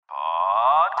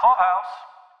Clubhouse.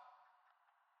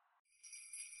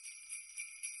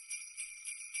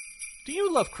 Do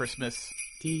you love Christmas?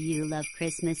 Do you love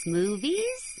Christmas movies?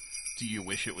 Do you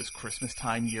wish it was Christmas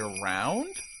time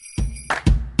year-round?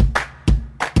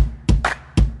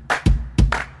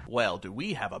 Well, do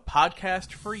we have a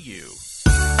podcast for you?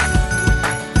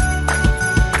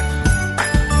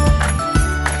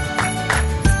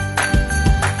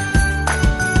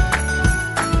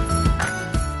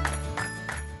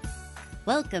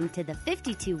 Welcome to the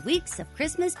 52 Weeks of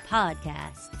Christmas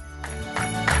podcast.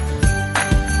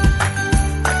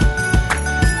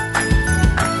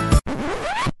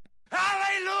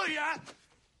 Hallelujah!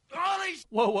 All these...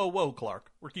 Whoa, Clark.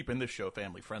 We're keeping this show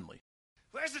family-friendly.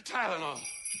 Where's the Tylenol?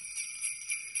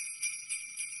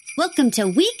 Welcome to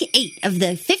week 8 of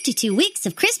the 52 Weeks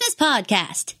of Christmas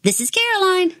podcast. This is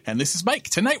Caroline. And this is Mike.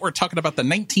 Tonight we're talking about the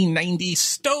 1990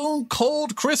 Stone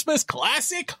Cold Christmas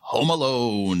classic, Home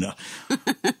Alone.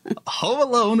 Home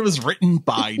Alone was written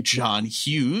by John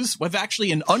Hughes, with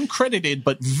actually an uncredited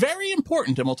but very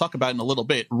important, and we'll talk about in a little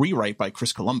bit, rewrite by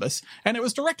Chris Columbus. And it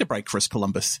was directed by Chris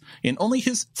Columbus in only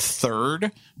his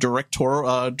third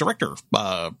directorship.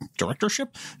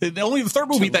 Only the third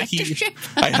movie that he...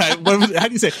 how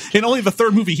do you say? In only the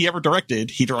third movie he ever directed,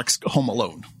 he directs Home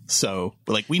Alone. So,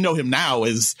 like, we know him now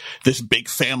as this big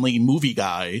family movie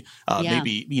guy.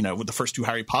 Maybe, with the first two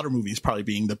Harry Potter movies probably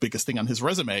being the biggest thing on his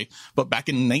resume. But back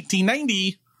in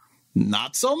 1990,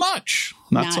 not so much.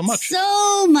 Not so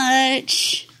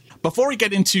much. Before we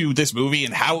get into this movie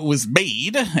and how it was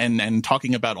made and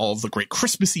talking about all of the great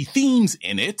Christmassy themes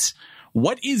in it,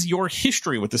 what is your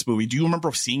history with this movie? Do you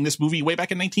remember seeing this movie way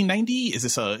back in 1990? Is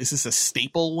this a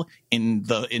staple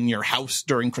in your house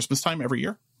during Christmas time every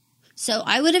year? So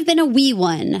I would have been a wee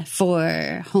one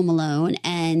for Home Alone.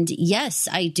 And yes,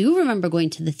 I do remember going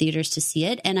to the theaters to see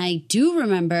it. And I do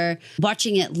remember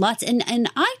watching it lots. And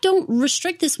I don't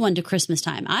restrict this one to Christmas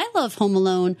time. I love Home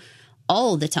Alone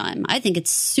all the time. I think it's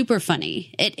super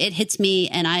funny. It hits me,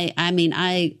 and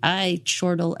I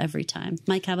chortle every time.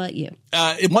 Mike, how about you?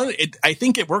 I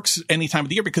think it works any time of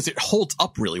the year because it holds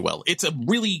up really well. It's a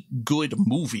really good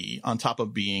movie on top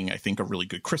of being, I think, a really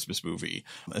good Christmas movie.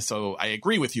 So I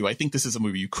agree with you. I think this is a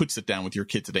movie you could sit down with your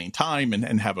kids at any time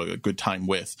and have a good time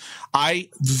with. I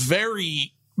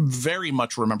very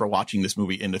much remember watching this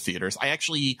movie in the theaters. I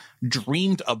actually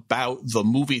dreamed about the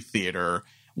movie theater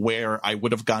where I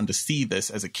would have gone to see this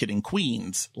as a kid in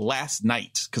Queens last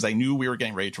night because I knew we were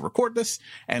getting ready to record this.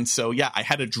 And so, yeah, I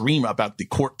had a dream about the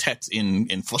quartets in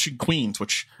Flushing, Queens,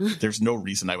 which there's no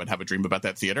reason I would have a dream about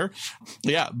that theater.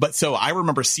 Yeah, but so I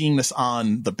remember seeing this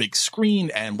on the big screen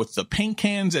and with the paint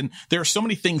cans. And there are so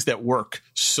many things that work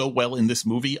so well in this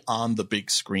movie on the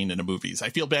big screen in the movies. I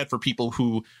feel bad for people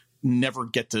who never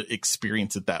get to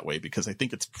experience it that way because I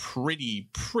think it's pretty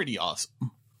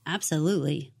awesome.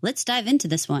 Absolutely. Let's dive into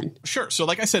this one. Sure. So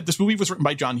like I said, this movie was written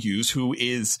by John Hughes, who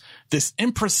is this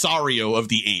impresario of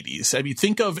the 80s. I mean,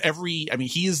 think of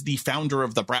he is the founder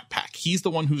of the Brat Pack. He's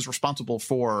the one who's responsible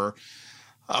for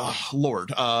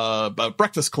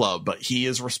Breakfast Club, but he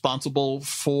is responsible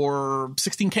for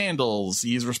 16 Candles.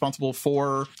 He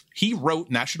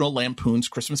wrote National Lampoon's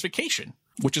Christmas Vacation,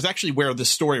 which is actually where the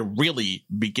story really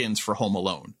begins for Home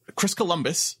Alone. Chris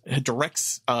Columbus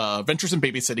directs Adventures in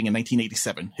Babysitting in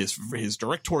 1987, his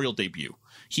directorial debut.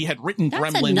 He had written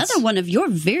Gremlins. That's another one of your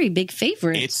very big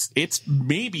favorites. It's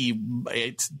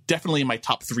definitely in my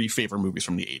top 3 favorite movies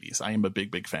from the 80s. I am a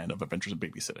big fan of Adventures in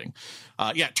Babysitting.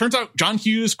 It turns out John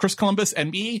Hughes, Chris Columbus,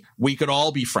 and me, we could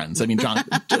all be friends. I mean, John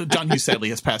Hughes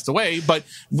sadly has passed away, but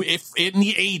if in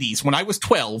the 80s, when I was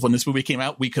 12, when this movie came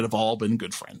out, we could have all been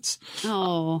good friends.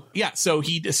 Oh. Yeah, so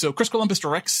Chris Columbus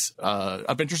directs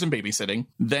Adventures in Babysitting.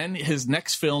 Then his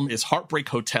next film is Heartbreak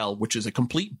Hotel, which is a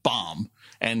complete bomb.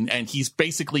 And he's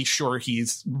basically sure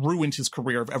he's ruined his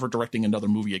career of ever directing another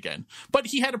movie again. But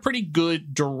he had a pretty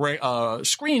good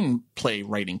screenplay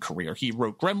writing career. He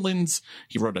wrote Gremlins.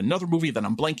 He wrote another movie that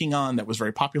I'm blanking on that was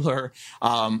very popular.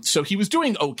 So he was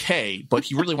doing okay, but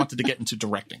he really wanted to get into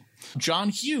directing. John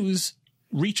Hughes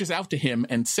reaches out to him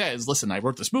and says, listen, I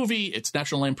wrote this movie. It's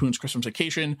National Lampoon's Christmas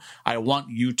Vacation. I want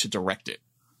you to direct it.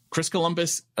 Chris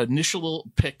Columbus,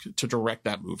 initial pick to direct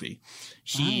that movie.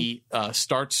 He they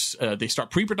start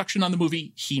pre-production on the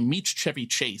movie. He meets Chevy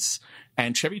Chase,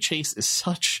 and Chevy Chase is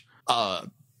such a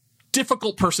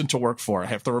difficult person to work for. I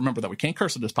have to remember that we can't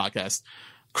curse on this podcast.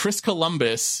 Chris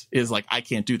Columbus is like, I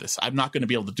can't do this. I'm not going to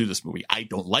be able to do this movie. I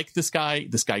don't like this guy.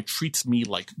 This guy treats me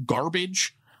like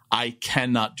garbage. I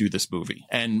cannot do this movie.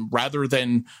 And rather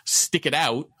than stick it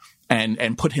out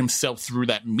and put himself through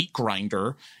that meat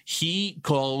grinder, he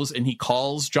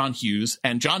calls John Hughes.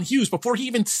 And John Hughes, before he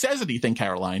even says anything,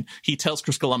 Caroline, he tells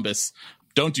Chris Columbus,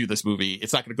 don't do this movie.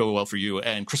 It's not going to go well for you.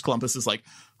 And Chris Columbus is like,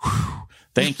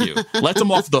 thank you. Lets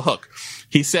him off the hook.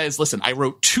 He says, listen, I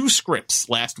wrote 2 scripts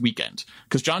last weekend,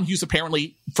 because John Hughes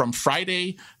apparently from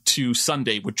Friday to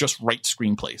Sunday would just write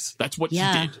screenplays. That's what he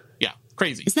did. Yeah.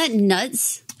 Crazy. Isn't that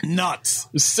nuts? Nuts.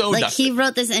 So like nuts. He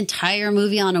wrote this entire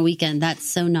movie on a weekend. That's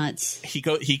so nuts. He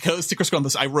goes to Chris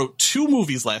Columbus. I wrote 2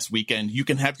 movies last weekend. You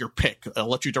can have your pick. I'll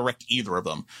let you direct either of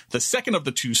them. The second of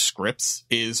the 2 scripts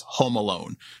is Home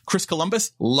Alone. Chris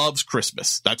Columbus loves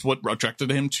Christmas. That's what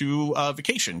attracted him to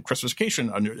Christmas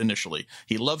Vacation initially.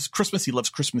 He loves Christmas. He loves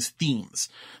Christmas themes.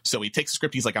 So he takes the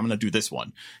script. He's like, I'm going to do this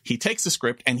one. He takes the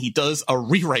script and he does a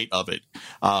rewrite of it,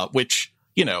 which,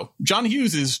 you know, John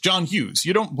Hughes is John Hughes.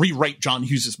 You don't rewrite John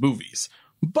Hughes's movies.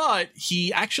 But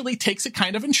he actually takes it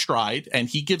kind of in stride, and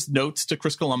he gives notes to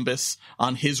Chris Columbus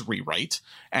on his rewrite.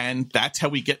 And that's how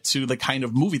we get to the kind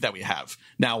of movie that we have.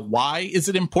 Now, why is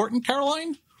it important,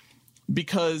 Caroline?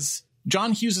 Because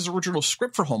John Hughes' original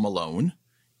script for Home Alone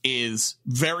is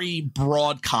very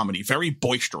broad comedy, very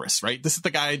boisterous, right? This is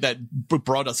the guy that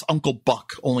brought us Uncle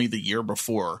Buck only the year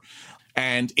before.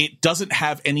 And it doesn't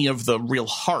have any of the real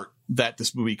heart that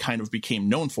this movie kind of became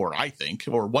known for, I think,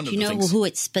 or one of the things. Do you know who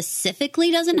it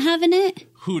specifically doesn't have in it?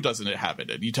 Who doesn't it have in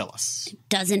it? You tell us. It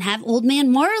doesn't have Old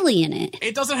Man Marley in it.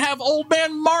 It doesn't have Old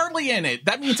Man Marley in it.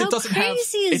 That means How it doesn't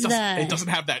crazy have. Is that? It doesn't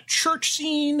have that church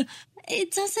scene.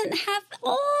 It doesn't have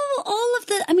all of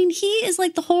the. I mean, he is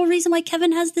like the whole reason why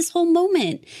Kevin has this whole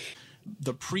moment.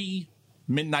 The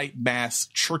pre-Midnight Mass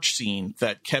church scene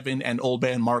that Kevin and Old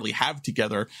Man Marley have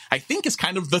together, I think is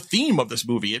kind of the theme of this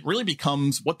movie. It really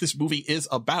becomes what this movie is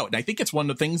about. And I think it's one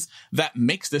of the things that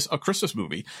makes this a Christmas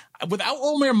movie. Without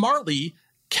Old Man Marley,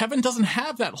 Kevin doesn't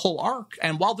have that whole arc.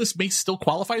 And while this may still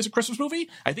qualify as a Christmas movie,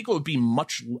 I think it would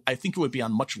be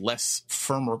on much less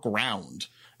firmer ground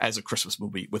as a Christmas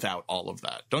movie without all of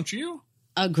that. Don't you?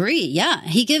 Agree. Yeah.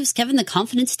 He gives Kevin the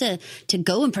confidence to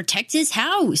go and protect his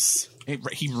house.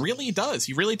 He really does.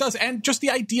 He really does. And just the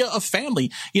idea of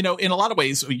family, you know, in a lot of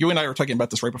ways, you and I were talking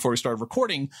about this right before we started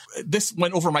recording. This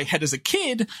went over my head as a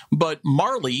kid, but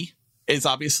Marley is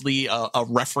obviously a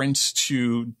reference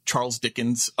to Charles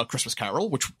Dickens' A Christmas Carol,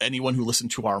 which anyone who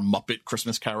listened to our Muppet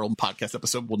Christmas Carol podcast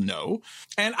episode will know.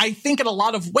 And I think in a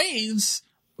lot of ways,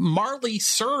 Marley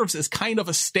serves as kind of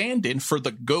a stand-in for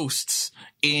the ghosts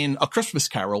in A Christmas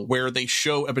Carol, where they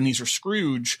show Ebenezer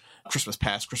Scrooge Christmas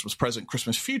past, Christmas present,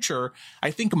 Christmas future. I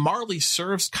think Marley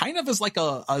serves kind of as like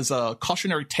a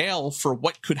cautionary tale for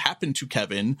what could happen to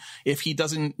Kevin if he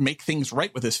doesn't make things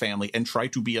right with his family and try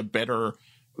to be a better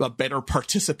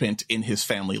participant in his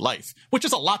family life, which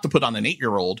is a lot to put on an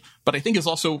 8-year-old, but I think is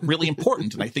also really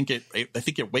important. And I think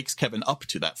it wakes Kevin up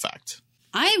to that fact.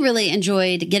 I really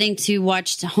enjoyed getting to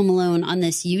watch Home Alone on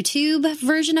this YouTube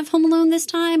version of Home Alone this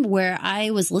time, where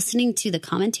I was listening to the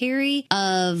commentary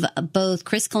of both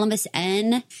Chris Columbus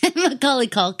and Macaulay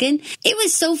Culkin. It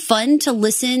was so fun to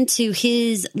listen to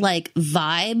his like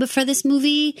vibe for this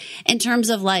movie in terms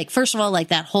of like, first of all, like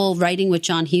that whole writing with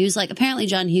John Hughes. Like apparently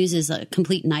John Hughes is a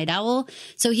complete night owl.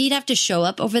 So he'd have to show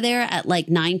up over there at like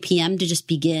 9 p.m. to just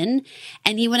begin.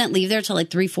 And he wouldn't leave there till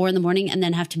like 3, 4 in the morning and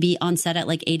then have to be on set at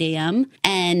like 8 a.m.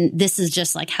 And this is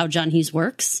just like how John Hughes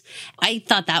works. I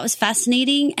thought that was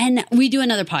fascinating. And we do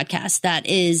another podcast that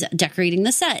is decorating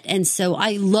the set. And so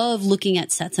I love looking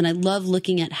at sets and I love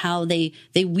looking at how they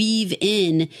weave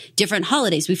in different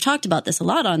holidays. We've talked about this a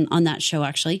lot on that show,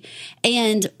 actually.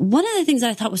 And one of the things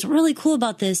that I thought was really cool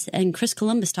about this, and Chris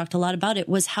Columbus talked a lot about it,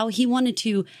 was how he wanted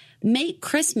to make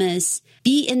Christmas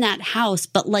be in that house,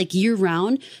 but like year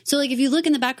round. So like if you look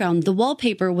in the background, the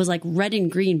wallpaper was like red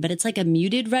and green, but it's like a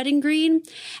muted red and green.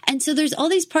 And so there's all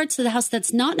these parts of the house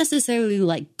that's not necessarily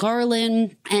like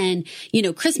garland and, you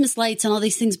know, Christmas lights and all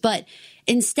these things, but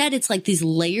instead, it's like these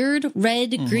layered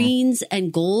red, greens,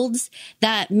 and golds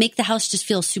that make the house just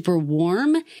feel super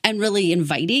warm and really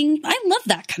inviting. I love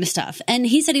that kind of stuff. And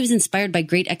he said he was inspired by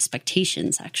Great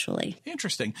Expectations, actually.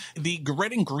 Interesting. The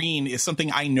red and green is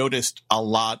something I noticed a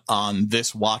lot on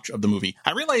this watch of the movie.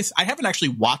 I realized I haven't actually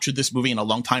watched this movie in a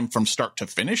long time from start to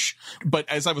finish, but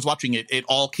as I was watching it, it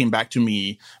all came back to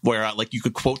me where like you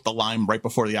could quote the line right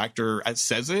before the actor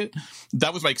says it.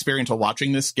 That was my experience while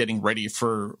watching this, getting ready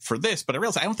for this. But I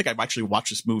realized I don't think I've actually watched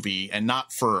this movie, and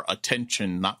not for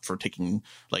attention, not for taking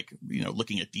like, you know,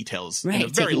 looking at details in a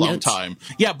very long time.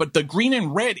 Yeah, but the green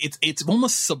and red, it's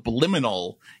almost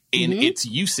subliminal in its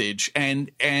usage, and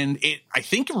I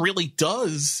think it really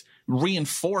does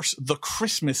reinforce the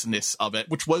Christmasness of it,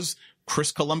 which was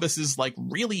Chris Columbus's like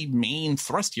really main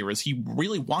thrust here, is he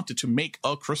really wanted to make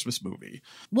a Christmas movie.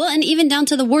 Well, and even down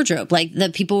to the wardrobe, like the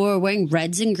people were wearing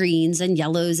reds and greens and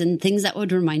yellows and things that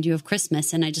would remind you of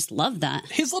Christmas. And I just love that.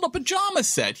 His little pajama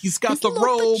set. He's got the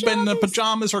robe and the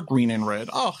pajamas are green and red.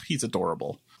 Oh, he's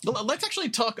adorable. Let's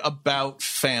actually talk about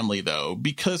family, though,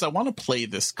 because I want to play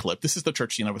this clip. This is the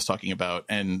church scene I was talking about,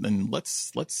 and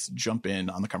let's jump in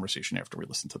on the conversation after we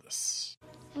listen to this.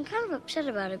 I'm kind of upset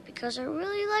about it because I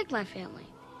really like my family,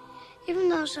 even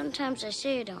though sometimes I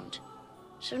say I don't.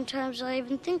 Sometimes I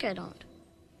even think I don't.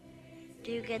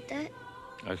 Do you get that?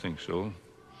 I think so.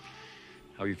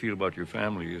 How you feel about your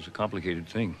family is a complicated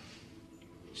thing.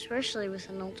 Especially with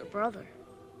an older brother.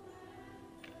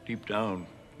 Deep down,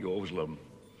 you always love them.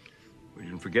 But you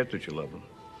can forget that you love them.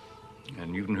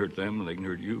 And you can hurt them and they can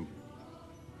hurt you.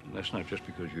 And that's not just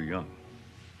because you're young.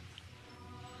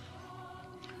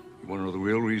 You want to know the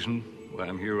real reason why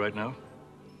I'm here right now?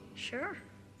 Sure.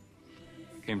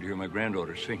 I came to hear my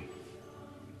granddaughter sing.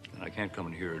 And I can't come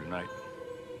and hear her tonight.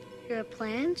 You have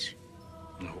plans?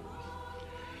 No.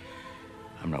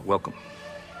 I'm not welcome.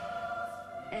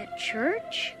 At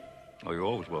church? Oh, you're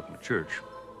always welcome at church.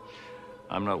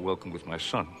 I'm not welcome with my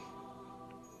son.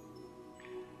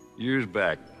 Years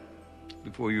back,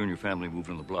 before you and your family moved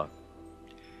on the block,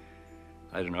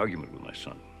 I had an argument with my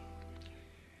son.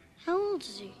 How old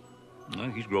is he? Well,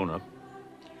 he's grown up.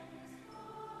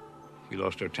 We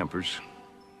lost our tempers,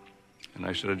 and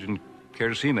I said I didn't care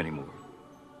to see him anymore.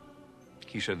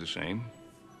 He said the same,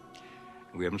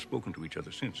 and we haven't spoken to each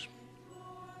other since.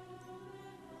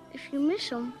 If you miss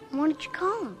him, why don't you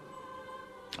call him?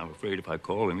 I'm afraid if I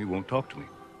call him, he won't talk to me.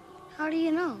 How do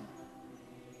you know?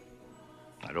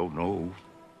 I don't know.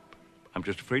 I'm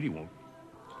just afraid he won't.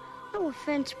 No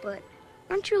offense, but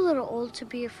aren't you a little old to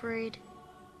be afraid?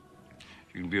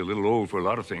 You can be a little old for a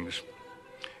lot of things.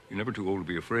 You're never too old to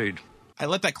be afraid. I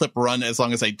let that clip run as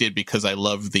long as I did because I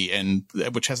love the end,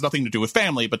 which has nothing to do with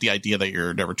family, but the idea that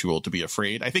you're never too old to be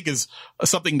afraid, I think is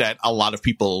something that a lot of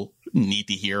people need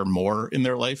to hear more in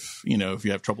their life, you know, if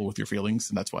you have trouble with your feelings,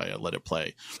 and that's why I let it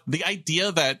play. The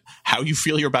idea that how you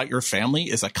feel about your family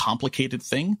is a complicated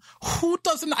thing. Who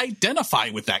doesn't identify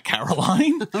with that,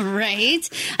 Caroline? Right?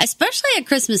 Especially at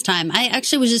Christmas time. I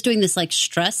actually was just doing this like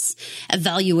stress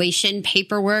evaluation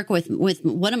paperwork with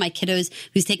one of my kiddos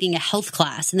who's taking a health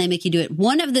class, and they make you do it.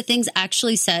 One of the things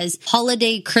actually says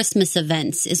holiday Christmas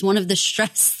events is one of the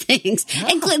stress things. Yeah.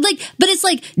 And but it's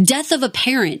like death of a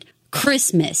parent.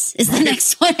 Christmas is the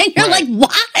next one. And you're like,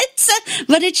 what?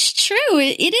 But it's true.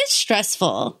 It is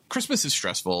stressful. Christmas is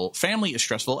stressful. Family is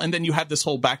stressful. And then you have this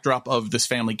whole backdrop of this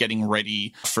family getting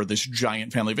ready for this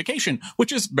giant family vacation,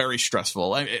 which is very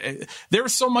stressful. There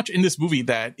is so much in this movie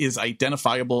that is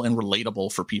identifiable and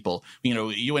relatable for people. You know,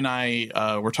 you and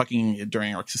I were talking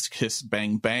during our Kiss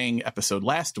Bang Bang episode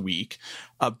last week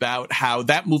about how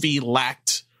that movie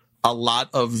lacked all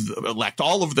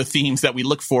of the themes that we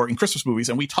look for in Christmas movies.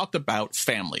 And we talked about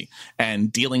family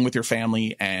and dealing with your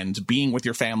family and being with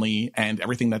your family and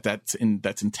everything that's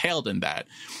entailed in that.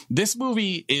 This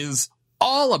movie is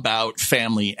all about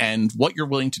family and what you're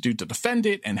willing to do to defend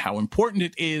it and how important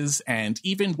it is. And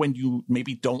even when you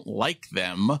maybe don't like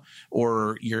them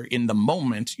or you're in the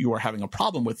moment, you are having a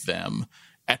problem with them,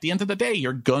 at the end of the day,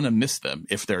 you're going to miss them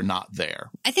if they're not there.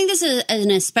 I think this is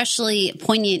an especially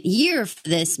poignant year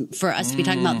for us to be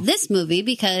talking about this movie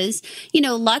because, you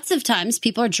know, lots of times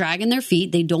people are dragging their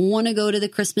feet. They don't want to go to the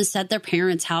Christmas at their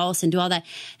parents' house and do all that.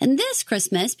 And this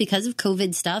Christmas, because of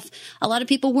COVID stuff, a lot of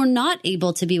people were not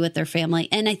able to be with their family.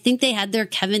 And I think they had their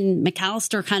Kevin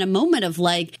McAllister kind of moment of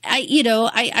like,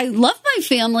 I love my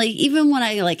family even when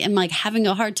I am having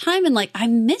a hard time and I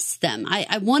miss them.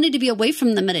 I wanted to be away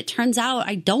from them, and it turns out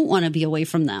I don't want to be away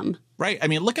from them. Right. I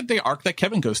mean, look at the arc that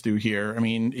Kevin goes through here. I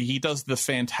mean, he does the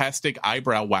fantastic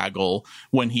eyebrow waggle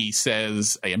when he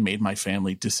says, I made my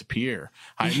family disappear.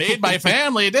 I made my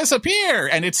family disappear.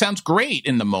 And it sounds great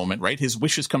in the moment, right? His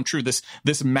wishes come true.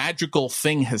 This magical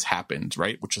thing has happened,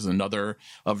 right? Which is another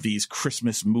of these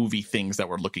Christmas movie things that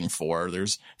we're looking for.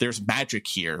 There's magic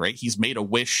here, right? He's made a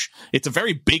wish. It's a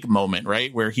very big moment,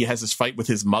 right? Where he has this fight with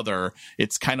his mother.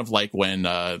 It's kind of like when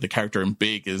the character in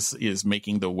Big is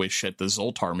making the wish at the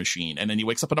Zoltar machine. And then he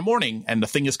wakes up in the morning and the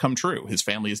thing has come true. His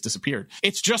family has disappeared.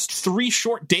 It's just 3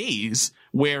 short days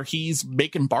where he's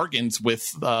making bargains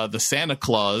with the Santa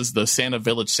Claus, the Santa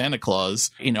Village Santa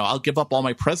Claus. You know, I'll give up all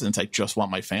my presents. I just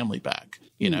want my family back,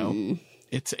 you know?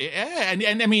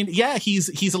 And I mean, yeah,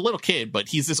 he's a little kid, but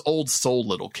he's this old soul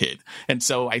little kid. And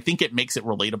so I think it makes it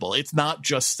relatable. It's not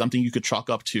just something you could chalk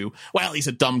up to, well, he's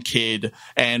a dumb kid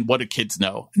and what do kids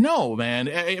know? No, man.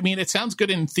 I mean, it sounds good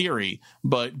in theory,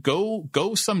 but go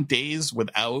some days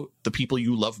without the people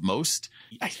you love most.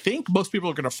 I think most people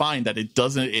are going to find that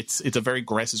it's a very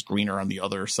grass is greener on the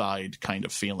other side kind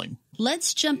of feeling.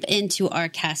 Let's jump into our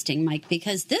casting, Mike,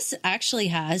 because this actually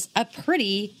has a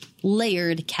pretty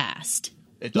layered cast.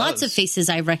 It does. Lots of faces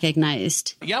I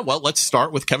recognized. Yeah, well, let's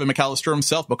start with Kevin McAllister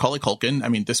himself, Macaulay Culkin. I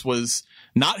mean, this was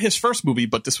not his first movie,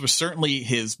 but this was certainly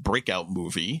his breakout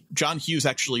movie. John Hughes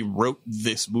actually wrote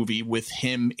this movie with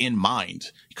him in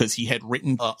mind because he had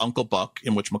written Uncle Buck,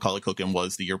 in which Macaulay Culkin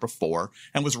was the year before,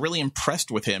 and was really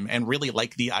impressed with him and really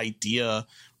liked the idea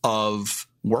of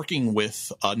working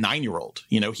with a 9-year-old.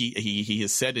 You know, he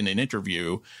has said in an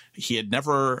interview he had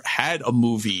never had a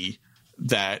movie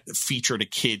that featured a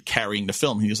kid carrying the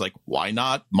film. He was like, why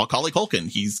not Macaulay Culkin?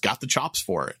 He's got the chops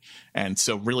for it. And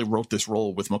so really wrote this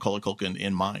role with Macaulay Culkin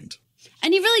in mind.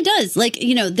 And he really does. Like,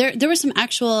 you know, there was some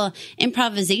actual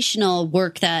improvisational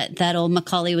work that old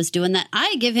Macaulay was doing that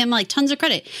I give him like tons of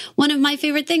credit. One of my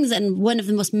favorite things and one of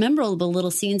the most memorable little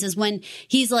scenes is when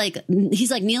he's like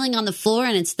kneeling on the floor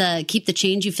and it's the keep the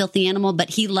change, you filthy animal, but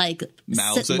he like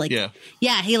mouths it, like, yeah.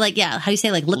 Yeah, he like, yeah, how do you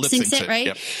say, like lip syncs it, right?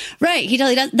 Yep. Right. He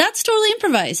totally does. That's totally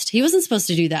improvised. He wasn't supposed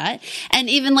to do that. And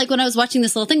even like when I was watching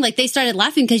this little thing, like they started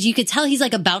laughing because you could tell he's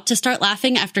like about to start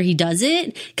laughing after he does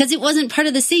it because it wasn't part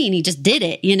of the scene. He just did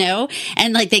it, you know,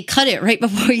 and like they cut it right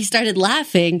before he started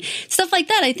laughing. Stuff like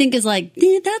that, I think, is like,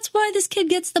 that's why this kid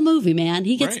gets the movie, man.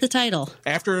 He gets the title.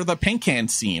 After the paint can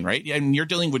scene, right? And you're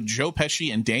dealing with Joe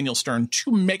Pesci and Daniel Stern,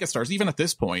 two megastars, even at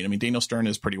this point. I mean, Daniel Stern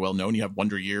is pretty well known. You have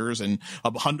Wonder Years and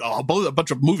a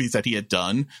bunch of movies that he had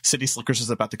done. City Slickers is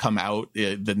about to come out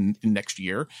the next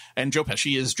year. And Joe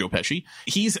Pesci is Joe Pesci.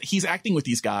 He's acting with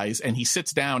these guys, and he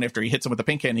sits down after he hits them with the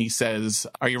paint can, and he says,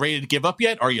 are you ready to give up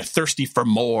yet? Or are you thirsty for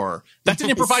more? That's an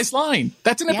improvised line.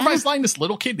 That's an improvised line this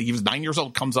little kid, he was 9 years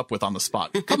old, comes up with on the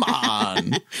spot. Come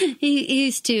on. He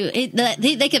used to.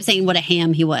 They kept saying what a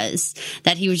ham he was,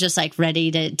 that he was just like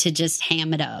ready to just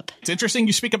ham it up. It's interesting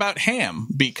you speak about ham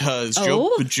because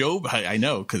Joe, I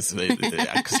know, because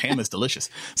ham is delicious.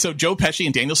 So Joe Pesci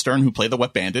and Daniel Stern, who play the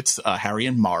Wet Bandits, Harry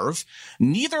and Marv,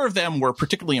 neither of them were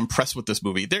particularly impressed with this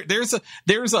movie. There's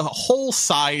a whole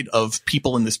side of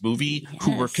people in this movie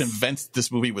who were convinced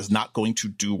this movie was not going to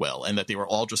do well and that they were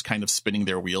all just kind of spinning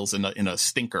their wheels in a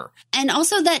stinker. And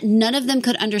also that none of them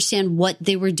could understand what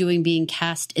they were doing being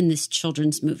cast in this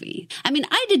children's movie. I mean,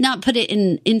 I did not put it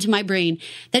into my brain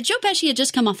that Joe Pesci had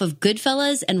just come off of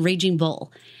Goodfellas and Raging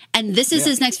Bull. And this is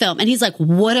his next film. And he's like,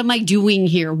 what am I doing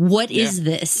here? What is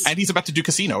this? And he's about to do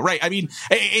Casino, right? I mean,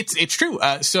 it's true.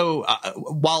 So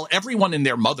while everyone and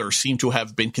their mother seem to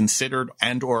have been considered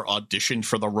and or auditioned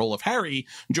for the role of Harry,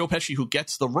 Joe Pesci, who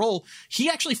gets the role, he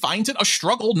actually finds it a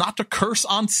struggle not to curse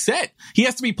on set. He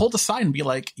has to be pulled aside and be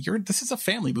like, this is a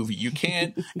family movie. You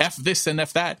can't F this and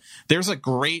F that. There's a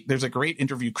great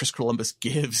interview Chris Columbus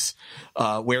gives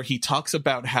where he talks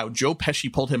about how Joe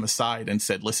Pesci pulled him aside and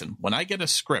said, listen, when I get a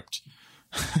script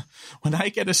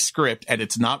and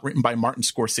it's not written by Martin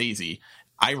Scorsese,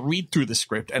 I read through the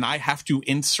script and I have to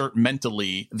insert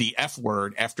mentally the F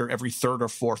word after every third or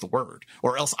fourth word,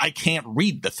 or else I can't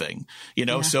read the thing, you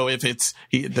know? Yeah. So if it's,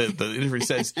 the interview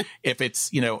says, if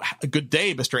it's, you know, good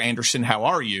day, Mr. Anderson, how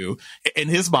are you? In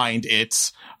his mind,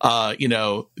 it's,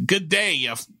 good day,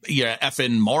 you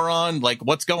effing moron. Like,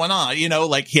 what's going on? You know,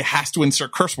 like he has to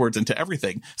insert curse words into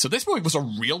everything. So this movie was a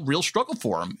real struggle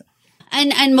for him.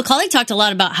 And Macaulay talked a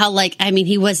lot about how, like, I mean,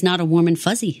 he was not a warm and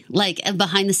fuzzy, like,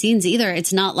 behind the scenes either.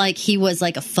 It's not like he was,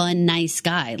 like, a fun, nice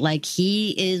guy. Like,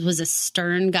 was a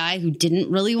stern guy who didn't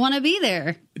really want to be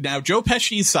there. Now, Joe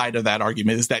Pesci's side of that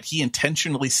argument is that he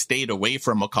intentionally stayed away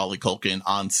from Macaulay Culkin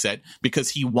on set because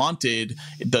he wanted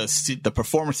the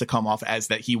performance to come off as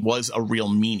that he was a real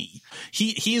meanie.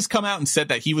 He has come out and said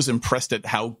that he was impressed at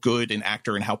how good an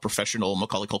actor and how professional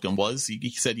Macaulay Culkin was.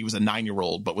 He said he was a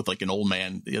 9-year-old, but with like an old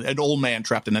man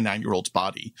trapped in a 9-year-old's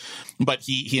body. But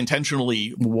he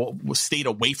intentionally stayed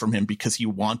away from him because he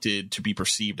wanted to be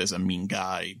perceived as a mean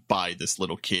guy by this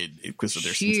little kid because of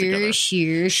their scenes together.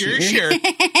 Sure.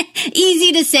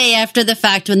 Easy to say after the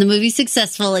fact when the movie's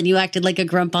successful and you acted like a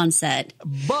grump on set.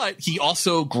 But he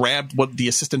also grabbed the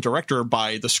assistant director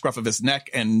by the scruff of his neck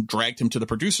and dragged him to the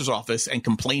producer's office and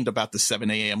complained about the 7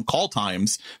 a.m. call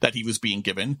times that he was being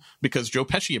given, because Joe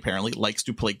Pesci apparently likes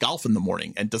to play golf in the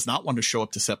morning and does not want to show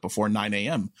up to set before 9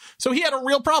 a.m. So he had a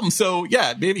real problem. So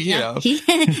yeah, maybe, you know.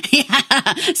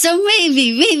 Yeah. So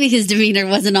maybe his demeanor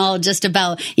wasn't all just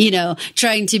about,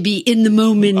 trying to be in the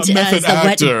moment as the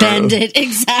wet bandit.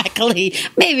 Exactly.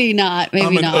 Maybe not.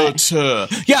 Maybe not.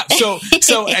 Yeah. So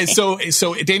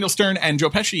Daniel Stern and Joe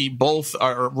Pesci both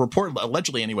are reported,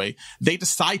 allegedly anyway, they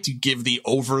decide to give the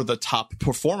over the top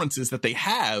performances that they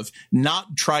have,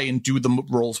 not try and do the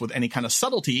roles with any kind of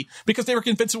subtlety, because they were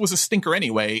convinced it was a stinker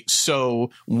anyway.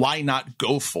 So why not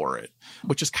go for it?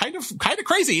 Which is kind of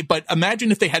crazy. But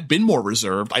imagine if they had been more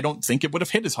reserved, I don't think it would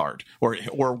have hit as hard or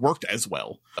worked as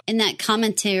well. In that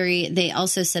commentary, they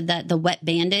also said that the Wet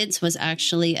Bandits was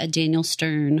actually a Daniel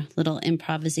Stern little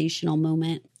improvisational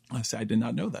moment. I did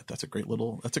not know that. That's a great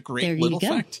little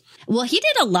fact. Well, he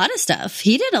did a lot of stuff.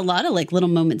 He did a lot of little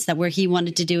moments where he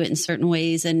wanted to do it in certain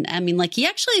ways. And I mean, he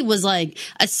actually was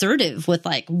assertive with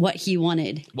what he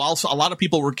wanted. Well, also, a lot of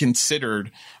people were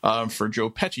considered for Joe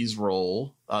Pesci's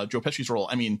role.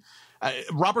 I mean,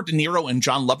 Robert De Niro and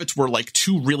John Lovitz were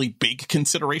two really big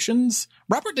considerations.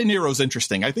 Robert De Niro's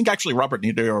interesting. I think actually Robert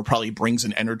De Niro probably brings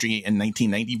an energy in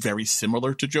 1990 very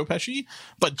similar to Joe Pesci,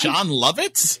 but John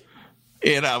Lovitz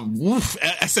in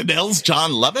SNL's John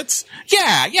Lovitz.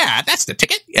 Yeah, that's the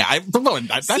ticket. Yeah, I think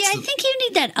you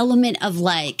need that element of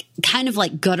kind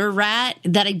of gutter rat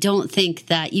that I don't think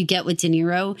that you get with De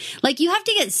Niro. You have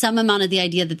to get some amount of the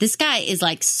idea that this guy is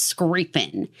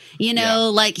scraping,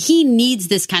 he needs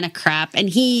this kind of crap, and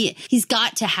he's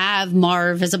got to have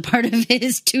Marv as a part of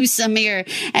his twosome here.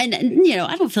 And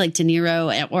I don't feel like De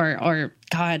Niro or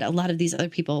God, a lot of these other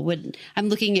people would. I'm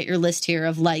looking at your list here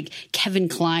of Kevin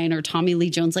Kline or Tommy Lee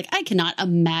Jones. I cannot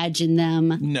imagine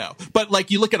them. No,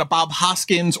 but you look at a Bob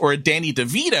Hoskins or a Danny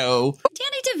DeVito.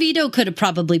 Danny DeVito could have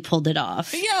probably pulled it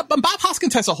off. Yeah, but Bob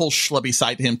Hoskins has a whole schlubby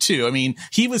side to him too. I mean,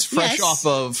 he was fresh off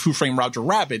of Who Framed Roger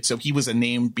Rabbit, so he was a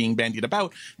name being bandied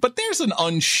about. But there's an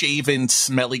unshaven,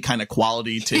 smelly kind of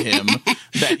quality to him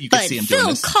that you can see him doing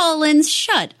this. Phil Collins,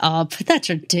 shut up. That's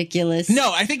ridiculous.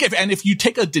 No, I think if you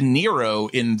take a De Niro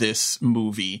in this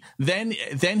movie, then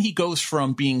he goes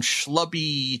from being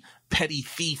schlubby petty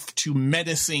thief to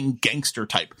menacing gangster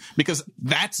type, because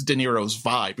that's De Niro's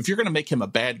vibe. If you're going to make him a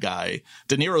bad guy,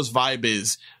 De Niro's vibe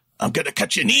is, I'm going to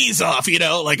cut your knees off, I'm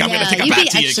going to take a bat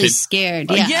to you. You'd be actually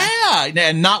scared.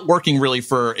 And not working really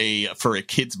for a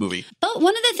kid's movie. But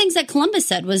one of the things that Columbus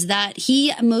said was that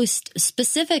he most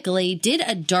specifically did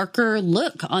a darker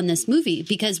look on this movie,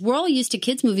 because we're all used to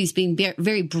kids' movies being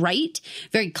very bright,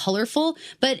 very colorful.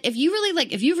 But if you really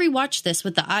if you rewatch this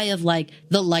with the eye of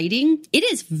the lighting, it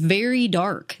is very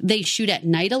dark. They shoot at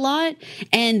night a lot,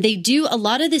 and they do a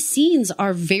lot of the scenes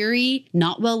are very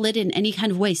not well lit in any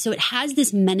kind of way. So it has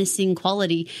this menacing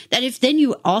quality that if then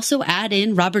you also add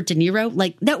in Robert De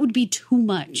Niro, that would be too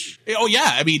much. Oh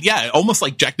yeah, I mean, almost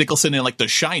like Jack Nicholson in The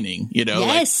Shining,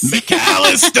 Yes.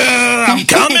 McAllister, I'm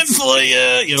coming for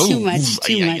you.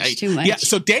 Too much. Yeah,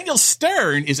 so Daniel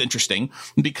Stern is interesting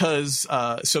because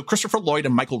so Christopher Lloyd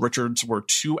and Michael Richards were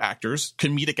two actors,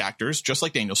 comedic actors, just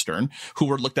like Daniel Stern, who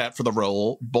were looked at for the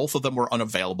role. Both of them were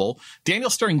unavailable. Daniel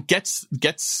Stern gets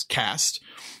cast.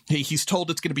 He's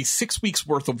told it's going to be 6 weeks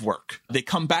worth of work. They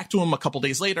come back to him a couple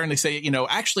days later and they say,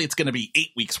 actually it's going to be 8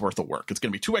 weeks worth of work. It's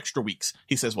going to be 2 extra weeks.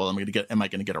 He says, well, am I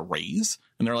going to get a raise?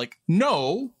 And they're like,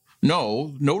 no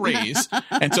raise.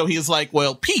 And so he's like,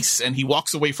 well, peace. And he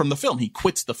walks away from the film. He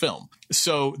quits the film.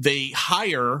 So they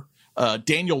hire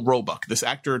Daniel Roebuck, this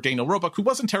actor, Daniel Roebuck, who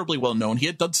wasn't terribly well known. He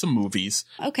had done some movies.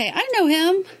 Okay, I know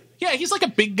him. Yeah, he's a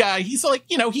big guy. He's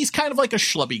he's kind of a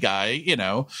schlubby guy, He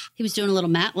was doing a little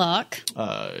Matlock.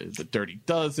 The Dirty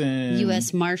Dozen.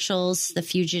 U.S. Marshals, The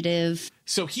Fugitive.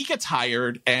 So he gets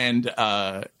hired, and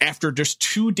after just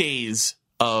 2 days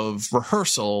of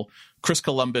rehearsal, Chris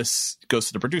Columbus goes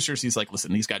to the producers. He's like,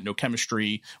 listen, he's got no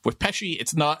chemistry with Pesci.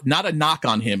 It's not a knock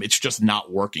on him. It's just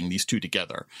not working, these two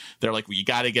together. They're like, well, you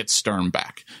got to get Stern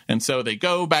back. And so they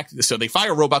go back. So they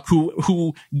fire Roebuck,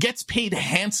 who gets paid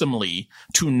handsomely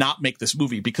to not make this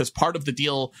movie, because part of the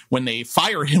deal when they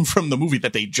fire him from the movie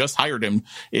that they just hired him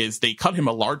is they cut him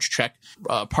a large check.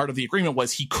 Part of the agreement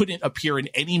was he couldn't appear in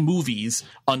any movies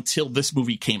until this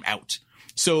movie came out.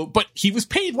 So, but he was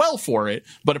paid well for it.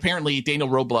 But apparently, Daniel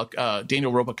Roebuck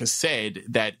has said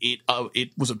that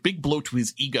it was a big blow to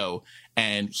his ego,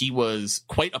 and he was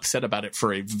quite upset about it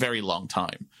for a very long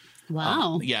time.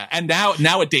 Wow. Yeah, and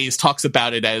nowadays talks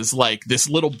about it as like this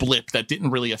little blip that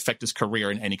didn't really affect his career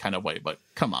in any kind of way. But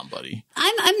come on, buddy.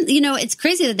 It's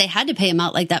crazy that they had to pay him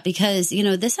out like that because,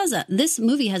 this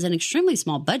movie has an extremely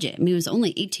small budget. I mean, it was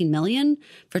only $18 million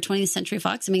for 20th Century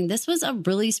Fox. I mean, this was a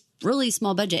really, really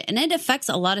small budget, and it affects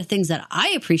a lot of things that I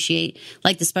appreciate,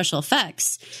 like the special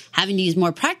effects, having to use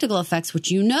more practical effects,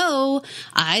 which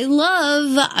I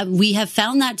love. We have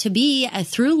found that to be a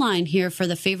through line here for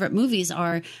the favorite movies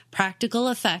are practical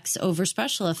effects over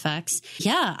special effects.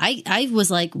 Yeah, I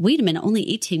was like, wait a minute, only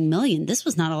 18 million. This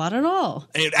was not a lot at all.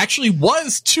 It actually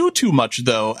was too much,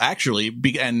 though, actually.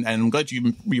 And I'm glad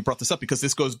you brought this up because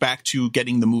this goes back to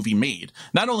getting the movie made.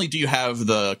 Not only do you have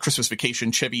the Christmas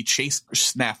Vacation Chevy Chase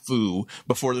snafu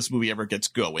before this movie ever gets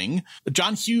going,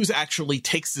 John Hughes actually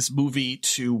takes this movie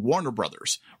to Warner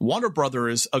Brothers. Warner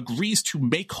Brothers agrees to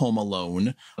make Home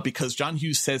Alone because John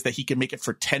Hughes says that he can make it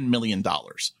for $10 million.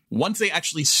 Once they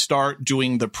actually start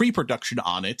doing the pre-production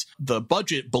on it, the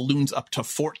budget balloons up to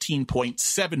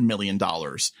 $14.7 million.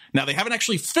 Now, they haven't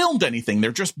actually filmed anything.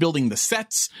 They're just building the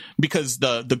sets because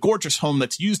the gorgeous home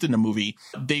that's used in the movie,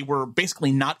 they were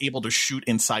basically not able to shoot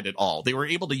inside at all. They were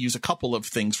able to use a couple of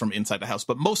things from inside the house,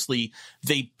 but mostly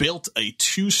they built a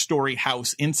 2-story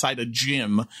house inside a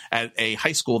gym at a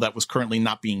high school that was currently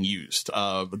not being used.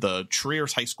 The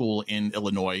Triers High School in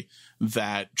Illinois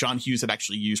that John Hughes had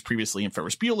actually used previously in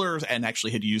Ferris Bueller's and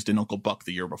actually had used in Uncle Buck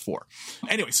the year before.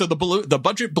 Anyway, so the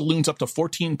budget balloons up to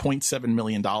 $14.7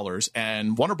 million,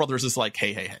 and Warner Brothers is like,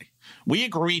 hey, we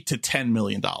agreed to $10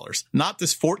 million, not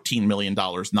this $14 million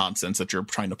nonsense that you're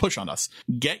trying to push on us.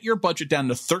 Get your budget down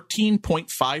to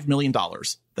 $13.5 million.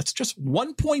 That's just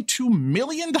 $1.2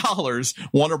 million.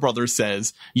 Warner Brothers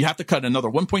says you have to cut another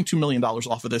 $1.2 million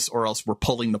off of this or else we're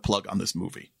pulling the plug on this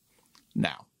movie.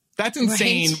 Now, that's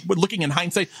insane looking in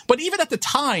hindsight. But even at the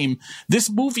time,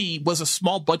 this movie was a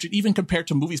small budget, even compared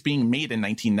to movies being made in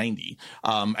 1990.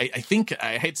 I think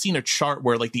I had seen a chart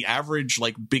where like the average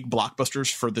like big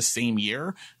blockbusters for the same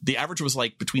year, the average was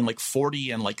like between like 40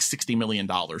 and like $60 million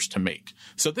to make.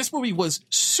 So this movie was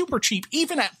super cheap,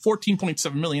 even at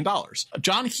 $14.7 million.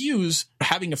 John Hughes,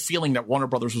 having a feeling that Warner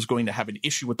Brothers was going to have an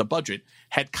issue with the budget,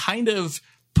 had kind of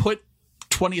put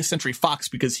 20th Century Fox,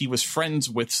 because he was friends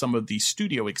with some of the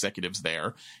studio executives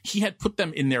there, he had put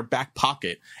them in their back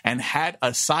pocket and had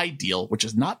a side deal, which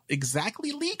is not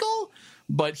exactly legal,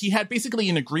 but he had basically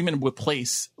an agreement with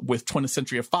 20th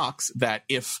Century Fox that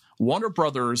if Warner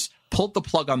Brothers pulled the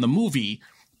plug on the movie,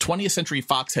 20th Century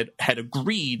Fox had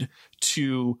agreed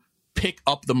to pick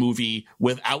up the movie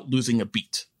without losing a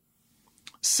beat.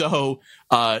 So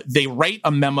they write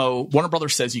a memo. Warner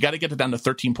Brothers says you got to get it down to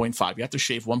 13.5. You have to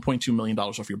shave $1.2 million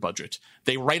off your budget.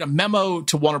 They write a memo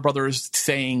to Warner Brothers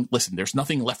saying, listen, there's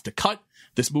nothing left to cut.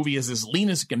 This movie is as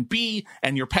lean as it can be,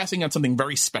 and you're passing on something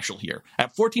very special here.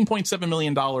 At $14.7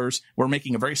 million, we're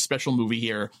making a very special movie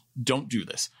here. Don't do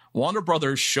this. Warner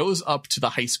Brothers shows up to the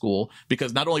high school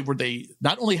because not only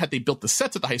had they built the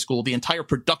sets at the high school, the entire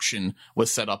production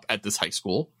was set up at this high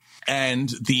school. And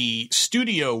the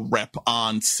studio rep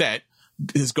on set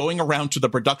is going around to the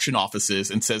production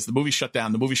offices and says, the movie shut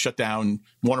down.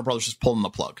 Warner Brothers is pulling the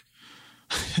plug.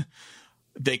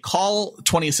 They call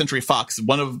 20th Century Fox.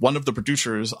 One of the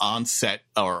producers on set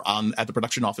or at the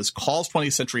production office calls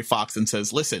 20th Century Fox and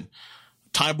says, listen,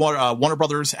 Warner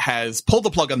Brothers has pulled the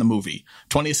plug on the movie.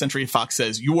 20th Century Fox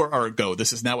says, you are our go.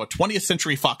 This is now a 20th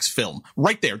Century Fox film.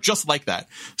 Right there, just like that.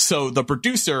 So the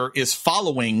producer is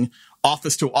following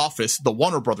office to office, the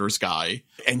Warner Brothers guy,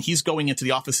 and he's going into the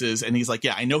offices and he's like,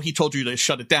 yeah, I know he told you to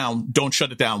shut it down. Don't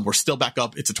shut it down. We're still back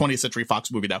up. It's a 20th Century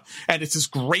Fox movie now. And it's this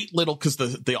great little, because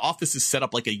the office is set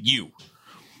up like a U.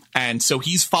 And so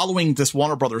he's following this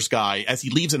Warner Brothers guy. As he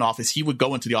leaves an office, he would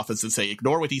go into the office and say,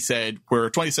 ignore what he said. We're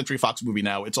a 20th Century Fox movie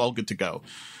now. It's all good to go.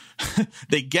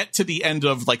 They get to the end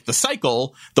of like the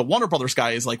cycle. The Warner Brothers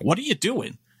guy is like, what are you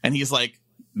doing? And he's like,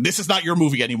 this is not your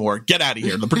movie anymore. Get out of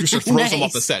here. The producer throws him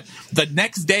off the set. The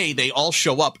next day, they all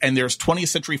show up, and there's 20th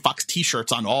Century Fox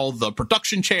T-shirts on all the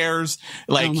production chairs.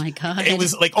 Like, oh my God. It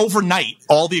was like overnight,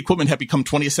 all the equipment had become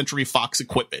 20th Century Fox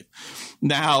equipment.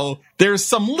 Now, there's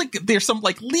some legal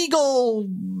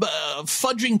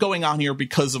fudging going on here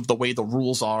because of the way the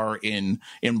rules are in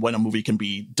when a movie can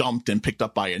be dumped and picked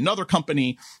up by another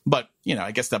company. But,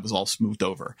 I guess that was all smoothed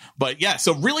over. But yeah,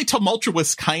 so really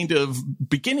tumultuous kind of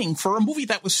beginning for a movie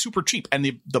that was super cheap. And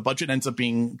the budget ends up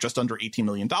being just under $18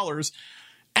 million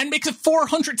and makes it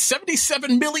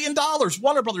 $477 million.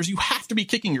 Warner Brothers, you have to be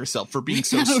kicking yourself for being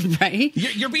so right.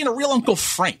 You're being a real Uncle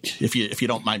Frank, if you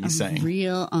don't mind me saying.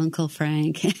 Real Uncle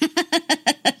Frank.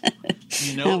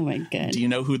 Oh my God. Do you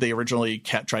know who they originally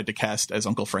tried to cast as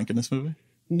Uncle Frank in this movie?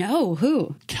 No,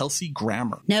 who? Kelsey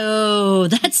Grammer. No,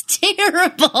 that's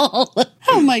terrible.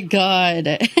 Oh my God.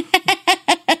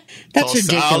 That's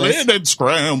ridiculous. Salad and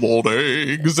scrambled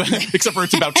eggs. Except for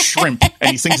it's about shrimp,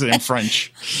 and he sings it in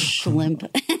French. Shrimp.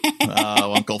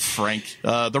 Oh, Uncle Frank.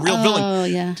 The real villain. Oh,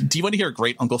 yeah. Do you want to hear a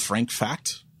great Uncle Frank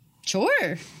fact?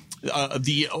 Sure.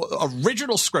 The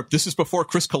original script, this is before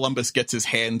Chris Columbus gets his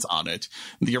hands on it.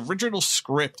 The original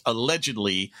script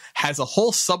allegedly has a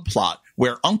whole subplot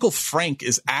where Uncle Frank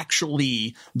is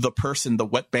actually the person the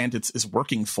Wet Bandits is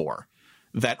working for.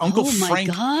 That Uncle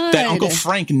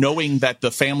Frank, knowing that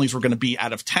the families were going to be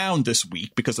out of town this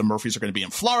week because the Murphys are going to be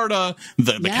in Florida,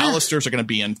 the McAllisters are going to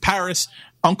be in Paris.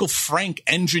 Uncle Frank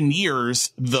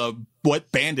engineers the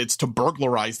Wet Bandits to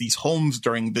burglarize these homes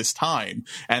during this time,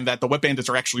 and that the Wet Bandits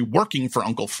are actually working for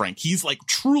Uncle Frank. He's like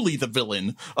truly the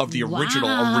villain of the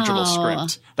original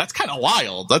script. That's kind of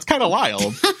wild.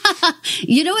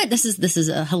 You know what? This is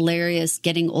a hilarious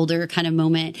getting older kind of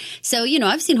moment. So,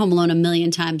 I've seen Home Alone a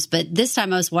million times, but this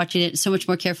time I was watching it so much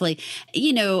more carefully.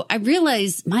 I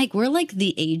realized, Mike, we're like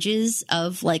the ages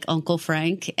of like Uncle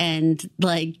Frank and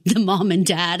like the mom and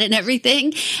dad and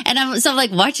everything. And I'm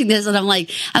like watching this and I'm like,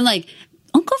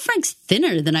 Uncle Frank's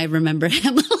thinner than I remember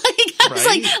him. As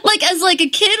a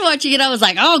kid watching it, I was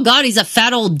like, oh God, he's a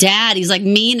fat old dad. He's like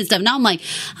mean and stuff. Now I'm like,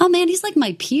 oh man, he's like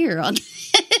my peer on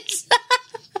this.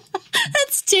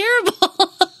 That's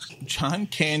terrible. John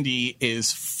Candy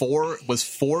was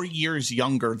 4 years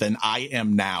younger than I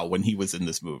am now when he was in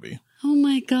this movie. Oh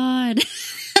my God.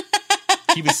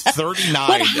 He was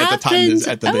 39 at the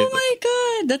time. Oh my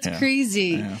God. That's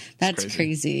crazy. Yeah, that's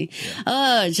crazy.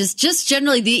 Yeah. Just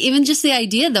generally even the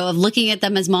idea though of looking at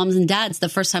them as moms and dads. The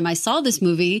first time I saw this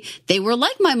movie, they were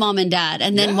like my mom and dad.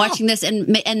 And then watching this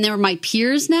and they're my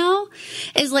peers now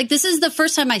is like, this is the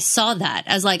first time I saw that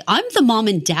as like, I'm the mom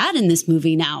and dad in this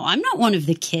movie now. I'm not one of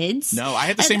the kids. No, I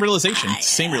had the same realization.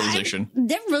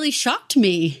 That really shocked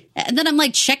me. And then I'm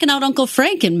like checking out Uncle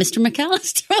Frank and Mr.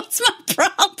 McAllister. What's my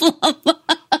problem?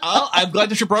 I'm glad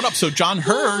that you brought up. So John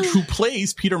Hurd, who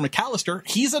plays Peter McAllister,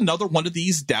 he's another one of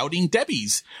these doubting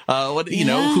Debbies,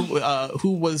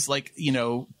 who was like,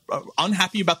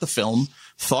 unhappy about the film,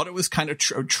 thought it was kind of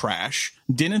trash,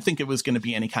 didn't think it was going to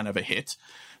be any kind of a hit.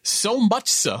 So much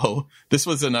so, this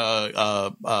was in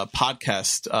a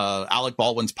podcast, Alec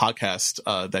Baldwin's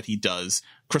podcast that he does.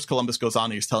 Chris Columbus goes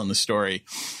on, he's telling the story.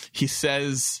 He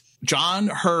says, John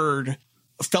Hurd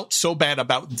felt so bad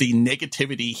about the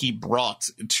negativity he brought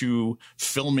to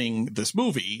filming this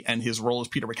movie and his role as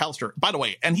Peter McAllister. By the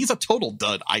way, and he's a total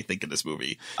dud, I think, in this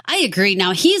movie. I agree.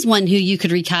 Now, he's one who you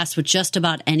could recast with just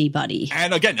about anybody.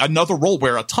 And again, another role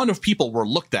where a ton of people were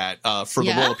looked at for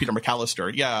the role of Peter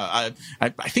McAllister. Yeah,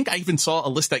 I think I even saw a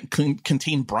list that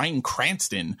contained Bryan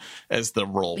Cranston as the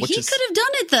role. He could have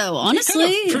done it, though,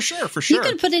 honestly. For sure. He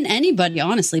could have put in anybody,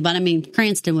 honestly. But, I mean,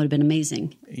 Cranston would have been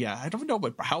amazing. Yeah, I don't know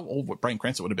how old Bryan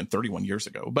Cranston would have been 31 years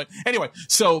ago. But anyway,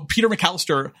 so Peter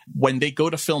McAllister, when they go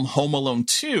to film Home Alone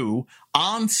 2,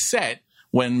 on set,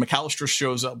 when McAllister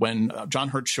shows up, when John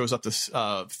Hurt shows up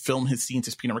to film his scenes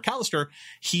as Peter McAllister,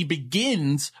 he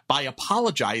begins by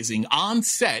apologizing on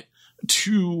set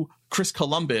to Chris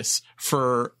Columbus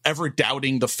for ever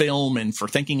doubting the film and for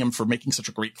thanking him for making such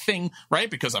a great thing, right?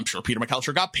 Because I'm sure Peter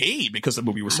McAllister got paid because the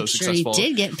movie was so successful. He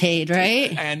did get paid,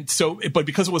 right? And so, but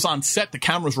because it was on set, the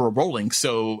cameras were rolling.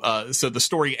 So the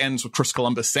story ends with Chris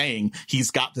Columbus saying he's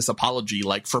got this apology,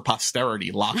 like for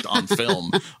posterity, locked on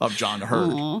film of John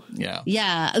Hurd. Aww. Yeah.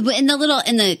 Yeah. In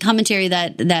the commentary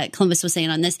that Columbus was saying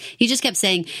on this, he just kept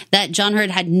saying that John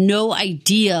Hurd had no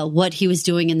idea what he was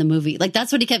doing in the movie. Like,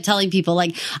 that's what he kept telling people.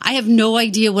 Like, I have no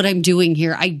idea what I'm doing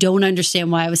here. I don't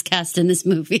understand why I was cast in this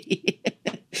movie.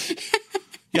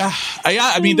 Yeah.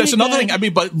 I mean, there's another thing. I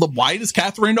mean, but why is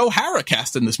Catherine O'Hara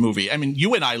cast in this movie? I mean,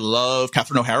 you and I love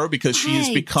Catherine O'Hara because she's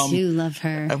become. I do love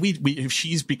her.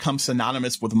 She's become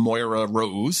synonymous with Moira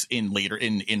Rose in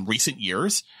recent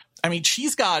years. I mean,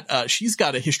 she's got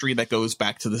a history that goes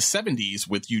back to the 70s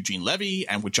with Eugene Levy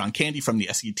and with John Candy from the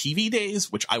SCTV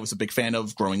days, which I was a big fan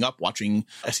of growing up watching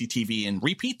SCTV in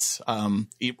repeats.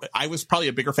 I was probably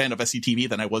a bigger fan of SCTV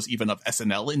than I was even of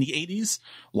SNL in the 80s,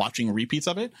 watching repeats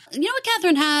of it. You know what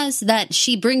Catherine has that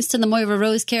she brings to the Moira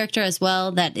Rose character as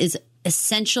well that is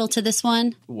essential to this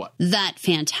one? What? That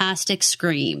fantastic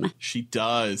scream. She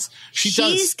does.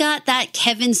 She's got that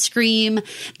Kevin scream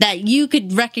that you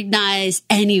could recognize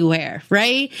anywhere,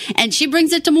 right? And she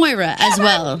brings it to Moira as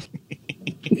well.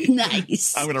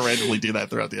 Nice. I'm going to randomly do that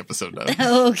throughout the episode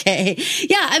now. Okay.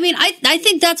 Yeah. I mean, I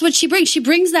think that's what she brings. She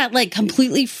brings that like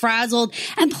completely frazzled.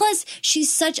 And plus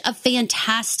she's such a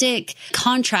fantastic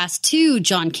contrast to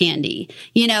John Candy,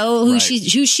 you know, who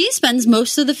she spends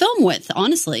most of the film with,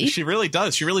 honestly. She really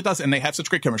does. She really does. And they have such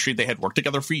great chemistry. They had worked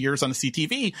together for years on a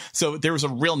CTV. So there was a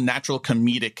real natural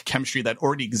comedic chemistry that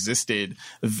already existed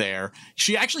there.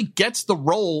 She actually gets the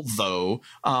role though,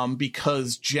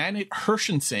 because Janet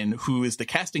Hershenson, who is the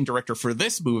casting director for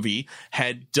this movie,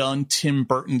 had done Tim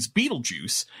Burton's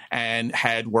Beetlejuice and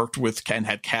had worked with and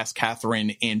had cast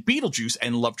Catherine in Beetlejuice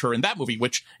and loved her in that movie,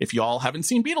 which if you all haven't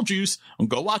seen Beetlejuice,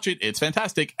 go watch it. It's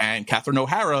fantastic. And Catherine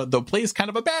O'Hara, though plays kind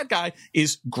of a bad guy,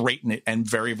 is great in it and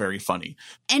very, very funny.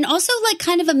 And also like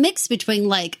kind of a mix between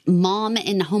like Mom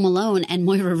in Home Alone and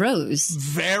Moira Rose.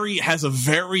 Has a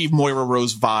very Moira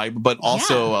Rose vibe, but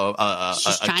also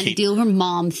she's trying Kate. to do her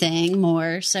mom thing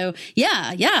more. So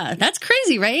yeah, that's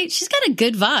crazy, right? She's got a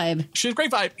good vibe. She has a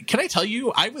great vibe. Can I tell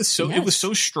you, it was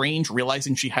so strange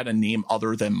realizing she had a name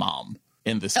other than Mom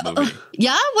in this movie.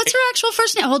 Yeah? What's her actual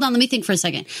first name? Hold on, let me think for a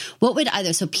second. What would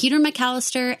either? So Peter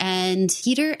McAllister and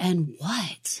Peter and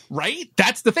what? Right?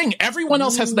 That's the thing. Everyone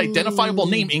else has an identifiable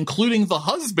name, including the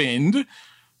husband.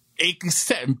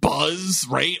 Except Buzz,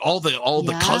 right? All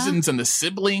the cousins and the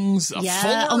siblings.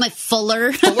 Yeah.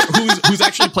 Fuller. who's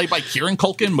actually played by Kieran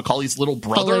Culkin, Macaulay's little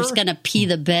brother. Fuller's gonna pee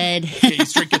the bed. Yeah,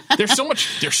 he's drinking. There's so much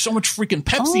freaking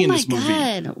Pepsi in this movie. Oh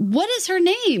my God. What is her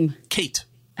name? Kate.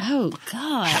 Oh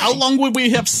God. How long would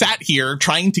we have sat here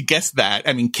trying to guess that?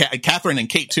 I mean, Catherine and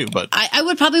Kate too, but I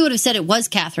would have said it was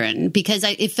Catherine because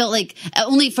it felt like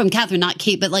only from Catherine, not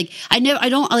Kate, but like I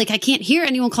can't hear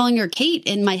anyone calling her Kate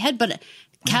in my head, but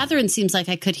Catherine seems like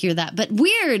I could hear that, but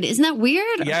weird. Isn't that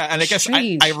weird? Yeah, and I guess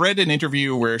I read an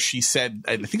interview where she said,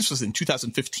 I think this was in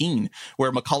 2015,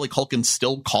 where Macaulay Culkin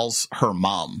still calls her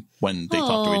mom when they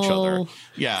talk to each other.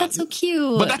 Yeah. That's so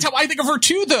cute. But that's how I think of her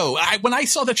too, though. When I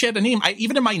saw that she had a name,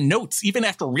 even in my notes, even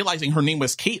after realizing her name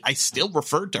was Kate, I still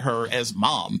referred to her as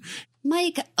Mom.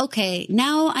 Mike, okay,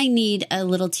 now I need a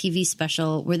little TV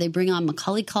special where they bring on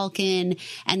Macaulay Culkin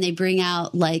and they bring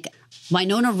out like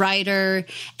Winona Ryder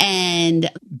and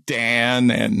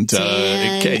Dan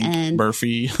and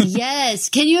Murphy. Yes.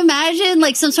 Can you imagine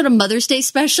like some sort of Mother's Day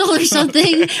special or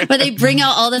something where they bring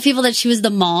out all the people that she was the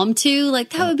mom to?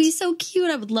 Like that would be so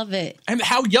cute. I would love it. And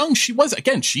how young she was.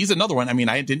 Again, she's another one. I mean,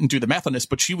 I didn't do the math on this,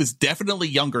 but she was definitely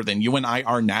younger than you and I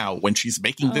are now when she's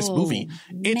making this movie.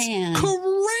 It's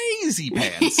crazy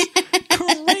pants.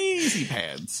 Crazy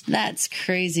pants. That's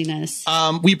craziness.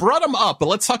 We brought him up, but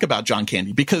let's talk about John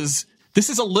Candy because this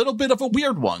is a little bit of a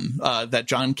weird one, that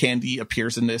John Candy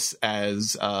appears in this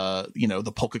as,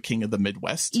 the polka king of the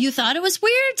Midwest. You thought it was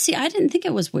weird? See, I didn't think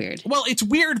it was weird. Well, it's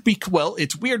weird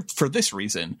it's weird for this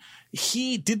reason.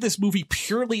 He did this movie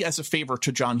purely as a favor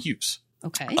to John Hughes.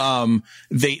 Okay.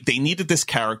 They needed this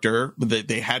character.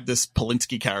 They had this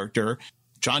Polinsky character.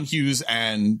 John Hughes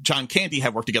and John Candy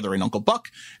had worked together in Uncle Buck,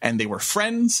 and they were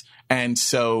friends. And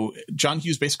so John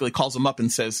Hughes basically calls him up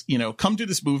and says, come do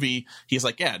this movie. He's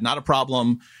like, yeah, not a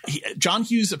problem. John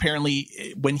Hughes,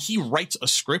 apparently, when he writes a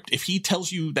script, if he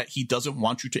tells you that he doesn't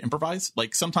want you to improvise,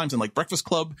 like sometimes in like Breakfast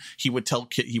Club, he would tell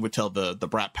the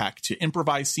Brat Pack to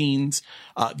improvise scenes.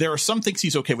 There are some things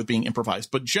he's okay with being improvised,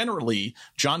 but generally,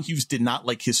 John Hughes did not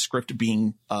like his script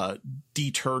being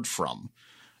deterred from.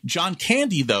 John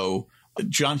Candy, though,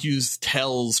 John Hughes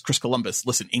tells Chris Columbus,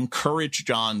 listen, encourage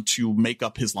John to make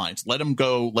up his lines. Let him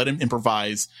go. Let him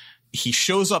improvise. He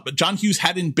shows up. John Hughes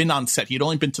hadn't been on set. He'd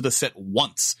only been to the set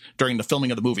once during the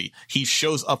filming of the movie. He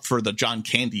shows up for the John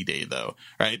Candy Day, though,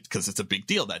 right? Because it's a big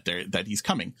deal that he's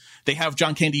coming. They have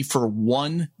John Candy for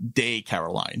 1 day,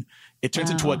 Caroline. It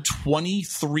turns into a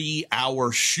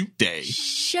 23-hour shoot day.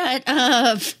 Shut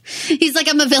up. He's like,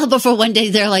 I'm available for 1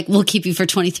 day. They're like, we'll keep you for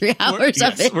 23 hours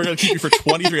of it. We're going to keep you for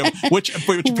 23 hours, which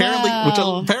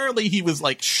apparently he was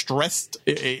like stressed.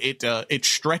 It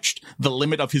stretched the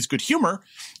limit of his good humor,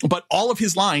 but all of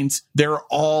his lines, they're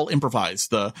all improvised.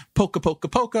 The polka, polka,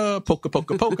 polka, polka,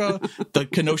 polka, polka, the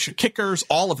Kenosha Kickers,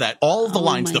 all of that, all of the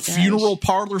lines, the funeral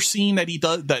parlor scene that he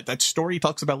does, that story he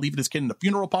talks about leaving his kid in the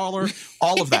funeral parlor,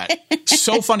 all of that.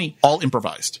 So funny, all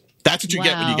improvised. That's what you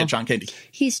get when you get John Candy.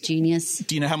 He's genius.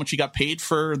 Do you know how much he got paid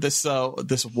for this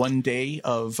 1 day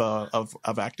of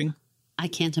acting? I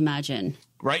can't imagine.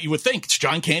 Right? You would think it's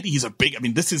John Candy. He's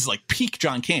this is like peak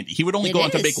John Candy. He would only go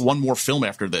on to make one more film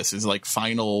after this. His like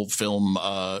final film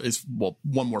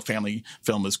one more family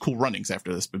film is Cool Runnings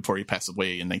after this before he passed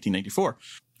away in 1994.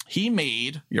 He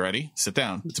made, you ready? Sit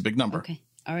down. It's a big number. Okay.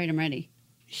 All right, I'm ready.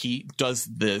 he does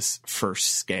this for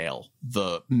scale,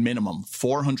 the minimum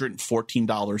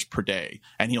 $414 per day,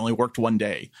 and he only worked one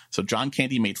day. So John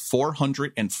Candy made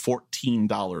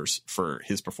 $414 for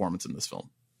his performance in this film.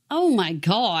 Oh my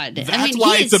God. That's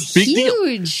why it's a big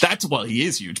huge. deal. He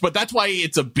is huge, but that's why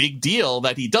it's a big deal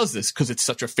that he does this, because it's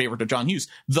such a favorite of John Hughes.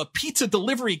 The pizza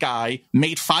delivery guy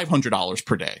made $500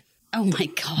 per day. Oh my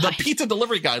God. The pizza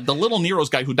delivery guy, the little Nero's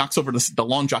guy who knocks over the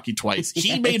lawn jockey twice,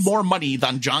 he made more money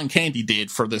than John Candy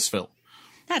did for this film.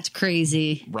 That's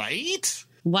crazy. Right?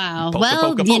 Wow.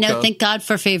 Polka, polka. Thank God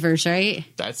for favors, right?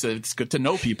 It's good to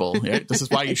know people. Right? This is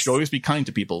why you should always be kind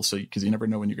to people, because you never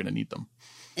know when you're going to need them.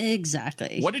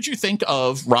 Exactly. What did you think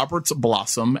of Robert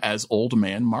Blossom as Old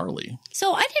Man Marley?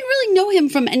 So I didn't really know him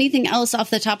from anything else off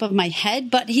the top of my head,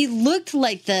 but he looked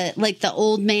like the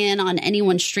old man on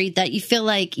anyone's street that you feel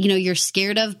like, you're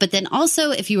scared of. But then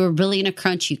also, if you were really in a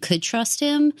crunch, you could trust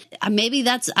him. Maybe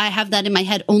I have that in my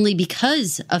head only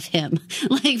because of him.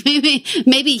 Like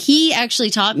maybe he actually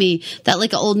taught me that,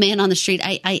 like an old man on the street,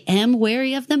 I am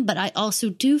wary of them, but I also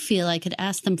do feel I could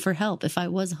ask them for help if I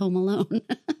was home alone.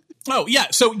 Oh, yeah.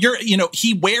 So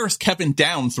he wears Kevin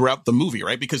down throughout the movie,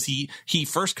 right? Because he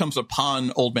first comes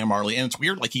upon Old Man Marley, and it's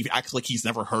weird. Like, he acts like he's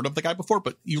never heard of the guy before,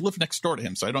 but you live next door to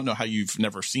him. So I don't know how you've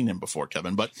never seen him before,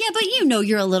 Kevin, but. Yeah, but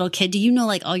you're a little kid. Do you know,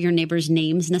 like, all your neighbors'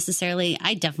 names necessarily?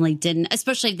 I definitely didn't,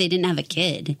 especially if they didn't have a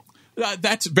kid.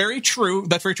 That's very true.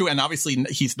 That's very true. And obviously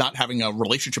he's not having a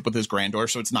relationship with his granddaughter.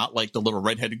 So it's not like the little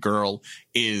redheaded girl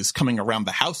is coming around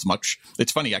the house much.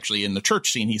 It's funny, actually, in the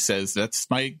church scene, he says, "That's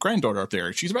my granddaughter up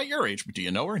there. She's about your age, but do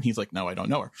you know her?" And he's like, "No, I don't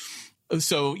know her."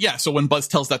 So, yeah. So when Buzz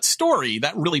tells that story,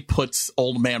 that really puts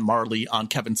Old Man Marley on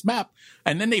Kevin's map.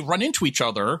 And then they run into each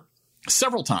other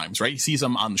several times, right? He sees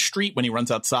him on the street when he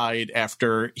runs outside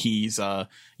after he's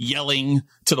yelling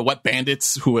to the wet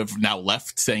bandits who have now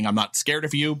left, saying, "I'm not scared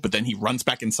of you." But then he runs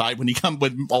back inside when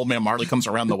Old Man Marley comes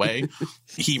around the way.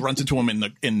 He runs into him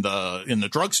in the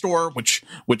drugstore, which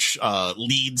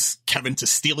leads Kevin to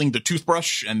stealing the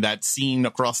toothbrush and that scene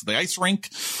across the ice rink.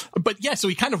 But yeah, so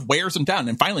he kind of wears him down.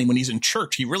 And finally, when he's in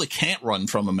church, he really can't run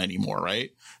from him anymore,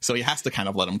 right? So he has to kind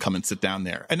of let him come and sit down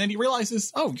there. And then he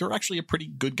realizes, oh, you're actually a pretty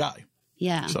good guy.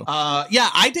 Yeah. So,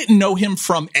 I didn't know him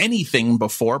from anything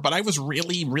before, but I was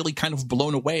really, really kind of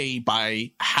blown away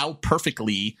by how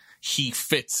perfectly he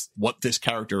fits what this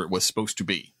character was supposed to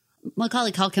be.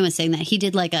 Macaulay Culkin was saying that he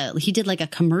did like a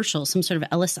commercial, some sort of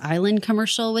Ellis Island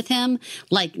commercial with him,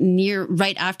 like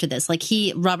right after this. Like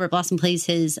Robert Blossom plays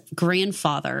his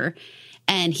grandfather,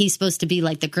 and he's supposed to be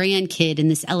like the grandkid in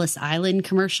this Ellis Island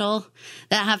commercial.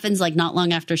 That happens like not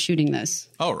long after shooting this.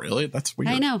 Oh, really? That's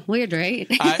weird. I know. Weird, right?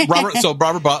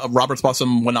 Robert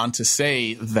Blossom went on to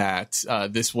say that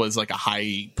this was like a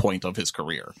high point of his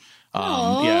career.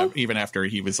 Yeah, even after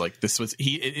he was like,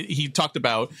 he talked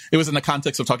about, it was in the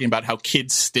context of talking about how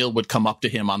kids still would come up to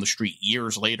him on the street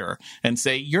years later and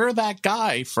say, "You're that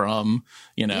guy from,"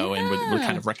 and would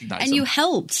kind of recognize him. And you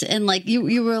helped, and like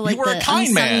you were like a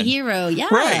kind man hero.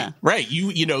 Yeah. Right.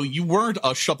 You weren't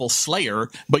a shovel slayer,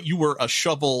 but you were a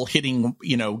shovel hitting,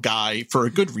 guy for a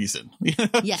good reason.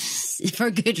 Yes, for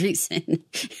a good reason.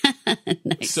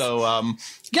 Nice. So,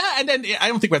 yeah, and then I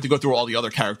don't think we have to go through all the other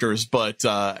characters, but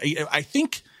I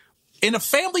think in a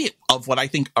family of what I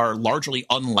think are largely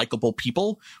unlikable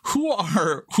people, who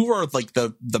are like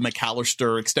the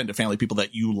McAllister extended family people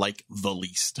that you like the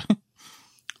least?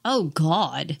 Oh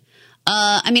God.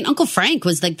 Uncle Frank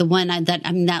was like the one that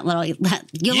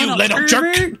little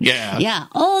jerk. Yeah. Yeah.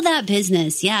 All that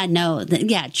business. Yeah. No.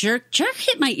 Jerk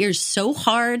hit my ears so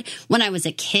hard when I was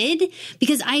a kid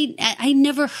because I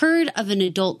never heard of an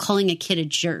adult calling a kid a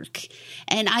jerk.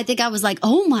 And I think I was like,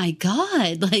 oh my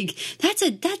God, like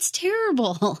that's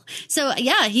terrible. So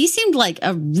yeah, he seemed like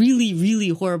a really, really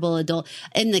horrible adult.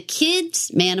 And the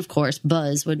kids, man, of course,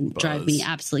 Buzz would drive me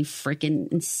absolutely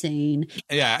freaking insane.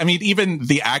 Yeah. I mean, even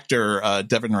the actor,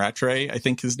 Devin Rattray, I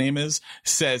think his name is,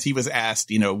 says he was asked,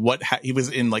 he was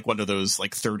in like one of those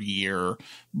like 30-year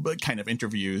kind of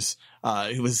interviews.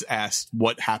 He was asked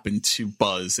what happened to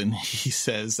Buzz, and he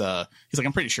says, he's like,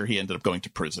 "I'm pretty sure he ended up going to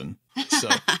prison." So,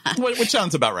 which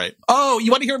sounds about right. Oh,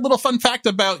 you want to hear a little fun fact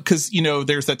about, because,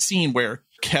 there's that scene where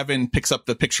Kevin picks up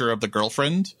the picture of the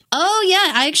girlfriend. Oh,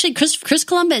 yeah. I actually, Chris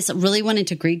Columbus really went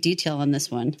into great detail on this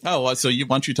one. Oh, why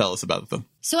don't you tell us about it then?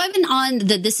 So I've been on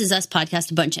the This Is Us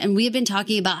podcast a bunch, and we have been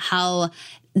talking about how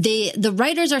the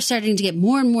writers are starting to get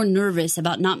more and more nervous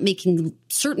about not making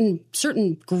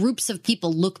certain groups of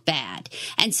people look bad,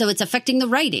 and so it's affecting the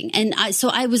writing. And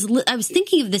I was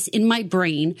thinking of this in my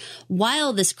brain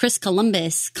while this Chris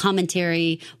Columbus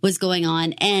commentary was going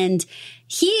on, and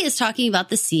he is talking about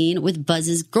the scene with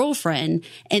Buzz's girlfriend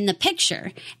in the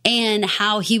picture and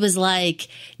how he was like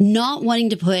not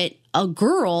wanting to put a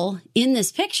girl in this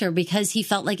picture because he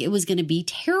felt like it was going to be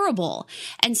terrible.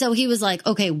 And so he was like,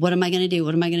 okay, what am I going to do?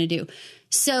 What am I going to do?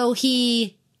 So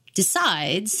he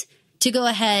decides to go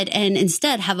ahead and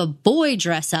instead have a boy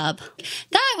dress up.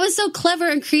 That was so clever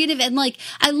and creative. And like,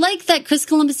 I like that Chris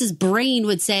Columbus's brain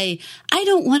would say, I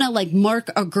don't want to like mark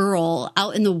a girl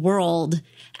out in the world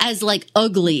as like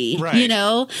ugly, right. You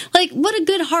know, like what a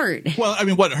good heart. Well, I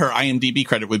mean, what her IMDb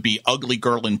credit would be ugly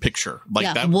girl in picture. Like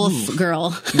yeah, that. Wolf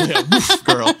girl. Yeah, wolf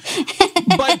girl.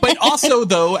 But also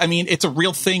though, I mean, it's a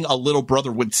real thing a little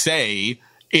brother would say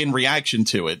in reaction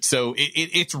to it. So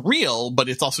it's real, but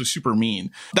it's also super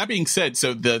mean. That being said,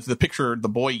 so the picture the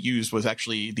boy used was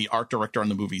actually the art director on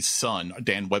the movie's son,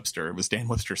 Dan Webster. It was Dan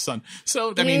Webster's son.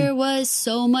 So, there was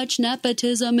so much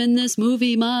nepotism in this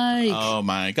movie, Mike. Oh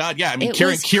my God. Yeah. I mean, It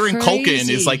Kieran was Culkin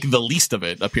crazy. is like the least of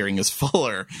it, appearing as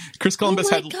Fuller. Chris Columbus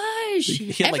oh my had, gosh.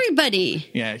 he had Everybody.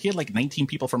 he had like 19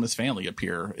 people from his family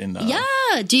appear in. Yeah.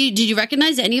 Did you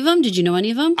recognize any of them? Did you know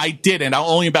any of them? I did, and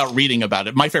only about reading about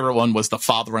it. My favorite one was the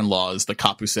father-in-law, is the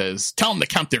cop who says, "Tell them to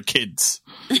count their kids."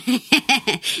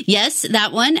 Yes,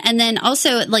 that one. And then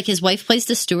also, like, his wife plays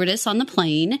the stewardess on the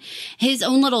plane. His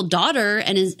own little daughter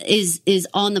and is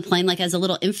on the plane, like, as a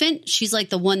little infant. She's like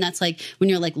the one that's like, when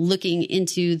you're like looking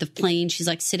into the plane, she's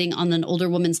like sitting on an older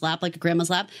woman's lap, like a grandma's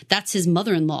lap. That's his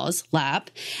mother-in-law's lap.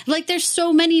 Like, there's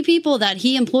so many people that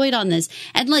he employed on this.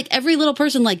 And like every little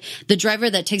person, like the driver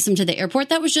that takes him to the airport,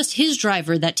 that was just his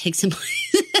driver that takes him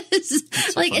places.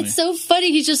 So like, funny. it's so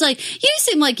funny. He's just like, you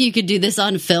seem like you could do this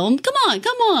on film. Come on.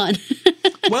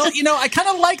 Well, you know, I kind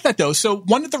of like that, though. So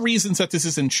one of the reasons that this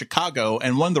is in Chicago,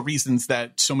 and one of the reasons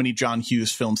that so many John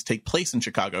Hughes films take place in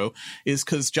Chicago, is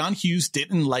because John Hughes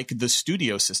didn't like the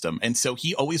studio system. And so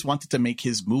he always wanted to make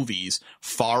his movies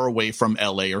far away from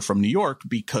LA or from New York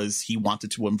because he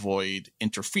wanted to avoid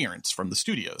interference from the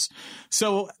studios.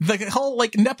 So the whole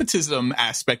like nepotism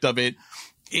aspect of it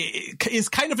is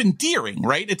kind of endearing,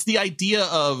 right? It's the idea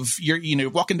of you're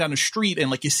walking down the street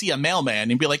and like you see a mailman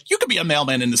and be like, you could be a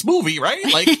mailman in this movie, right?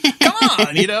 Like, come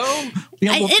on, it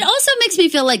also makes me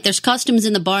feel like there's costumes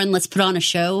in the barn. Let's put on a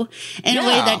show in a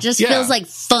way that just feels like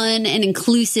fun and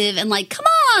inclusive and like, come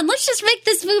on, let's just make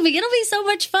this movie. It'll be so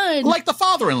much fun. Like the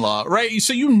father-in-law, right?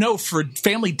 So, for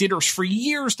family dinners for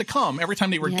years to come, every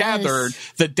time they were gathered,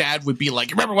 the dad would be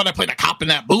like, remember when I played a cop in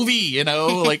that movie?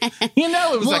 Like,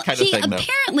 it was that kind of thing, though.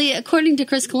 Apparently, according to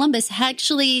Chris Columbus,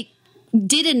 actually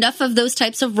did enough of those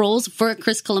types of roles for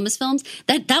Chris Columbus films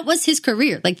that was his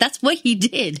career. Like, that's what he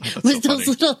did. Was so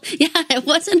those funny. it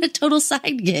wasn't a total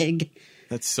side gig.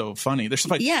 That's so funny. There's so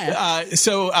funny. Yeah.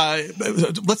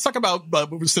 Let's talk about,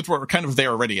 since we're kind of there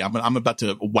already, I'm about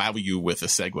to wow you with a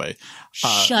segue.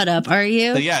 Shut up. Are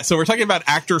you? Yeah. So we're talking about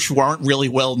actors who aren't really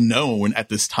well known at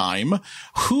this time.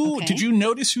 Did you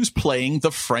notice who's playing the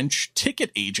French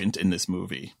ticket agent in this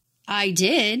movie? I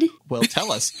did. Well,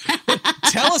 tell us.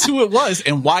 Tell us who it was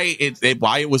and why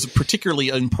it was particularly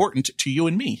important to you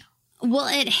and me. Well,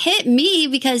 it hit me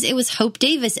because it was Hope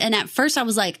Davis. And at first I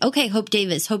was like, okay, Hope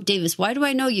Davis. Why do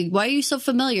I know you? Why are you so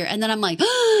familiar? And then I'm like,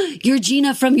 oh, you're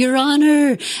Gina from Your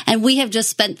Honor. And we have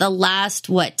just spent the last,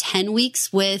 10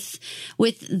 weeks with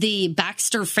the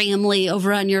Baxter family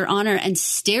over on Your Honor and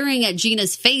staring at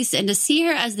Gina's face, and to see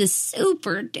her as this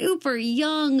super duper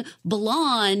young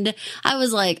blonde, I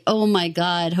was like, oh my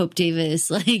God, Hope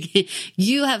Davis, like,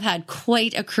 you have had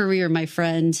quite a career, my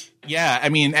friend. Yeah, I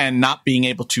mean, and not being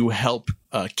able to help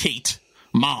Kate,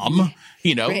 mom,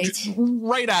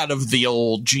 right out of the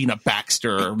old Gina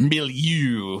Baxter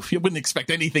milieu. You wouldn't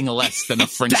expect anything less than a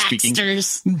French-speaking...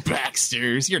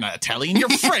 Baxters. You're not Italian, you're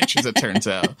French, as it turns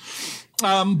out.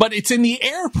 But it's in the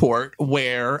airport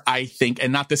where I think,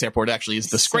 and not this airport, actually,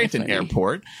 is the Scranton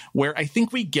Airport, where I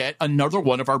think we get another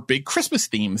one of our big Christmas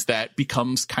themes that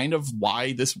becomes kind of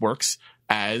why this works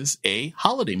as a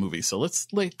holiday movie. So let's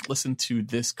listen to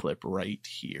this clip right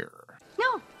here.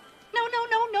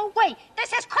 No way.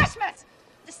 This is Christmas,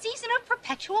 the season of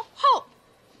perpetual hope.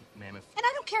 Ma'am, And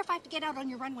I don't care if I have to get out on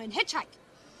your runway and hitchhike.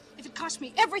 If it costs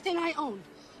me everything I own.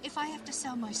 If I have to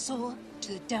sell my soul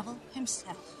to the devil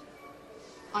himself.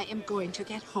 I am going to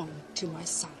get home to my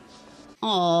son.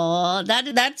 Oh,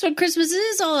 that's what Christmas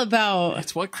is all about.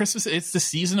 That's what Christmas is. It's the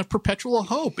season of perpetual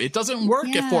hope. It doesn't work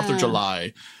at 4th of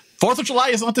July. 4th of July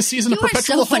is not the season of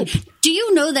perpetual hope. Do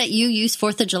you know that you use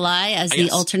 4th of July as the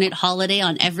alternate holiday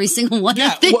on every single one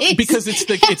of these? Well, because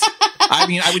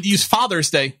I would use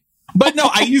Father's Day. But no,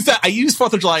 I use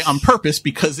 4th of July on purpose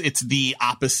because it's the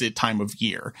opposite time of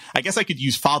year. I guess I could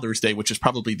use Father's Day, which is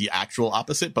probably the actual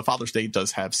opposite, but Father's Day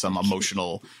does have some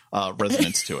emotional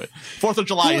resonance to it. 4th of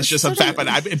July is just a fact,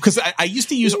 but because I used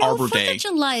to use Arbor Day. 4th of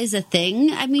July is a thing.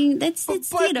 I mean, it's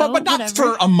but not whatever.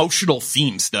 for emotional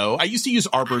themes, though. I used to use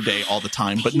Arbor Day all the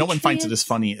time, but no one finds it as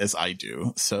funny as I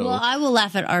do. So, well, I will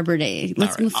laugh at Arbor Day.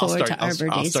 Let's move forward to Arbor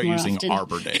Day. I'll start more using often.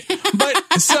 Arbor Day.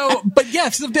 But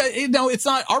yes, it's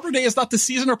not Arbor Day is not the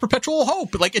season of perpetual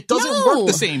hope. Like, it doesn't work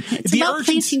the same. It's about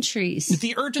planting trees.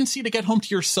 The urgency to get home to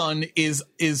your son is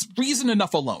reason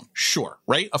enough alone. Sure,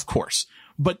 right? Of course.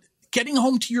 But getting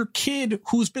home to your kid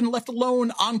who's been left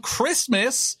alone on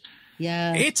Christmas,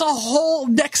 yeah, it's a whole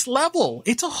next level.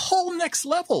 It's a whole next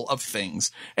level of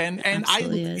things. And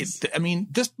I mean,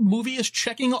 this movie is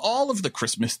checking all of the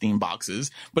Christmas theme boxes,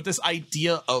 but this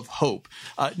idea of hope,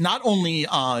 not only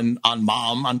on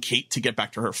Kate to get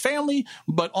back to her family,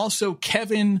 but also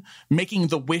Kevin making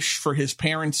the wish for his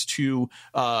parents to,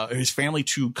 his family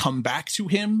to come back to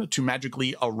him, to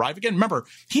magically arrive again. Remember,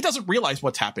 he doesn't realize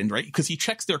what's happened, right? Because he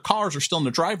checks their cars are still in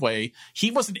the driveway. He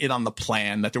wasn't in on the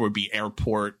plan that there would be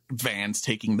airport vans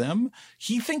taking them.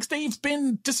 He thinks they've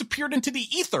been disappeared into the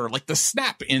ether, like the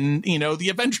Snap in, the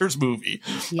Avengers movie.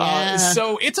 Yeah.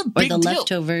 So it's a big deal.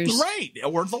 Leftovers. Right.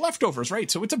 Or the Leftovers,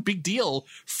 right. So it's a big deal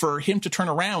for him to turn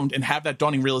around and have that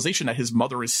dawning realization that his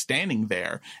mother is standing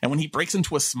there. And when he breaks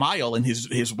into a smile and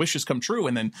his wishes come true,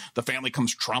 and then the family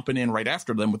comes tromping in right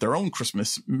after them with their own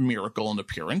Christmas miracle and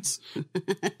appearance.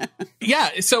 Yeah.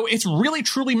 So it's really,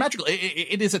 truly magical.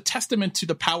 It is a testament to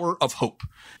the power of hope.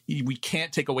 We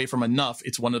can't take away from enough.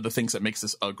 It's one of the things that makes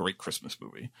this a great Christmas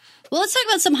movie. Well, let's talk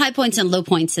about some high points and low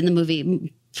points in the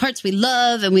movie. Parts we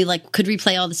love and we could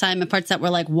replay all the time, and parts that were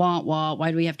like, wah, wah,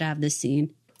 why do we have to have this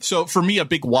scene? So for me, a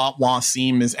big wah wah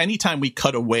scene is anytime we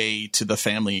cut away to the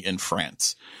family in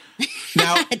France.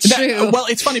 Now, well,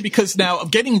 it's funny because now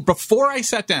before I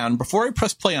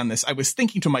pressed play on this, I was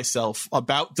thinking to myself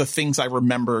about the things I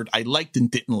remembered I liked and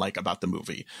didn't like about the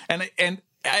movie. And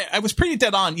I was pretty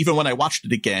dead on even when I watched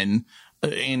it again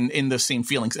in the same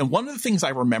feelings. And one of the things I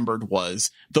remembered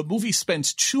was the movie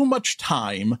spends too much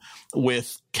time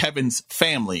with Kevin's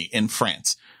family in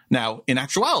France. Now, in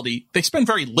actuality, they spend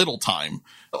very little time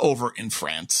over in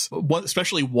France,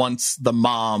 especially once the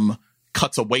mom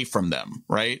cuts away from them,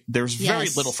 right? There's very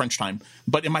little French time,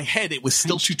 but in my head, it was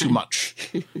still too much.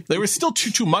 There was still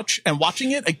too much. And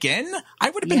watching it again, I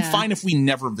would have been fine if we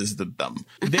never visited them.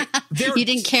 You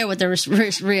didn't care what their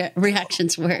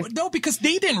reactions were. No, because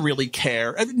they didn't really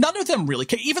care. None of them really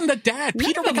care. Even the dad,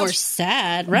 Peter McAllister, were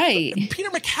sad, right? Peter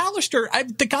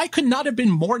McAllister, the guy could not have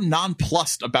been more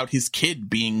nonplussed about his kid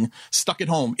being stuck at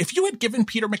home. If you had given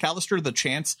Peter McAllister the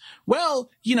chance,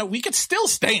 well, we could still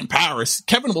stay in Paris.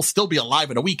 Kevin will still be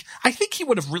alive in a week. I think he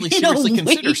would have really seriously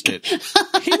considered it.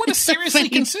 He would have seriously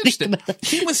considered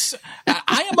it.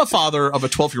 I am a father of a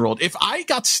 12-year-old. If I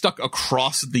got stuck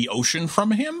across the ocean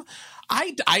from him,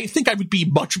 I think I would be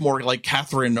much more like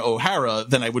Catherine O'Hara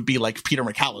than I would be like Peter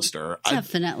McAllister.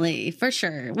 Definitely, for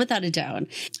sure, without a doubt.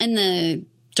 And the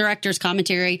director's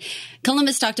commentary,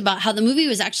 Columbus talked about how the movie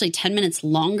was actually 10 minutes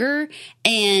longer,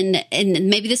 and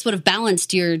maybe this would have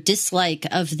balanced your dislike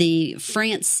of the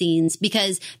France scenes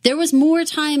because there was more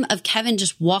time of Kevin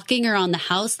just walking around the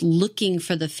house looking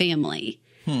for the family.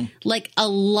 Like a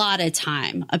lot of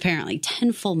time, apparently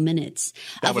 10 full minutes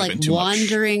of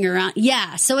wandering around.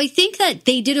 Yeah. So I think that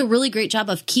they did a really great job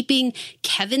of keeping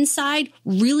Kevin's side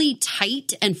really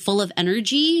tight and full of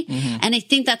energy. Mm-hmm. And I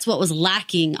think that's what was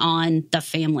lacking on the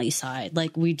family side.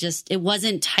 It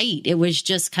wasn't tight. It was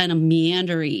just kind of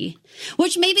meandery,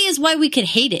 which maybe is why we could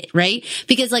hate it, right?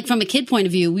 Because from a kid point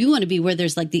of view, we want to be where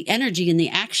there's the energy and the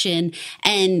action,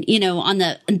 and on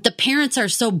the parents are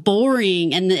so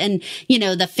boring, and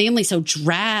the family's so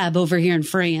drab over here in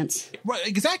France. Right,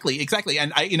 exactly.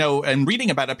 And and reading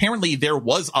about it, apparently there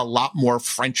was a lot more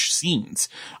French scenes,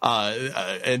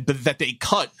 but that they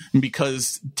cut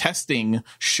because testing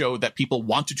showed that people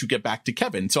wanted to get back to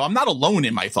Kevin. So I'm not alone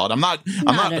in my thought. I'm not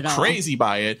crazy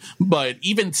by it, but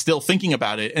even still thinking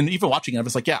about it and even watching it, I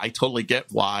was like, yeah, I totally get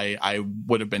why I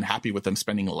would have been happy with them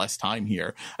spending less time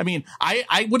here. I mean,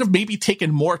 I would have maybe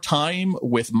taken more time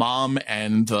with Mom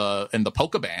and the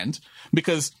polka band,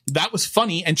 because that was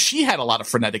funny, and she had a lot of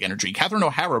frenetic energy. Catherine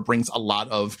O'Hara brings a lot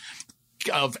of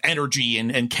energy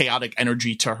and chaotic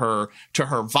energy to her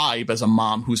vibe as a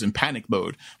mom who's in panic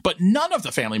mode. But none of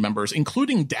the family members,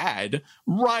 including Dad,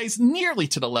 rise nearly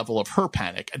to the level of her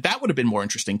panic. That would have been more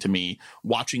interesting to me,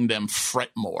 watching them fret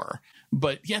more.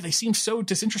 But yeah, they seem so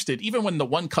disinterested. Even when the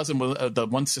one cousin, the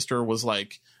one sister was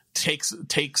like,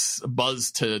 takes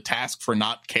Buzz to task for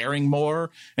not caring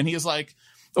more. And he is like,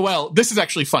 well, this is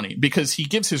actually funny because he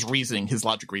gives his reasoning, his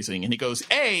logic reasoning, and he goes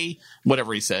A,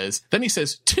 whatever he says. Then he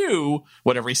says 2,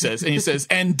 whatever he says, and he says,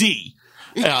 and D.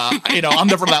 I'm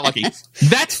never that lucky.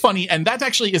 That's funny. And that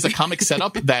actually is a comic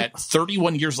setup that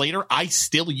 31 years later, I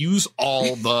still use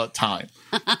all the time.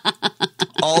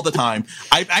 All the time.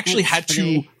 I've actually had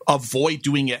to avoid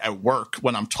doing it at work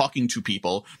when I'm talking to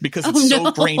people because it's so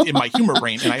ingrained in my humor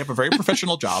brain. And I have a very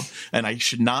professional job and I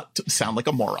should not sound like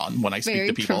a moron when I speak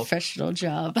to people. Very professional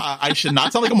job. I should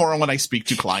not sound like a moron when I speak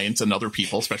to clients and other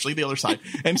people, especially the other side.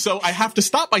 And so I have to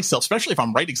stop myself, especially if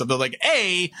I'm writing something like,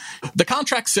 A, the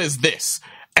contract says this.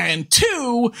 And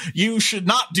 2, you should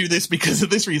not do this because of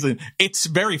this reason. It's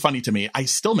very funny to me. I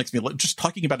still makes me just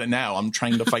talking about it now. I'm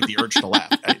trying to fight the urge to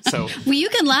laugh. So, well, you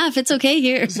can laugh. It's okay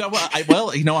here. So,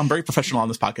 I'm very professional on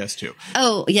this podcast too.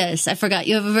 Oh yes, I forgot.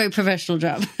 You have a very professional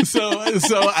job. So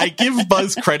I give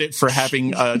Buzz credit for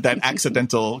having that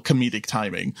accidental comedic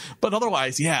timing, but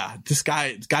otherwise, yeah,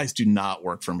 guys do not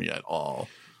work for me at all.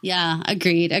 Yeah,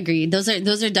 agreed. Those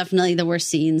are definitely the worst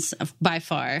scenes by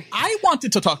far. I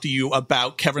wanted to talk to you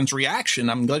about Kevin's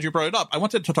reaction. I'm glad you brought it up. I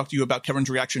wanted to talk to you about Kevin's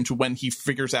reaction to when he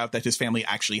figures out that his family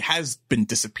actually has been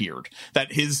disappeared,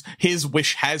 that his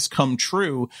wish has come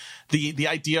true. The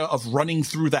idea of running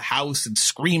through the house and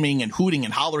screaming and hooting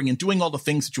and hollering and doing all the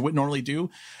things that you wouldn't normally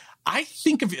do. I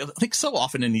think so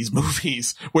often in these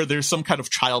movies where there's some kind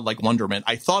of childlike wonderment.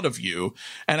 I thought of you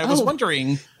and I was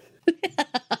wondering.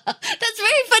 That's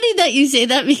very funny that you say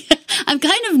that because I'm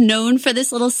kind of known for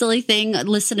this little silly thing,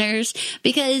 listeners,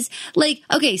 because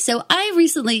so I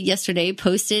recently yesterday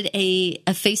posted a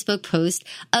Facebook post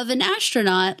of an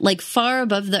astronaut far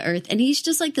above the earth. And he's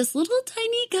just like this little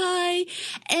tiny guy.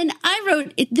 And I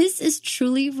wrote, this is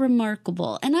truly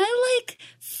remarkable. And I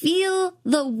feel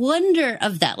the wonder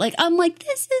of that. I'm like,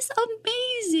 this is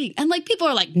amazing. And people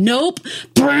are like, nope,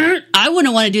 I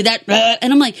wouldn't want to do that.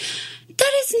 And I'm like,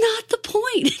 that is not the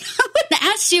point. I wouldn't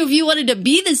ask you if you wanted to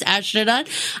be this astronaut.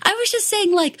 I was just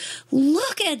saying,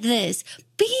 look at this.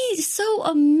 Be so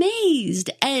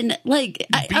amazed. And I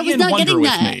was not getting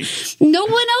that. No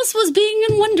one else was being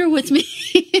in wonder with me.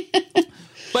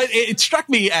 But it struck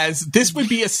me as this would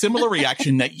be a similar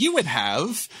reaction that you would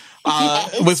have.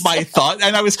 Was my thought.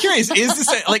 And I was curious, is this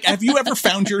have you ever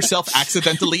found yourself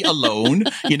accidentally alone?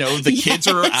 The kids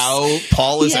are out,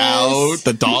 Paul is out,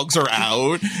 the dogs are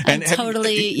out. And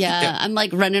I'm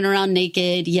running around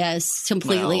naked. Yes,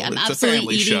 completely. Well, I'm it's absolutely a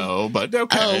family eating. Show, but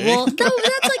okay. Oh, well, no,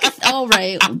 that's all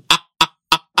right.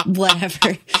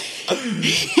 Whatever.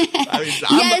 I'm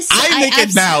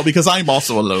naked now because I'm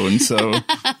also alone. So,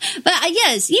 but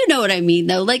yes, you know what I mean,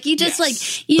 though. You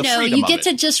just you get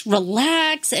to just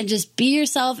relax and just be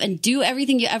yourself and do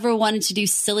everything you ever wanted to do.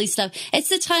 Silly stuff. It's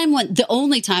the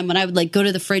only time when I would go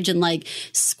to the fridge and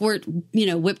squirt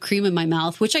whipped cream in my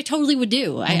mouth, which I totally would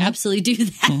do. Mm-hmm. I absolutely do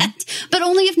that, but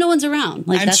only if no one's around.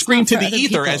 And that's scream to the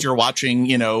ether people. As you're watching,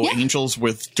 Angels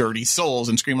with Dirty Souls,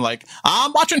 and scream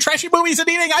I'm watching trashy movies and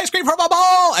eating ice cream from a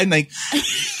bowl, and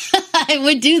I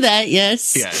would do that,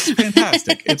 yes. Yeah, it's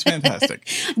fantastic. It's fantastic.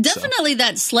 Definitely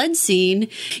that sled scene.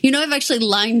 I've actually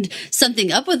lined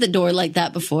something up with the door like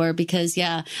that before because,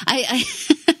 my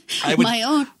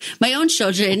own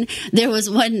children, there was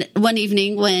one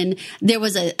evening when there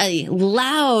was a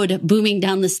loud booming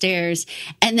down the stairs,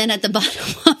 and then at the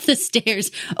bottom of the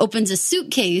stairs opens a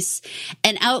suitcase,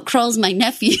 and out crawls my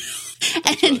nephew.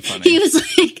 And he was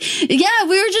like, yeah,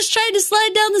 we were just trying to slide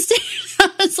down the stairs.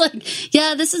 I was like,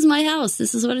 yeah, this is my house.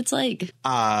 This is what it's like.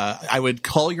 I would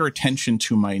call your attention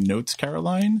to my notes,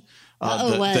 Caroline.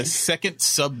 The second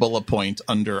sub-bullet point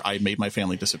under I made my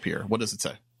family disappear. What does it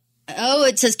say? Oh,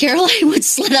 it says Caroline would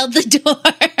slid out the door.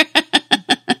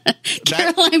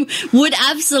 Caroline would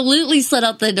absolutely sled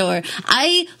out the door.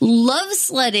 I love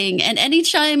sledding, and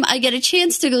anytime I get a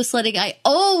chance to go sledding, I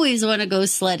always want to go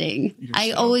sledding.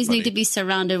 I always need to be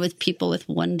surrounded with people with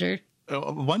wonder.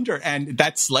 Wonder. And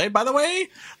that sled, by the way,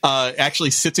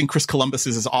 actually sits in Chris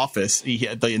Columbus's office.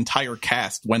 The entire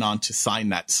cast went on to sign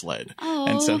that sled. Oh.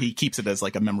 And so he keeps it as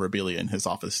a memorabilia in his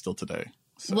office still today.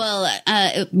 So. Well,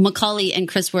 Macaulay and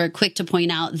Chris were quick to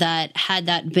point out that had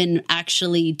that been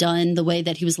actually done the way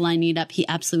that he was lining it up, he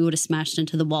absolutely would have smashed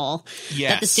into the wall.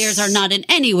 Yes. That the stairs are not in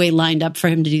any way lined up for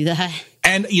him to do that.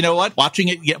 And you know what? Watching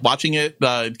it,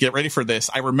 get ready for this.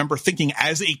 I remember thinking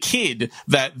as a kid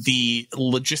that the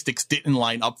logistics didn't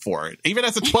line up for it. Even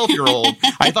as a 12-year-old,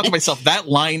 I thought to myself, that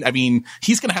line, I mean,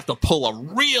 he's going to have to pull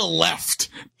a real left.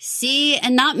 See,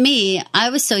 and not me.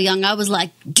 I was so young. I was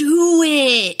like, do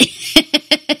it.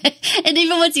 And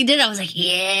even once he did, I was like,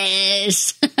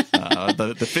 yes.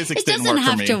 The physics didn't work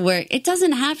for me. It doesn't have to work. It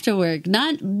doesn't have to work.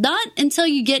 Not until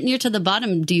you get near to the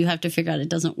bottom do you have to figure out it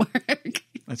doesn't work.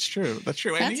 That's true. And,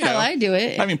 That's how I do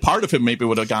it. I mean, part of him maybe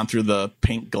would have gone through the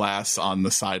pink glass on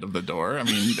the side of the door. I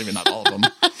mean, maybe not all of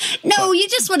them. No, you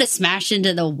just would have smashed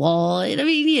into the wall. I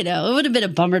mean, you know, it would have been a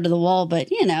bummer to the wall,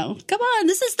 but, you know, come on.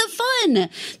 This is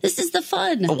the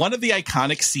fun. One of the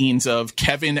iconic scenes of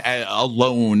Kevin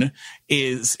alone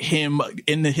is him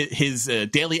in his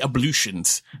daily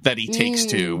ablutions that he takes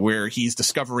to, where he's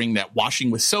discovering that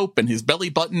washing with soap and his belly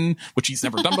button, which he's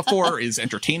never done before, is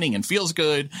entertaining and feels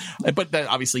good. But that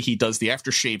obviously he does the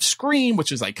aftershave scream,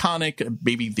 which is iconic,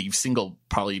 maybe the single,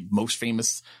 probably most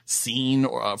famous scene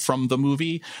from the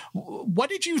movie. What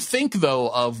did you think, though,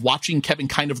 of watching Kevin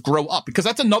kind of grow up? Because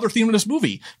that's another theme in this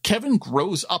movie. Kevin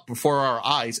grows up before our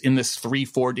eyes in this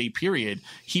 3-4 day period.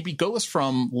 He goes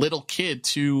from little kid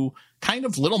to kind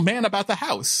of little man about the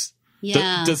house.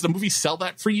 Yeah. Does the movie sell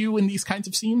that for you in these kinds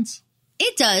of scenes?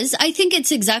 It does. I think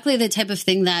it's exactly the type of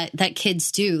thing that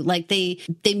kids do. Like they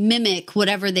mimic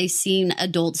whatever they've seen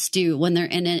adults do when they're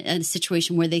in a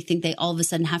situation where they think they all of a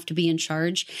sudden have to be in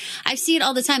charge. I see it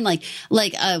all the time. Like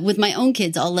with my own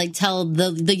kids, I'll like tell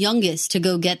the youngest to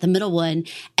go get the middle one,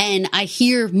 and I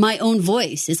hear my own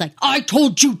voice. It's like, I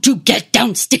told you to get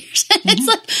downstairs. It's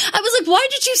like, I was like, why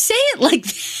did you say it like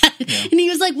that? Yeah. And he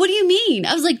was like, what do you mean?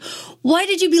 I was like, why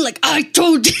did you be like, I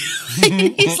told you?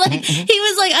 And he was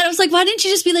like, I was like, why didn't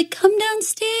you just be like, come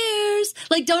downstairs?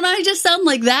 Like, don't I just sound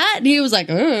like that? And he was like,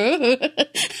 I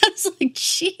was like,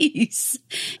 jeez.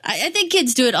 I think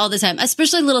kids do it all the time,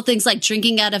 especially little things like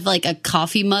drinking out of like a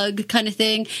coffee mug kind of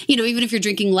thing. You know, even if you're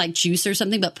drinking like juice or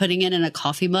something, but putting it in a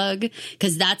coffee mug,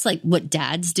 because that's like what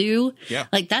dads do. Yeah.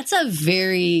 Like that's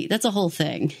a whole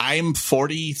thing. I'm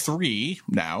 43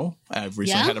 now. I've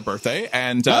recently had a birthday,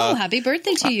 and happy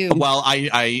birthday to you. Well,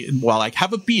 I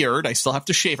have a beard. I still have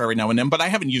to shave every now and then, but I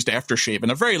haven't used aftershave in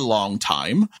a very long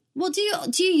time. Well, do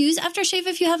you use aftershave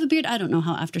if you have a beard? I don't know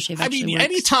how aftershave actually works.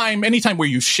 Anytime where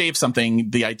you shave something,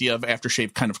 the idea of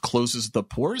aftershave kind of closes the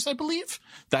pores, I believe.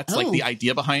 That's like the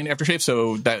idea behind aftershave.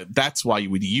 So that's why you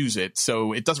would use it.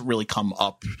 So it doesn't really come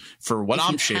up for what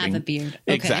I'm shaving. Have a beard.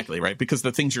 Okay. Exactly, right? Because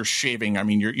the things you're shaving, I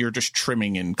mean, you're just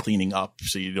trimming and cleaning up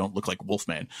so you don't look like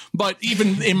Wolfman. But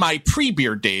even in my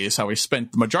pre-beard days, how I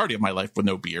spent the majority of my life with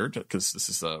no beard, because this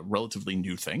is a relatively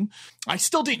new thing, I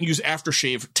still didn't use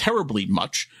aftershave terribly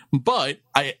much. But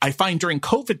I find during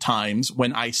COVID times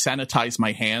when I sanitize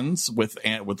my hands with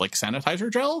like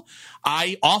sanitizer gel,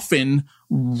 I often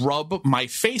rub my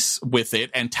face with it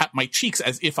and tap my cheeks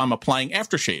as if I'm applying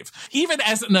aftershave. Even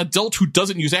as an adult who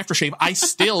doesn't use aftershave, I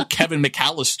still Kevin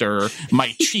McAllister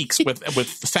my cheeks with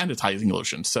sanitizing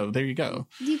lotion. So there you go.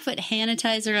 You put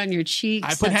sanitizer on your cheeks.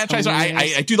 I put sanitizer.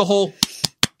 I do the whole,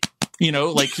 you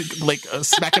know, like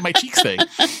smacking my cheeks thing.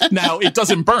 Now it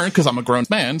doesn't burn because I'm a grown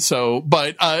man. So,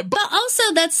 but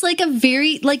also that's like a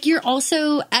very, like you're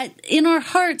also in our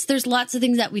hearts, there's lots of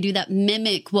things that we do that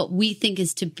mimic what we think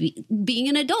is to be being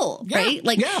an adult, right?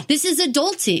 Like this is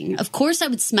adulting. Of course I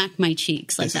would smack my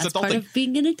cheeks. Like that's part of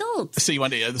being an adult.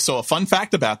 So a fun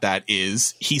fact about that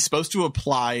is he's supposed to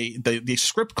apply the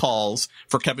script calls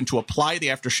for Kevin to apply the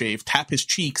aftershave, tap his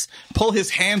cheeks, pull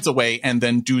his hands away, and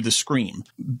then do the scream.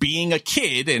 Being a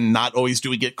kid and not always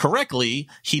doing it correctly,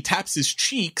 he taps his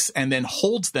cheeks and then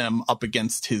holds them up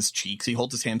against his cheeks. He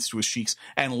holds his hands to his cheeks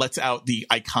and lets out the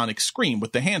iconic scream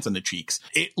with the hands on the cheeks.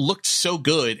 It looked so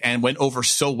good and went over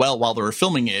so well while they were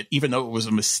filming it, even though it was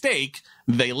a mistake.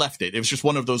 They left it. It was just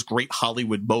one of those great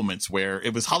Hollywood moments where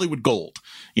it was Hollywood gold,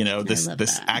 you know, this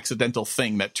accidental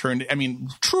thing that turned, I mean,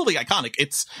 truly iconic.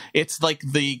 It's like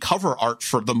the cover art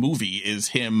for the movie is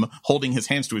him holding his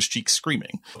hands to his cheeks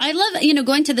screaming. I love, you know,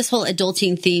 going to this whole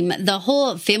adulting theme, the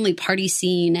whole family party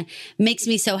scene makes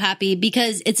me so happy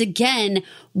because it's again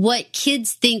what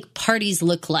kids think parties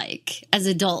look like as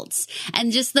adults.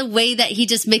 And just the way that he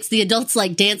just makes the adults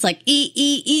like dance, like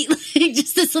eat, like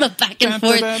just this little back and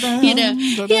forth, you know.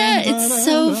 Yeah, it's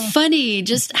so funny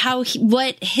just how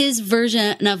what his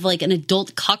version of like an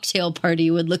adult cocktail party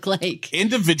would look like.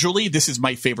 Individually, this is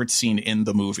my favorite scene in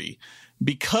the movie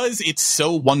because it's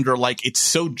so wonder-like, it's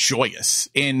so joyous.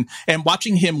 And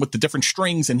watching him with the different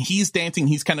strings, and he's dancing,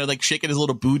 he's kind of like shaking his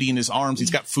little booty in his arms.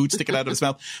 He's got food sticking out of his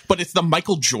mouth. But it's the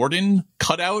Michael Jordan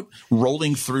cutout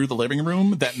rolling through the living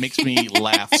room that makes me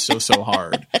laugh so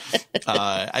hard.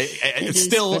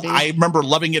 I remember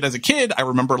loving it as a kid. I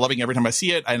remember loving it every time I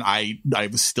see it. And I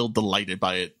was still delighted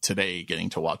by it today, getting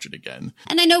to watch it again.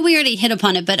 And I know we already hit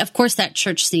upon it, but of course that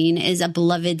church scene is a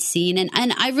beloved scene. And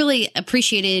I really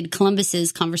appreciated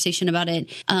Columbus's conversation about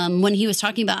it when he was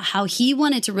talking about how he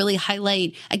wanted to really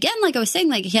highlight, again, like I was saying,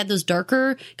 like he had those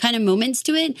darker kind of moments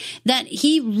to it, that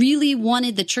he really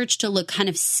wanted the church to look kind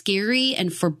of scary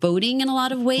and foreboding in a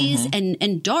lot of ways,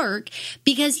 and dark,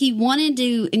 because he wanted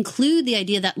to include the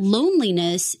idea that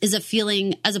loneliness is a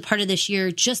feeling as a part of this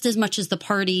year just as much as the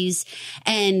parties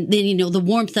and then, the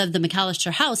warmth of the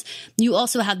McAllister house. You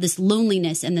also have this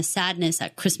loneliness and the sadness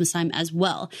at Christmas time as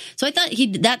well. So I thought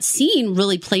that scene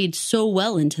really played so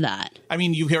well into that. I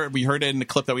mean, we heard it in the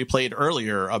clip that we played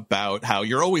earlier about how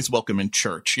you're always welcome in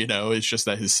church. It's just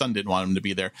that his son didn't want him to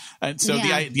be there. And so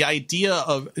the idea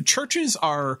of churches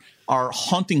are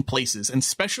haunting places, and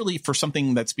especially for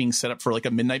something that's being set up for like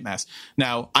a midnight mass.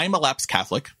 Now, I'm a lapsed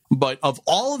Catholic, but of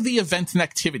all of the events and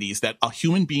activities that a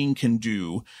human being can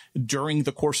do during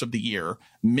the course of the year,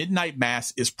 midnight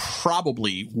mass is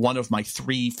probably one of my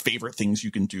 3 favorite things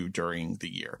you can do during the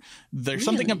year. There's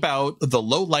something about the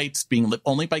low lights being lit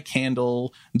only by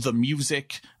candle, the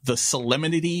music, the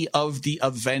solemnity of the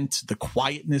event, the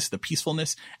quietness, the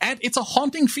peacefulness, and it's a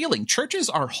haunting feeling. Churches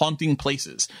are haunting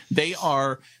places. They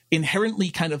are inherently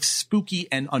kind of spooky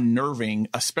and unnerving,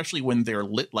 especially when they're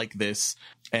lit like this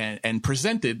and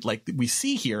presented like we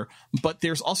see here. But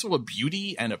there's also a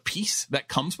beauty and a peace that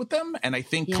comes with them. And I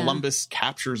think Columbus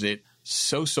captures it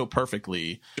so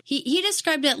perfectly. He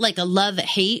described it like a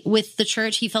love-hate with the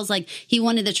church. He feels like he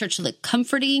wanted the church to look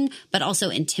comforting, but also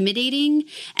intimidating.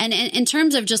 And in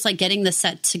terms of just like getting the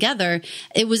set together,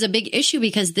 it was a big issue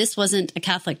because this wasn't a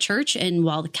Catholic church. And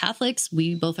while the Catholics,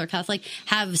 we both are Catholic,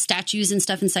 have statues and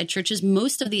stuff inside churches,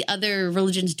 most of the other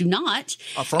religions do not.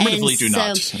 Affirmatively do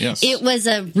not. Yes. It was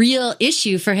a real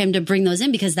issue for him to bring those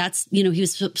in because that's, he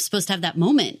was supposed to have that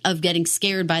moment of getting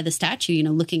scared by the statue,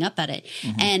 looking up at it.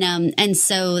 And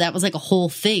so that was like a whole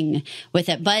thing with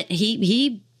it. But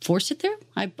he forced it through.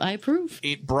 I approve.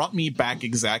 It brought me back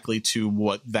exactly to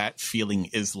what that feeling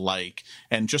is like.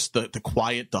 And just the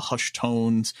quiet, the hushed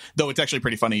tones. Though it's actually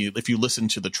pretty funny. If you listen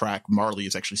to the track, Marley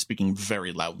is actually speaking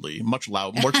very loudly, much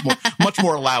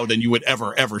more loud than you would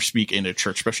ever speak in a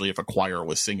church, especially if a choir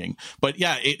was singing. But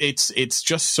yeah, it's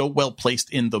just so well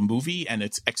placed in the movie, and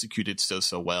it's executed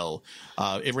so well.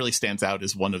 It really stands out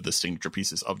as one of the signature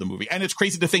pieces of the movie. And it's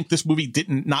crazy to think this movie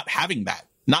not having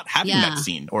that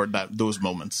scene or those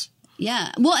moments.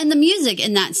 Yeah. Well, and the music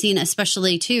in that scene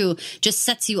especially too just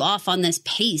sets you off on this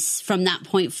pace from that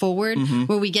point forward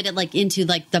where we get it like into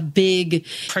like the big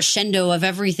crescendo of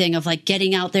everything of like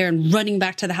getting out there and running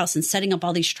back to the house and setting up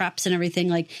all these traps and everything.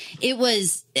 Like it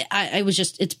was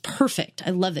it's perfect.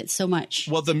 I love it so much.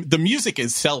 Well, the music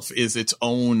itself is its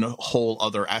own whole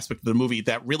other aspect of the movie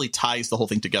that really ties the whole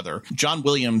thing together. John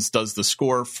Williams does the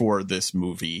score for this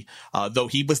movie, though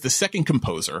he was the second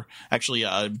composer. Actually,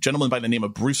 a gentleman by the name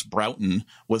of Bruce Broughton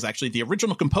was actually the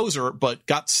original composer, but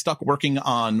got stuck working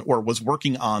on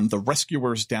The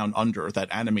Rescuers Down Under, that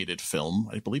animated film.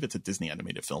 I believe it's a Disney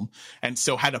animated film. And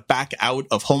so had to back out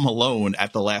of Home Alone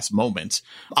at the last moment.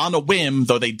 On a whim,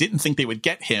 though they didn't think they would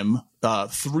get him,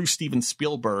 through Steven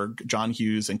Spielberg, John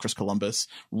Hughes and Chris Columbus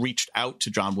reached out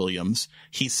to John Williams.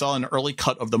 He saw an early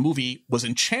cut of the movie, was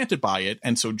enchanted by it,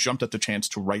 and so jumped at the chance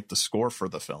to write the score for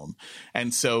the film.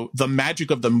 And so the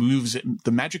magic of the music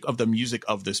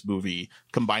of this movie,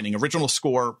 combining original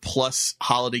score plus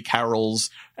holiday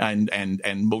carols and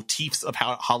motifs of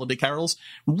holiday carols,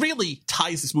 really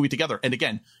ties this movie together. And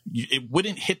again, it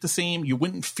wouldn't hit the same, you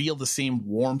wouldn't feel the same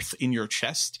warmth in your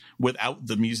chest without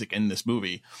the music in this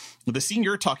movie. The scene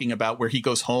you're talking about where he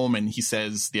goes home and he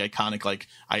says the iconic, like,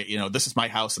 this is my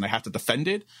house and I have to defend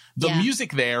it. The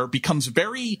music there becomes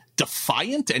very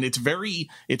defiant and it's very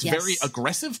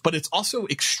aggressive, but it's also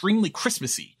extremely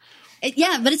Christmassy.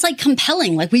 But it's like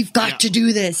compelling. Like we've got to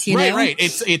do this, you know? Right.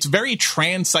 It's very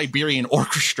Trans-Siberian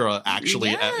Orchestra,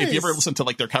 actually. Yes. If you ever listen to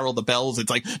like their Carol of the Bells, it's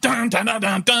like dun dun dun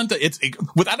dun dun. It's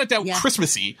without a doubt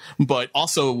Christmassy, but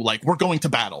also like we're going to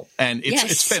battle, and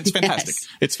it's fantastic.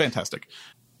 It's fantastic.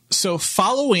 So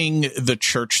following the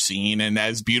church scene, and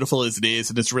as beautiful as it is,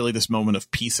 and it's really this moment of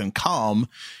peace and calm,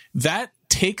 that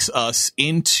takes us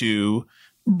into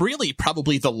really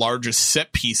probably the largest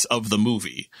set piece of the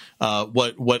movie.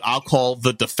 What I'll call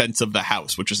the defense of the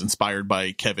house, which is inspired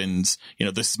by Kevin's,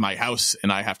 this is my house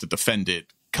and I have to defend it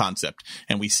concept.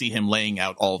 And we see him laying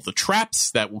out all the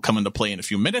traps that will come into play in a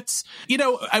few minutes.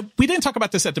 We didn't talk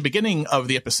about this at the beginning of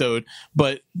the episode,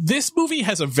 but this movie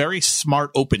has a very smart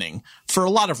opening for a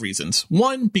lot of reasons.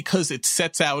 One, because it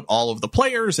sets out all of the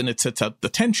players and it sets out the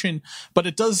tension, but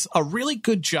it does a really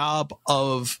good job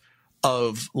of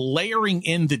layering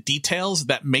in the details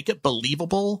that make it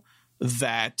believable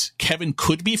that Kevin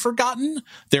could be forgotten.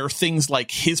 There are things like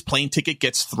his plane ticket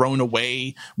gets thrown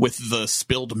away with the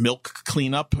spilled milk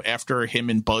cleanup after him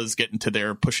and Buzz get into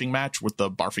their pushing match with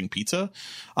the barfing pizza.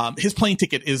 His plane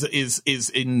ticket is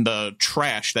in the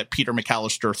trash that Peter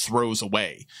McAllister throws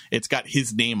away. It's got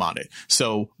his name on it.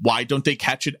 So why don't they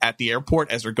catch it at the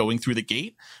airport as they're going through the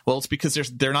gate? Well, it's because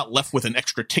they're not left with an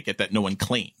extra ticket that no one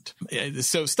claimed.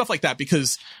 So stuff like that,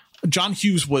 because John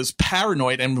Hughes was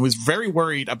paranoid and was very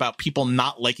worried about people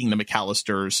not liking the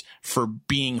McAllisters for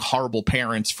being horrible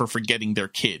parents for forgetting their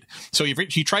kid. So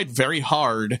he tried very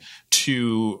hard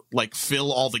to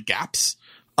fill all the gaps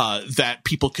that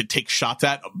people could take shots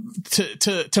at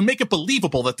to make it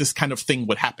believable that this kind of thing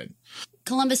would happen.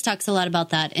 Columbus talks a lot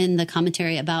about that in the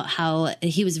commentary about how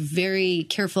he was very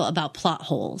careful about plot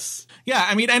holes. Yeah,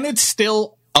 I mean, and it's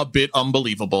still a bit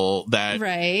unbelievable that,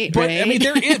 right. I mean,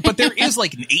 there is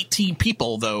like 18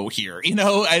 people though here,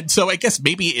 and so I guess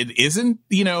maybe it isn't,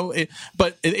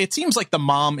 but it seems like the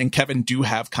mom and Kevin do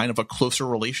have kind of a closer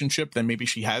relationship than maybe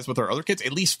she has with her other kids,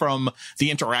 at least from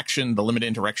the limited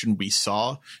interaction we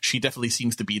saw. She definitely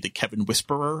seems to be the Kevin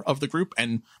whisperer of the group,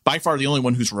 and by far the only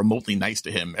one who's remotely nice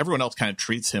to him. Everyone else kind of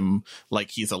treats him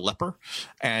like he's a leper.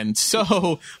 And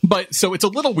so it's a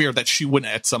little weird that she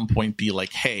wouldn't at some point be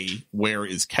like, hey, where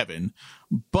is Kevin?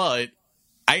 But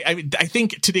I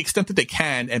think to the extent that they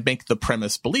can and make the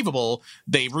premise believable,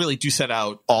 they really do set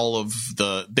out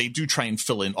they do try and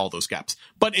fill in all those gaps.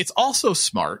 But it's also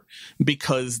smart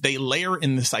because they layer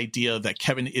in this idea that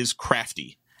Kevin is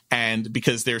crafty. And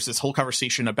because there's this whole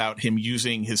conversation about him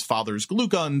using his father's glue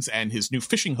guns and his new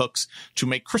fishing hooks to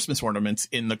make Christmas ornaments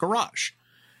in the garage.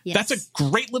 Yes. That's a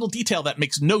great little detail that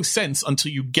makes no sense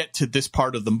until you get to this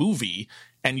part of the movie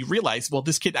and you realize, well,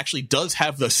 this kid actually does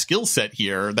have the skill set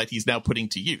here that he's now putting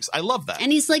to use. I love that.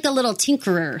 And he's like a little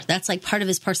tinkerer. That's like part of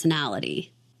his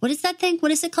personality. What is that thing?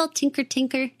 What is it called? Tinker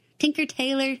Tailor? Tinker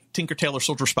Tailor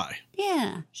Soldier Spy.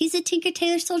 Yeah, he's a Tinker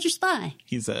Tailor Soldier Spy.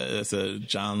 It's a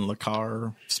John le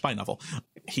Carre spy novel.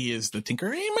 He is the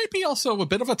tinker. He might be also a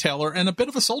bit of a tailor and a bit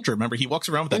of a soldier. Remember, he walks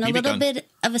around with that BB gun. And a little bit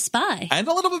of a spy. And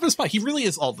a little bit of a spy. He really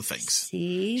is all the things.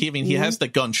 See? He has the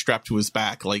gun strapped to his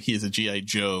back like he is a G.I.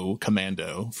 Joe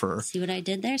commando. See what I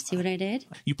did there? See what I did?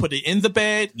 You put it in the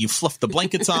bed, you fluffed the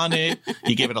blankets on it,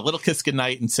 you gave it a little kiss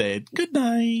goodnight and said, good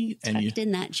night. And tucked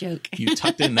in that joke. You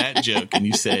tucked in that joke and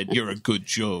you said, you're a good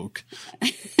joke.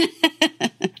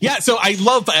 Yeah, so I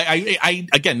love,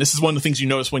 again, this is one of the things you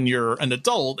notice when you're an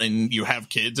adult and you have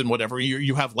kids and whatever,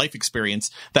 you have life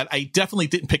experience that I definitely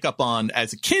didn't pick up on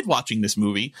as a kid watching this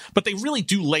movie, but they really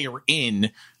do layer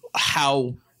in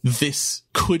how this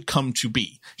could come to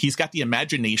be. He's got the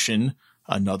imagination,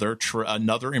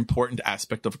 another important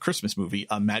aspect of a Christmas movie,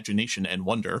 imagination and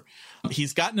wonder.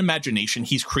 He's got an imagination,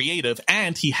 he's creative,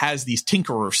 and he has these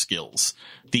tinkerer skills.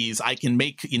 These I can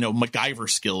make, MacGyver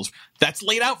skills that's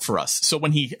laid out for us. So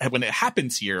when it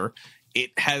happens here,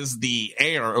 it has the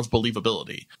air of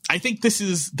believability. I think this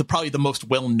is probably the most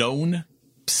well-known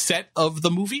set of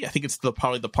the movie. I think it's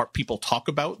probably the part people talk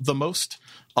about the most,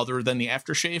 other than the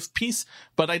aftershave piece.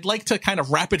 But I'd like to kind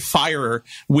of rapid fire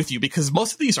with you because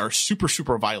most of these are super,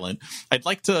 super violent. I'd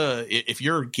like to, if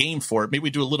you're game for it, maybe we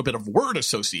do a little bit of word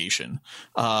association.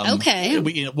 Okay.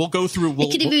 We'll go through.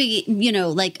 It could be,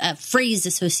 like a phrase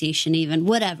association, even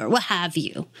whatever, what have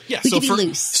you. Yeah. We could be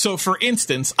loose. So for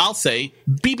instance, I'll say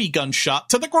BB gun shot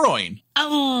to the groin.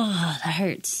 Oh, that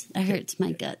hurts. That hurts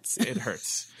my guts. It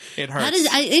hurts. It hurts.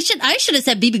 I should have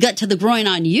said BB gut to the groin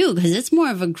on you because it's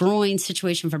more of a groin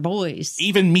situation for boys.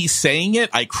 Even me saying it,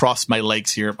 I crossed my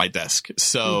legs here at my desk.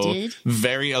 So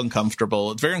very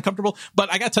uncomfortable. It's very uncomfortable.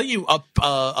 But I got to tell you,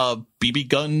 a BB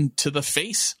gun to the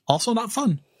face, also not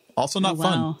fun. Also not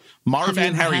fun. Marv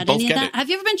and Harry both get it. Have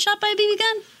you ever been shot by a BB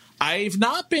gun? I've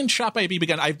not been shot by a BB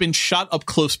gun. I've been shot up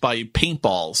close by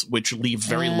paintballs, which leave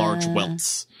very large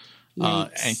welts.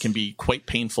 And can be quite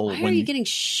painful. Why are you getting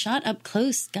shot up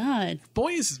close? God,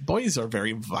 boys are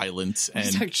very violent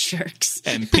and are jerks.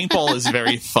 And paintball is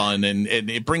very fun, and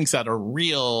it brings out a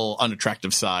real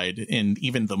unattractive side in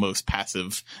even the most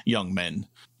passive young men.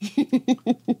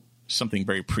 Something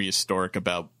very prehistoric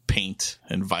about paint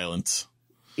and violence.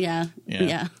 Yeah.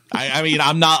 I mean,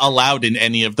 I'm not allowed in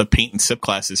any of the paint and sip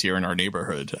classes here in our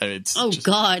neighborhood.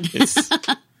 God.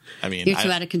 I mean, you're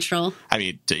too out of control. I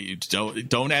mean,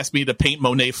 don't ask me to paint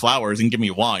Monet flowers and give me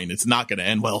wine. It's not going to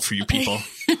end well for you people.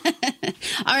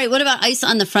 All right. What about ice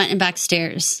on the front and back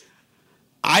stairs?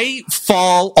 I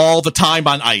fall all the time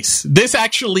on ice. This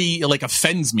actually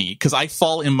offends me because I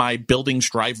fall in my building's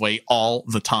driveway all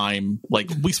the time.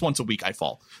 Like at least once a week I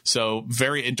fall. So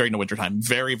during the wintertime,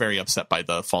 very, very upset by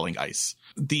the falling ice.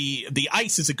 The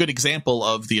ice is a good example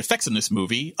of the effects in this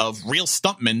movie of real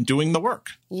stuntmen doing the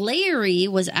work. Larry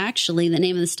was actually the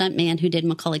name of the stuntman who did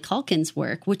Macaulay Culkin's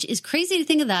work, which is crazy to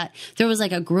think of that. There was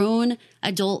like a grown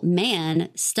adult man,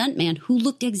 stuntman, who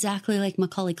looked exactly like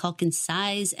Macaulay Culkin's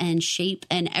size and shape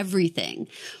and everything.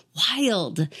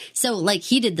 Wild. So like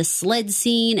he did the sled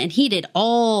scene and he did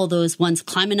all those ones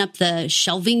climbing up the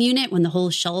shelving unit when the whole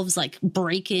shelves like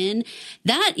break in.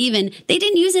 That even, they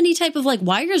didn't use any type of like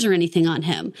wires or anything on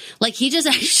him. Like he just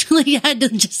actually had to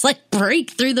just like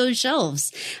break through those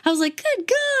shelves. I was like, good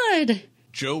God.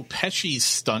 Joe Pesci's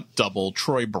stunt double,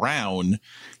 Troy Brown,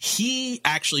 he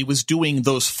actually was doing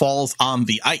those falls on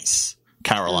the ice.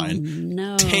 Caroline,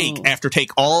 no. Take after take,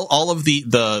 all of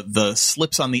the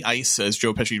slips on the ice as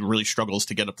Joe Pesci really struggles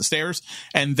to get up the stairs,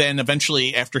 and then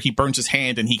eventually after he burns his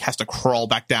hand and he has to crawl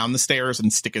back down the stairs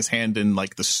and stick his hand in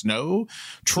like the snow,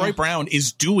 Troy Brown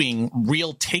is doing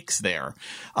real takes there.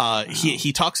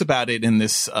 He talks about it in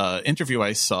this interview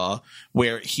I saw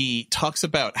where he talks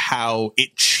about how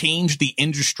it changed the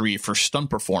industry for stunt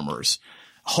performers.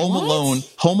 Home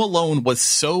Alone was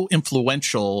so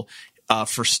influential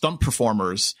for stunt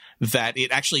performers that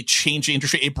it actually changed the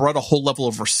industry. It brought a whole level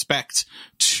of respect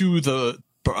to the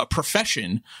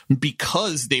profession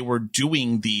because they were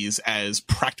doing these as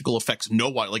practical effects. No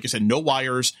wire, like I said, no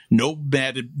wires, no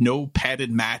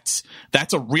padded mats.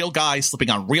 That's a real guy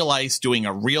slipping on real ice, doing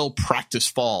a real practice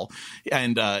fall.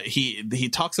 And he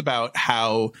talks about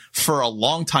how for a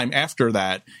long time after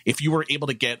that, if you were able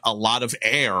to get a lot of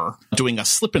air doing a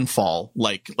slip and fall,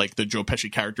 like the Joe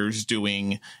Pesci character is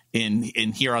doing in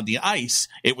Here on the Ice,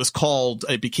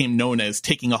 it became known as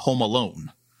taking a home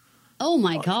alone. Oh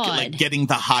my God. Like getting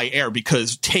the high air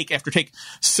because take after take.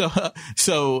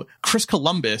 So Chris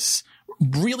Columbus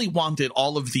really wanted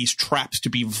all of these traps to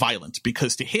be violent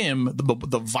because to him,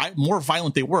 the more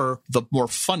violent they were, the more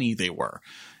funny they were.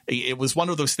 It was one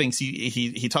of those things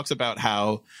he talks about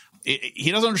how he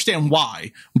doesn't understand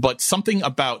why, but something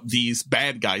about these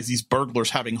bad guys, these burglars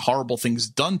having horrible things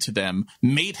done to them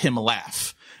made him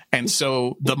laugh. And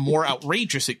so the more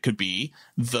outrageous it could be,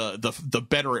 the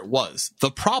better it was. The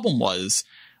problem was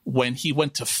when he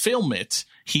went to film it,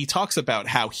 he talks about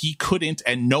how he couldn't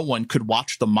and no one could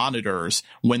watch the monitors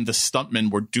when the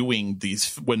stuntmen were doing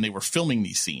these, when they were filming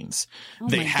these scenes.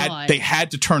 They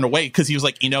had to turn away because he was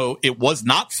like, it was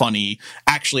not funny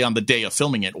actually on the day of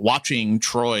filming it, watching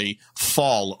Troy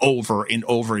fall over and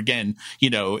over again.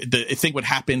 The thing would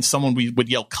happen, someone would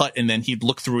yell cut and then he'd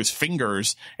look through his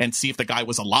fingers and see if the guy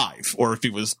was alive or if he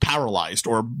was paralyzed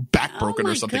or back broken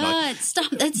or something like that.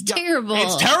 Stop. That's terrible.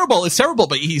 It's terrible.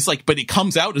 But he's like, but it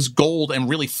comes out as gold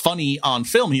and really funny on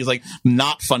film. He's like,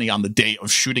 not funny on the day of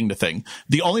shooting the thing.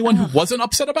 The only one who wasn't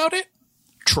upset about it,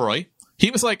 Troy. He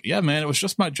was like, yeah, man, it was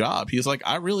just my job. He's like,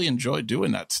 I really enjoyed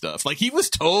doing that stuff. Like, he was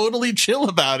totally chill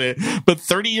about it. But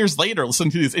 30 years later,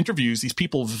 listening to these interviews, these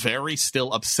people very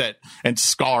still upset and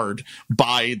scarred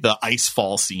by the ice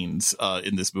fall scenes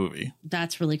in this movie.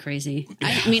 That's really crazy.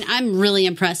 I mean, I'm really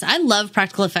impressed. I love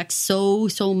practical effects so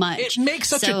much. It makes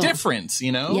such a difference,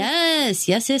 Yes.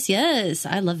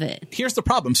 I love it. Here's the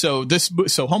problem. So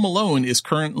Home Alone is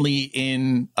currently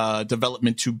in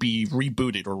development to be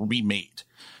rebooted or remade.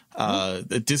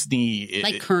 Disney,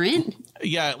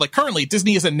 currently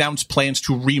Disney has announced plans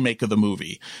to remake the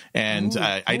movie, and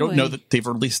I don't know that they've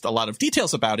released a lot of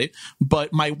details about it,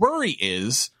 but my worry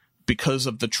is because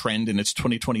of the trend in its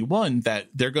 2021 that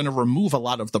they're going to remove a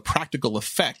lot of the practical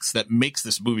effects that makes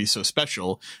this movie so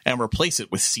special and replace it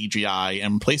with CGI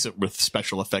and replace it with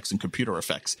special effects and computer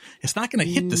effects. It's not going to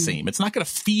hit the same. It's not going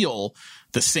to feel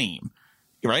the same.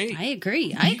 Right? I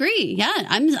agree. Yeah.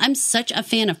 I'm such a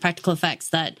fan of practical effects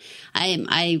that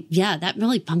that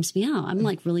really bums me out. I'm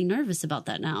like really nervous about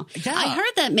that now. Yeah. I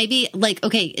heard that maybe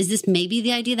is this maybe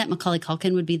the idea that Macaulay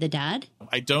Culkin would be the dad?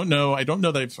 I don't know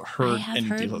that I've heard I have any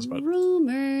heard details about it.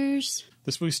 rumors.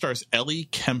 This movie stars Ellie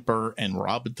Kemper and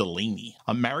Rob Delaney.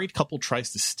 A married couple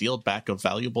tries to steal back a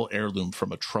valuable heirloom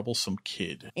from a troublesome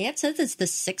kid. It says it's the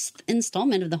 6th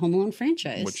installment of the Home Alone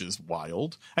franchise. Which is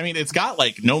wild. I mean, it's got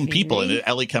like known people in it.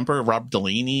 Ellie Kemper, Rob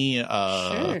Delaney,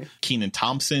 Sure. Kenan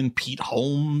Thompson, Pete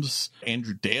Holmes,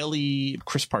 Andrew Daly,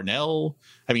 Chris Parnell.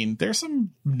 I mean, there's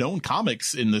some known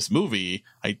comics in this movie.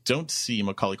 I don't see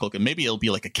Macaulay Culkin. Maybe it'll be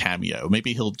like a cameo.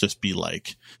 Maybe he'll just be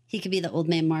like... He could be the old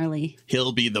man Marley.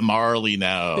 He'll be the Marley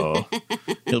now.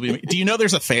 Do you know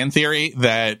there's a fan theory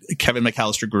that Kevin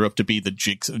McAllister grew up to be the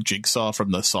Jigsaw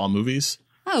from the Saw movies?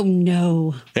 Oh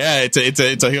no! Yeah,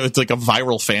 it's like a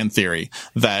viral fan theory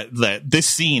that this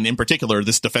scene in particular,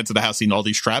 this defense of the house scene, all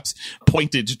these traps,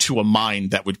 pointed to a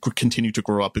mind that would continue to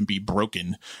grow up and be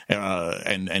broken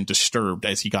and disturbed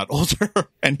as he got older,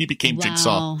 and he became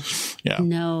Jigsaw. Yeah,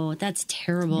 no, that's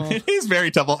terrible. It is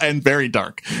very terrible and very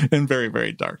dark and very,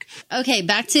 very dark. Okay,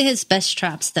 back to his best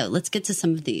traps though. Let's get to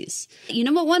some of these. You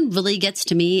know what one really gets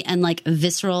to me and like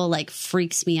visceral, like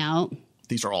freaks me out?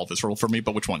 These are all visceral for me,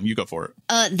 but which one? You go for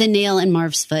it. The nail in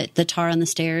Marv's foot, the tar on the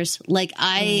stairs. Like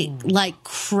I like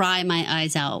cry my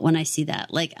eyes out when I see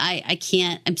that. Like I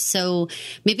can't.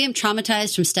 Maybe I'm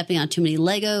traumatized from stepping on too many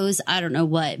Legos. I don't know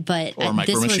what, but or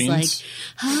micro this machines. Was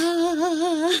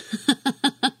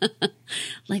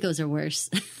like, Legos are worse.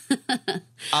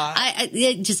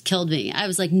 It just killed me. I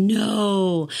was like,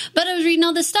 no. But I was reading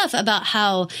all this stuff about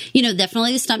how,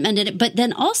 definitely the stuntman did it. But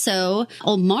then also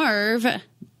old Marv,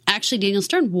 actually Daniel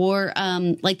Stern wore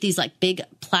like these like big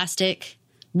plastic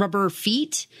rubber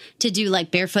feet to do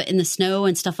like barefoot in the snow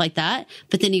and stuff like that.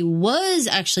 But then he was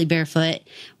actually barefoot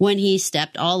when he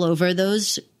stepped all over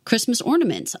those Christmas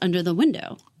ornaments under the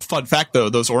window. Fun fact though,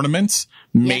 those ornaments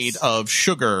made of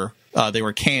sugar, they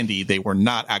were candy. They were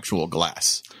not actual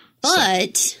glass.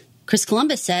 But Chris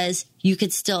Columbus says you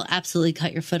could still absolutely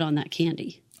cut your foot on that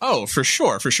candy. Oh, for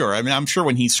sure, for sure. I mean, I'm sure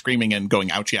when he's screaming and going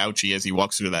ouchie, ouchie as he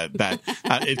walks through that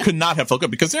it could not have felt good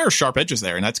because there are sharp edges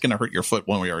there, and that's going to hurt your foot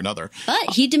one way or another.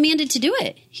 But he demanded to do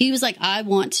it. He was like, "I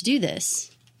want to do this."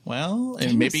 Well,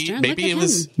 and maybe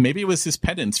it was his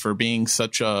penance for being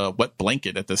such a wet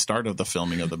blanket at the start of the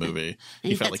filming of the movie.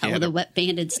 He felt like the wet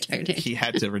bandit started. He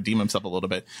had to redeem himself a little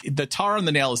bit. The tar on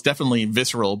the nail is definitely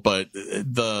visceral, but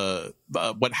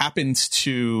what happens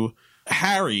to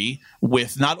Harry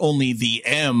with not only the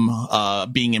M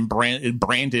being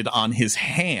branded on his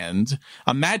hand.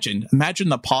 Imagine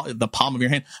the palm of your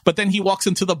hand, but then he walks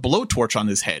into the blowtorch on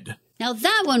his head. Now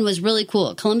that one was really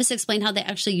cool. Columbus explained how they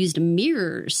actually used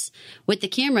mirrors with the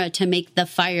camera to make the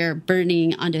fire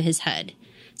burning onto his head.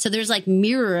 So there's like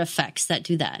mirror effects that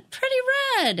do that. Pretty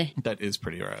rad. That is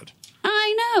pretty rad.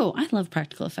 I know. I love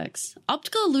practical effects.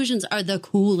 Optical illusions are the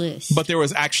coolest. But there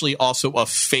was actually also a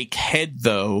fake head,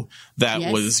 though,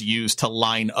 that was used to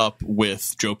line up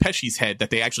with Joe Pesci's head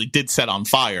that they actually did set on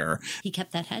fire. He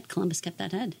kept that head. Columbus kept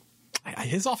that head.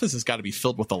 His office has got to be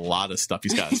filled with a lot of stuff.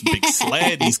 He's got a big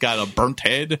sled. He's got a burnt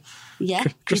head. Yeah,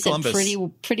 Chris Columbus. A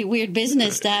pretty weird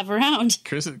business to have around.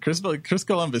 Chris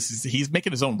Columbus, he's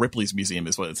making his own Ripley's Museum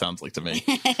is what it sounds like to me.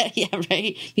 Yeah,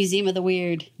 right. Museum of the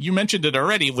Weird. You mentioned it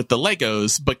already with the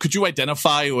Legos, but could you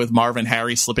identify with Marv and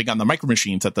Harry slipping on the micro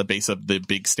machines at the base of the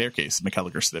big staircase,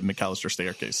 McAllister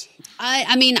staircase?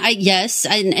 I mean, yes,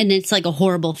 and it's like a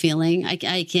horrible feeling.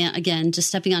 I can't, again, just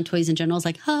stepping on toys in general is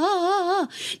like, ah.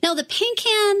 Now, the paint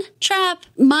can trap,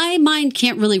 my mind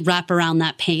can't really wrap around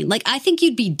that pain. Like, I think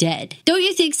you'd be dead. Don't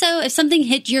you think so? If something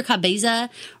hit your cabeza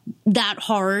that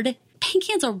hard, paint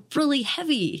cans are really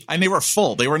heavy. And they were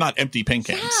full. They were not empty paint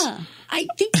cans. Yeah. I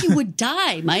think you would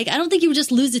die, Mike. I don't think you would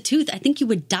just lose a tooth. I think you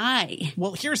would die.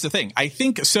 Well, here's the thing. I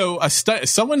think so.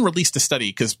 Someone released a study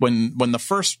because when the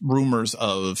first rumors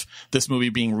of this movie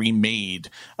being remade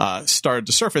started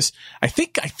to surface, I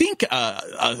think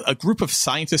a group of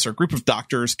scientists or a group of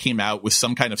doctors came out with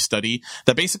some kind of study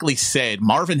that basically said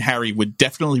Marv and Harry would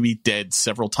definitely be dead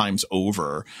several times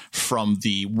over from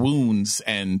the wounds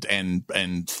and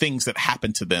things that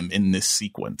happened to them in this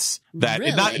sequence. That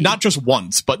really? not just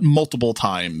once, but multiple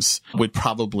times would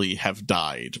probably have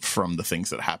died from the things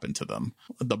that happened to them.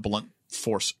 The blunt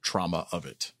force trauma of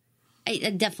it.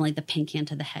 Definitely the paint can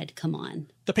to the head. Come on.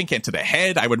 the paint can to the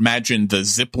head. I would imagine the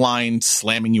zip line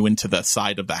slamming you into the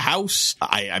side of the house.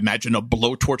 I imagine a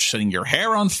blowtorch setting your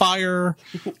hair on fire.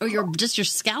 Or your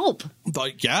scalp.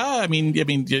 Like, yeah, I mean,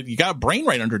 you got a brain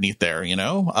right underneath there, you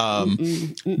know?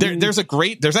 There's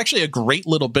actually a great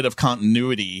little bit of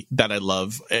continuity that I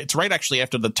love. It's right actually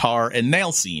after the tar and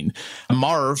nail scene.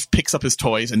 Marv picks up his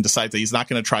toys and decides that he's not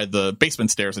going to try the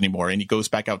basement stairs anymore, and he goes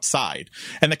back outside.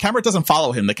 And the camera doesn't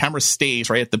follow him. The camera stays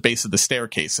right at the base of the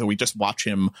staircase, so we just watch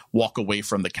him walk away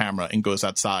from the camera and goes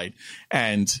outside.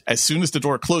 And as soon as the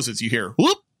door closes, you hear,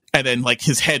 whoop! And then, like,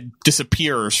 his head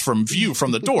disappears from view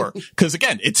from the door. Because,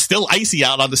 again, it's still icy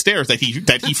out on the stairs that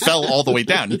he fell all the way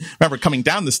down. Remember, coming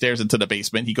down the stairs into the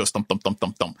basement, he goes thump, thump, thump,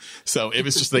 thump, thump. So it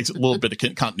was just like a little bit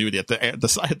of continuity.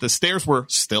 The stairs were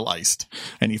still iced,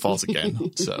 and he falls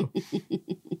again. So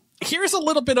here's a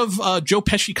little bit of Joe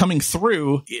Pesci coming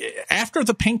through after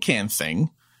the paint can thing.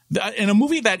 In a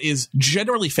movie that is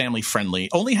generally family friendly,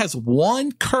 only has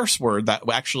one curse word that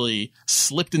actually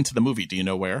slipped into the movie. Do you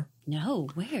know where? No,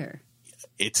 where?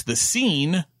 It's the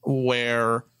scene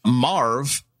where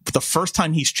Marv, the first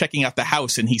time he's checking out the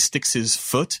house and he sticks his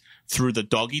foot through the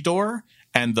doggy door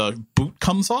and the boot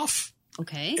comes off.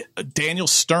 Okay. Daniel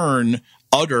Stern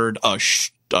uttered a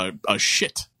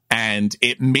shit. And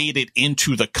it made it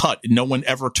into the cut. No one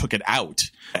ever took it out.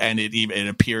 And it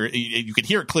appeared, you could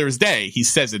hear it clear as day. He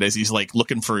says it as he's like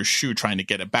looking for his shoe, trying to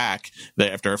get it back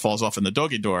after it falls off in the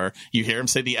doggy door. You hear him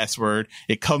say the S word.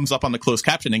 It comes up on the closed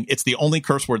captioning. It's the only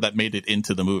curse word that made it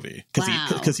into the movie.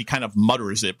 Because he kind of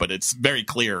mutters it, but it's very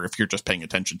clear if you're just paying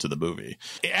attention to the movie.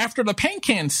 After the paint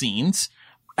can scenes,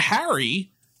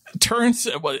 Harry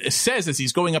says as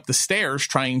he's going up the stairs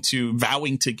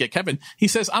vowing to get Kevin, he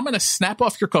says, I'm going to snap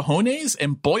off your cojones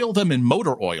and boil them in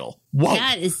motor oil. Whoa.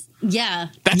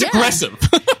 That's aggressive.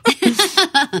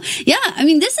 Yeah. I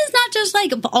mean, this is not just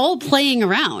like all playing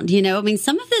around, you know? I mean,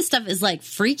 some of this stuff is like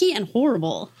freaky and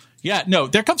horrible. Yeah, no,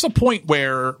 there comes a point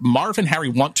where Marv and Harry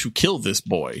want to kill this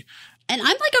boy. And I'm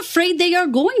like afraid they are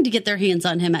going to get their hands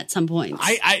on him at some point.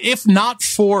 If not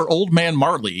for Old Man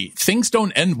Marley, things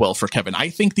don't end well for Kevin. I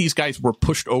think these guys were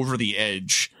pushed over the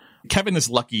edge. Kevin is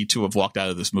lucky to have walked out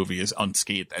of this movie as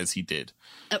unscathed as he did.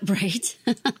 Right.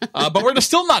 But we're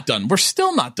still not done. We're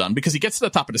still not done because he gets to the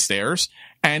top of the stairs.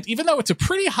 And even though it's a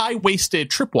pretty high-waisted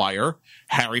tripwire,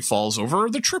 Harry falls over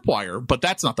the tripwire. But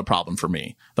that's not the problem for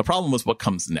me. The problem was what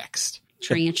comes next.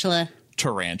 Tarantula.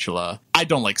 I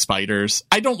don't like spiders.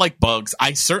 I don't like bugs.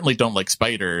 I certainly don't like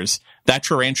spiders. That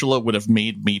tarantula would have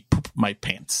made me poop my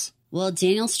pants. Well,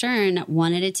 Daniel Stern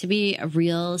wanted it to be a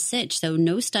real sitch, so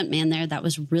no stuntman there. That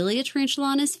was really a tarantula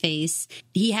on his face.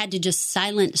 He had to just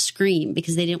silent scream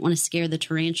because they didn't want to scare the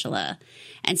tarantula.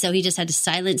 And so he just had to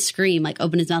silent scream, like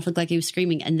open his mouth, look like he was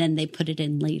screaming, and then they put it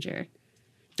in later.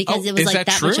 Because it was like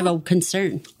that much of a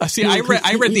concern. See, I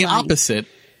read the opposite.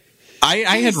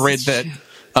 I had read that.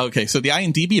 Okay, so the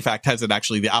IMDb fact has it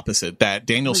actually the opposite, that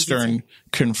Daniel Stern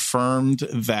confirmed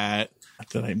that,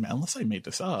 unless I made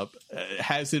this up,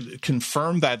 has it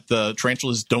confirmed that the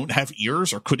tarantulas don't have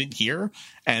ears or couldn't hear,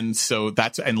 and so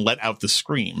and let out the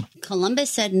scream. Columbus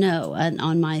said no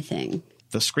on my thing.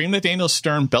 The scream that Daniel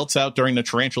Stern belts out during the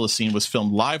tarantula scene was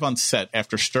filmed live on set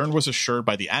after Stern was assured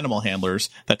by the animal handlers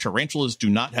that tarantulas do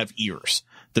not have ears.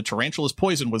 The tarantula's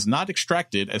poison was not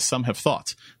extracted, as some have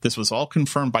thought. This was all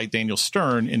confirmed by Daniel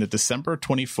Stern in a December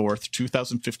 24th,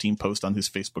 2015 post on his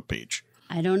Facebook page.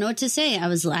 I don't know what to say.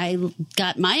 I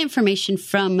got my information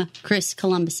from Chris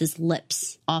Columbus's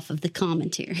lips off of the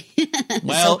commentary.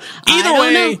 Well,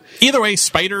 so either way,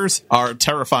 spiders are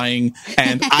terrifying,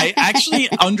 and I actually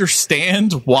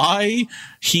understand why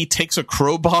he takes a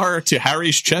crowbar to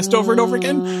Harry's chest over and over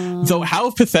again. Though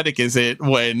how pathetic is it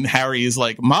when Harry is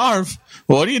like, Marv,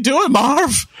 what are you doing,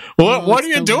 Marv? What are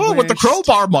you doing with the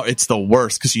crowbar? It's the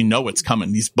worst because you know it's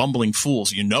coming. These bumbling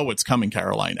fools, you know it's coming,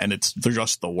 Caroline, and they're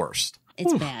just the worst.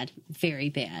 It's bad. Very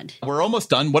bad. We're almost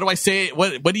done. What do I say?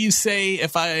 What do you say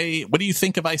what do you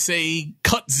think if I say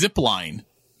cut zip line?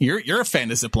 You're a fan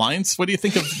of zip lines. What do you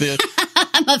think of the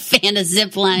I'm a fan of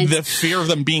zip lines. The fear of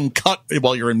them being cut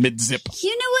while you're in mid zip.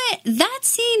 You know what? That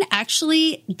scene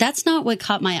actually, that's not what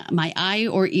caught my eye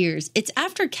or ears. It's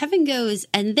after Kevin goes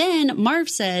and then Marv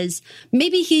says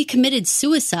maybe he committed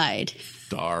suicide.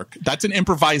 Dark. That's an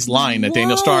improvised line that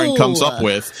Daniel Stern comes up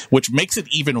with, which makes it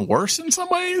even worse in some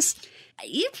ways.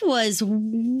 It was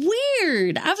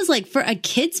weird. I was like, for a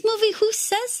kids movie, who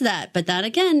says that? But that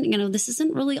again, this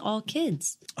isn't really all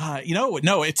kids.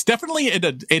 No, it's definitely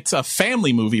it's a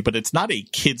family movie, but it's not a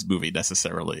kids movie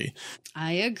necessarily.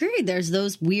 I agree. There's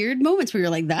those weird moments where you're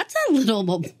like, that's a little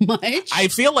much. I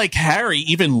feel like Harry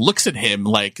even looks at him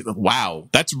like, wow,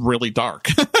 that's really dark.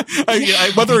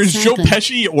 Whether it's Joe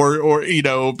Pesci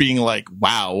or being like,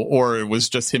 wow, or it was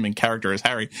just him in character as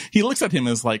Harry, he looks at him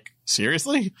as like,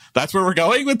 seriously? That's where we're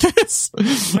going with this?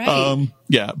 Right.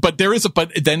 But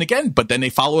then they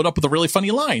follow it up with a really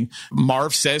funny line.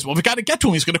 Marv says, well, we got to get to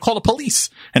him. He's going to call the police.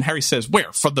 And Harry says,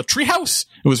 where? From the treehouse?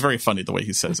 It was very funny the way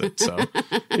he says it. So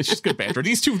it's just good banter.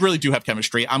 These two really do have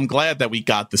chemistry. I'm glad that we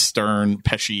got the Stern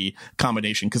Pesci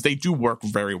combination because they do work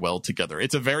very well together.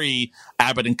 It's a very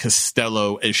Abbott and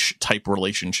Costello-ish type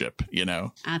relationship,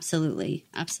 Absolutely.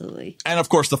 Absolutely. And of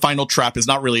course, the final trap is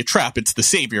not really a trap. It's the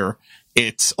savior.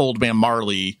 It's Old Man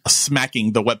Marley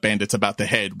smacking the wet bandits about the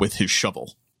head with his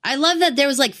shovel. I love that there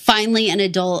was like finally an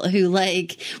adult who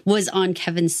was on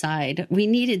Kevin's side. We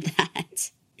needed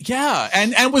that. Yeah,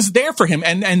 and was there for him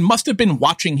and must have been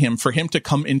watching him for him to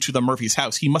come into the Murphy's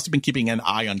house. He must have been keeping an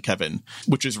eye on Kevin,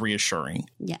 which is reassuring.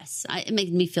 Yes, it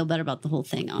makes me feel better about the whole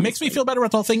thing, honestly. Makes me feel better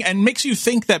about the whole thing and makes you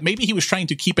think that maybe he was trying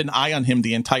to keep an eye on him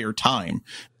the entire time.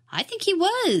 I think he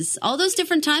was. All those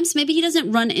different times, maybe he doesn't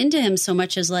run into him so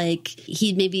much as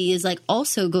he maybe is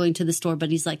also going to the store, but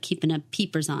he's keeping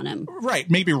peepers on him. Right.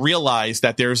 Maybe realize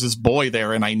that there's this boy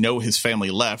there and I know his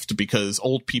family left because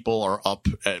old people are up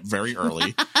very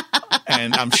early.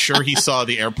 And I'm sure he saw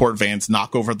the airport vans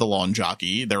knock over the lawn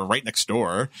jockey. They're right next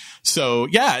door. So,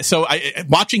 yeah. So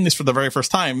watching this for the very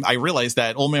first time, I realized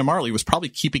that Old Man Marley was probably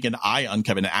keeping an eye on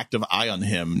Kevin, an active eye on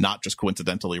him, not just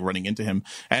coincidentally running into him.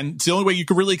 And it's the only way you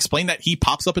could really explain that he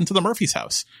pops up into the Murphy's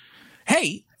house.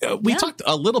 Hey, we talked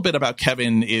a little bit about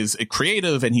Kevin is a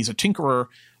creative and he's a tinkerer.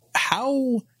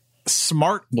 How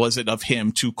smart was it of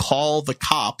him to call the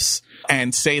cops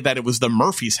and say that it was the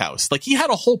Murphy's house? He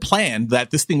had a whole plan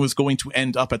that this thing was going to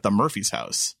end up at the Murphy's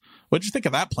house. What did you think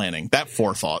of that planning, that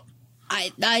forethought?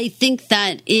 I think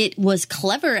that it was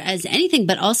clever as anything,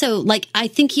 but also I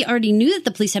think he already knew that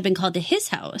the police had been called to his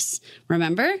house.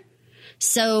 Remember?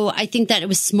 So I think that it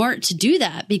was smart to do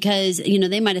that because,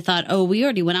 they might have thought, oh, we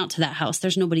already went out to that house.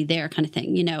 There's nobody there kind of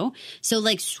thing, So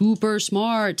super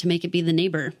smart to make it be the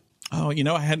neighbor. Oh,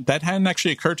 that hadn't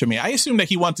actually occurred to me. I assumed that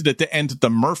he wanted it to end at the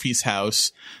Murphy's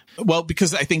house. Well,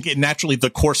 because I think naturally the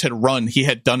course had run. He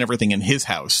had done everything in his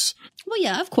house. Well,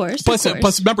 yeah, of course. Plus,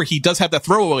 remember, he does have that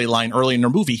throwaway line early in the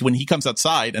movie when he comes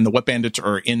outside and the wet bandits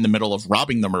are in the middle of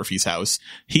robbing the Murphy's house.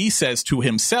 He says to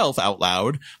himself out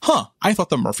loud, I thought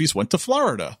the Murphys went to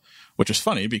Florida. Which is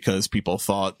funny because people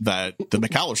thought that the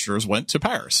McAllisters went to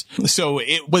Paris. So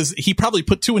he probably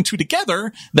put two and two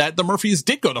together that the Murphys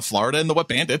did go to Florida and the wet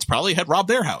bandits probably had robbed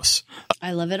their house.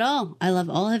 I love it all. I love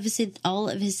all of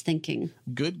his thinking.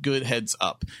 Good heads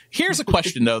up. Here's a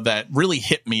question though that really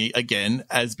hit me again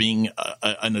as being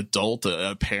an adult,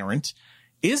 a parent.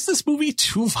 Is this movie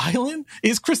too violent?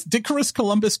 Did Chris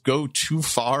Columbus go too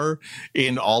far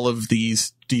in all of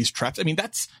these traps? I mean,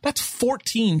 that's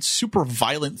 14 super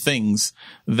violent things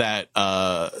that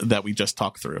we just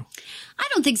talked through. I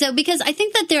don't think so because I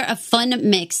think that they're a fun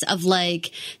mix of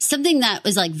something that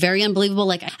was very unbelievable.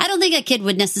 I don't think a kid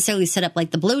would necessarily set up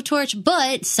the blowtorch,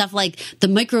 but stuff like the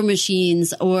micro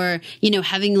machines or,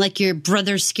 having your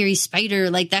brother's scary spider,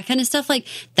 that kind of stuff,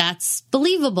 that's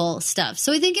believable stuff.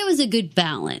 So I think it was a good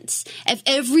balance. If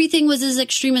everything was as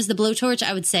extreme as the blowtorch,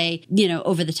 I would say,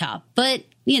 over the top, but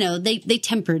they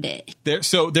tempered it.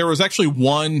 There was actually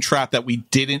one trap that we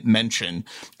didn't mention,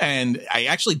 and I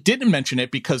actually didn't mention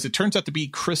it because it turns out to be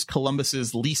Chris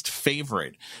Columbus's least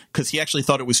favorite because he actually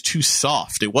thought it was too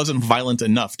soft. It wasn't violent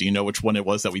enough. Do you know which one it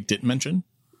was that we didn't mention?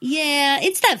 Yeah,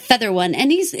 it's that feather one.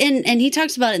 And he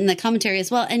talks about it in the commentary as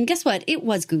well. And guess what? It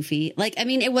was goofy.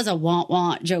 It was a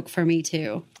wah-wah joke for me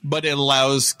too. But it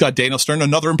allows Daniel Stern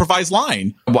another improvised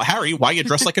line. Well, Harry, why you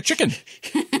dressed like a chicken?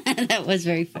 That was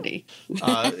very funny.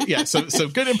 So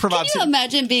good improvisation. Can you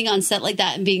imagine being on set like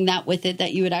that and being that with it,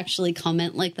 that you would actually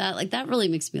comment like that? That really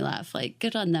makes me laugh.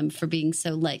 Good on them for being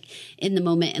so in the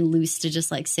moment and loose to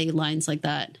just say lines like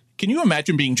that. Can you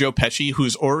imagine being Joe Pesci,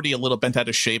 who's already a little bent out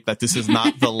of shape, that this is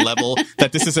not the level,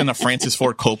 that this isn't a Francis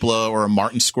Ford Coppola or a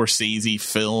Martin Scorsese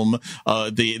film,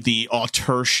 the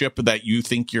authorship that you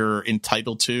think you're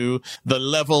entitled to, the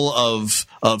level of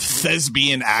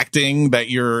thespian acting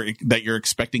that you're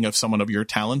expecting of someone of your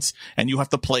talents, and you have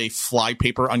to play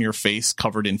flypaper on your face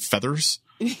covered in feathers?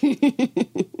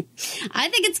 I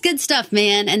think it's good stuff,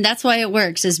 man. And that's why it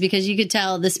works, is because you could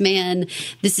tell this man,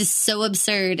 this is so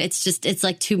absurd. It's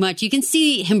like too much. You can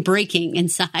see him breaking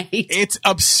inside. It's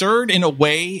absurd in a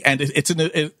way, and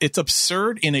it's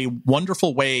absurd in a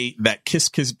wonderful way that Kiss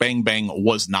Kiss Bang Bang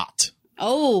was not.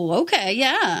 Oh, okay.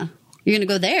 Yeah. You're going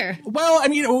to go there. Well, I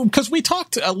mean, because we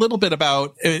talked a little bit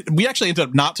about we actually ended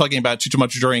up not talking about it too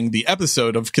much during the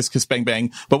episode of Kiss Kiss Bang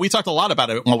Bang, but we talked a lot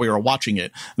about it while we were watching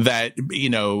it, that,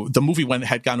 the movie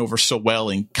had gone over so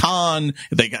well in Cannes.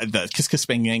 The Kiss Kiss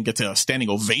Bang Bang gets a standing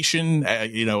ovation,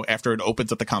 after it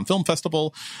opens at the Cannes Film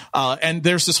Festival. And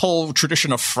there's this whole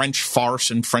tradition of French farce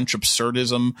and French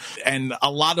absurdism. And a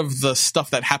lot of the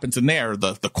stuff that happens in there,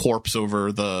 the corpse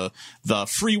over the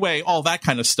freeway, all that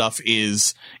kind of stuff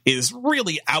is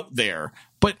really out there,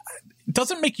 but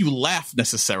doesn't make you laugh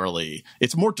necessarily.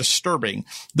 It's more disturbing.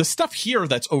 The stuff here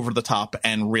that's over the top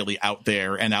and really out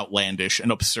there and outlandish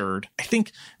and absurd, I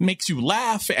think makes you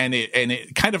laugh, and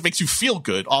it kind of makes you feel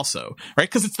good also, right?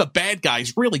 Because it's the bad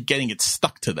guys really getting it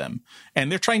stuck to them, and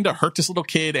they're trying to hurt this little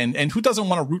kid, and who doesn't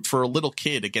want to root for a little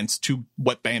kid against two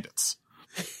wet bandits?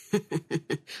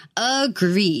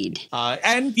 Agreed.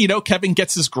 And Kevin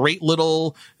gets this great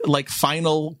little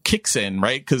final kicks in,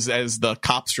 right? Because as the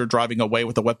cops are driving away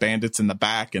with the wet bandits in the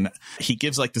back, and he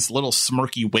gives this little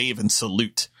smirky wave and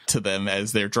salute to them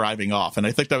as they're driving off, and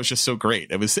I think that was just so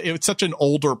great. It was such an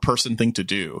older person thing to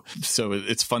do, so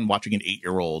it's fun watching an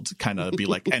 8-year-old kind of be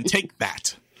like, and take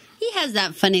that. He has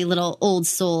that funny little old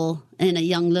soul in a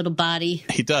young little body.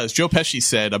 He does. Joe Pesci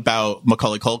said about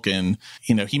Macaulay Culkin,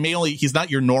 he's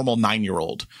not your normal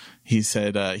 9-year-old. He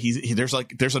said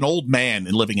there's an old man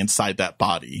living inside that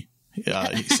body. He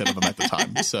said of him at the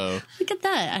time. So look at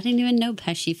that. I didn't even know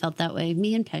Pesci felt that way.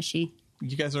 Me and Pesci.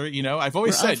 You guys are, I've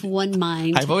always said of one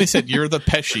mind. I've always said you're the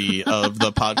Pesci of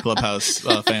the Pod Clubhouse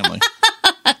family.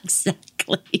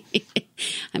 Exactly.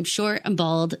 I'm short. I'm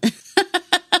bald.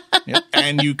 Yep.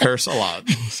 And you curse a lot.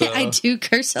 So. I do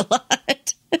curse a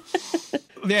lot.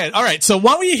 Yeah. All right. So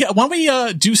why don't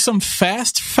we do some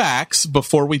fast facts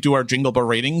before we do our Jingle Bell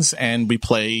ratings and we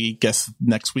play guess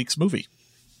next week's movie?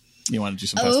 You want to do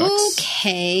some fast facts?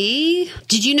 Okay.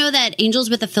 Did you know that Angels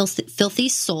with a Filthy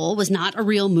Soul was not a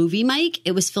real movie, Mike?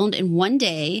 It was filmed in one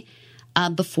day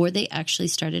before they actually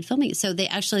started filming. So they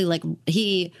actually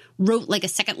he wrote a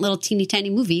second little teeny tiny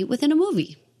movie within a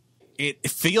movie.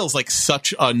 It feels like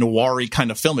such a noir-y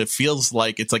kind of film. It feels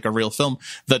like it's like a real film.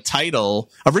 The title,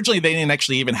 originally they didn't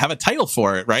actually even have a title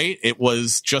for it, right? It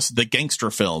was just The Gangster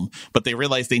Film, but they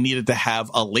realized they needed to have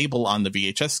a label on the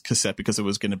VHS cassette because it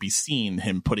was going to be seen,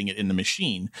 him putting it in the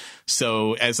machine.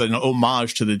 So as an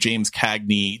homage to the James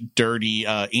Cagney dirty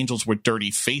Angels with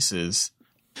Dirty Faces,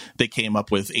 they came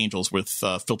up with Angels with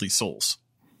Filthy Souls.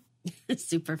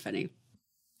 Super funny.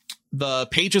 The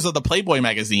pages of the Playboy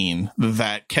magazine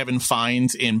that Kevin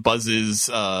finds in Buzz's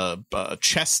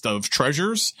chest of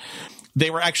treasures, they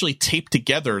were actually taped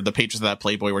together. The pages of that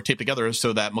Playboy were taped together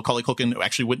so that Macaulay Culkin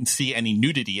actually wouldn't see any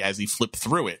nudity as he flipped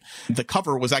through it. The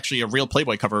cover was actually a real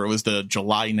Playboy cover. It was the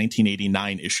July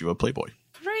 1989 issue of Playboy.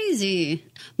 Crazy.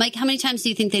 Mike, how many times do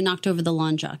you think they knocked over the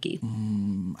lawn jockey?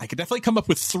 I could definitely come up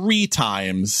with 3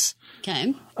 times.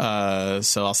 Okay.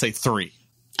 So I'll say 3.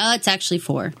 It's actually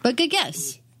 4, but good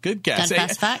guess. Good guess. Got a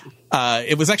fast fact?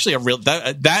 It was actually a real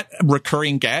that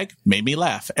recurring gag made me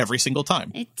laugh every single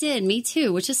time. It did, me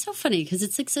too, which is so funny because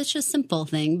it's such a simple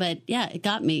thing, but yeah, it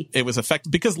got me. It was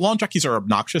effective because lawn jockeys are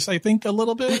obnoxious, I think, a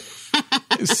little bit.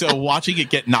 So watching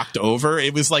it get knocked over,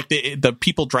 it was like the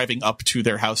people driving up to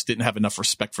their house didn't have enough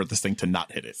respect for this thing to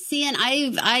not hit it. See, and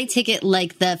I take it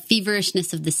like the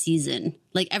feverishness of the season.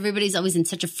 Like everybody's always in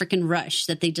such a freaking rush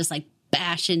that they just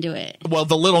bash into it. Well,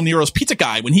 the Little Nero's Pizza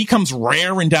guy, when he comes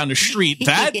raring down the street,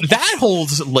 that whole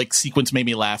sequence made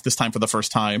me laugh this time for the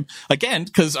first time. Again,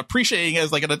 because appreciating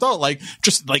as an adult,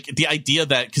 just the idea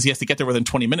that because he has to get there within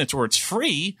 20 minutes or it's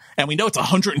free, and we know it's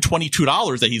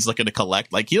 $122 that he's looking to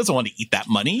collect. He doesn't want to eat that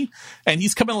money, and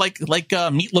he's coming like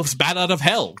Meatloaf's Bat Out of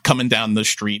Hell coming down the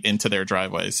street into their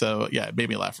driveway. So yeah, it made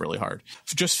me laugh really hard.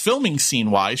 Just filming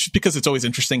scene wise, just because it's always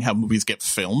interesting how movies get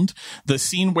filmed. The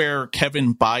scene where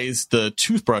Kevin buys the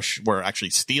toothbrush, where actually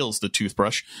steals the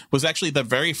toothbrush, was actually the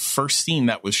very first scene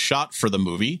that was shot for the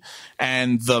movie.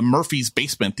 And the Murphy's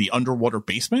basement, the underwater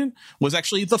basement, was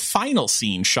actually the final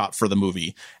scene shot for the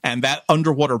movie. And that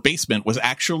underwater basement was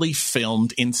actually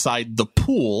filmed inside the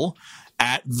pool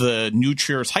at the New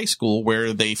Cheers High School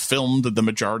where they filmed the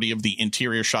majority of the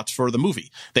interior shots for the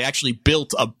movie. They actually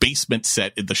built a basement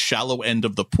set in the shallow end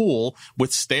of the pool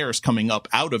with stairs coming up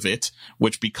out of it,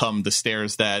 which become the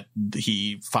stairs that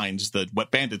he finds the wet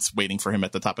bandits waiting for him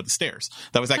at the top of the stairs.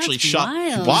 That was actually shot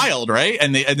wild, right?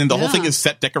 And then the whole thing is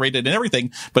set decorated and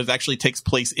everything, but it actually takes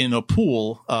place in a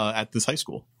pool at this high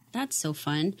school. That's so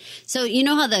fun. So you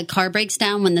know how the car breaks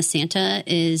down when the Santa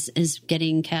is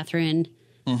getting Catherine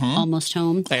almost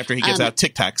home? After he gives out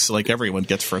Tic Tacs like everyone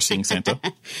gets for seeing Santa.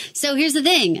 So here's the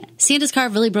thing. Santa's car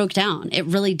really broke down. It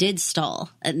really did stall.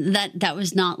 That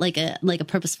was not like a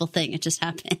purposeful thing. It just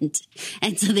happened.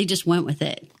 And so they just went with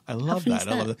it. I love that.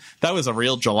 I love that. That was a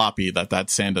real jalopy that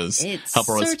Santa's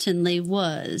helper was. It certainly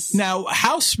was. Now,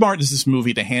 how smart is this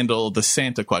movie to handle the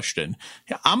Santa question?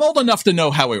 I'm old enough to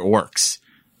know how it works.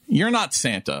 You're not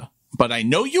Santa, but I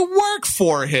know you work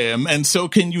for him, and so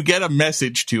can you get a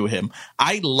message to him?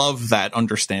 I love that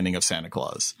understanding of Santa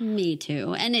Claus. Me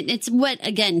too. And it's what,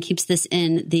 again, keeps this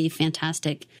in the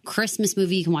fantastic Christmas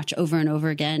movie you can watch over and over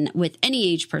again with any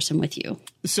age person with you.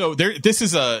 So this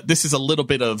is a little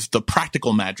bit of the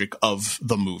practical magic of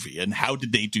the movie, and how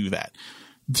did they do that?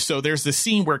 So there's this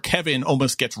scene where Kevin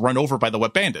almost gets run over by the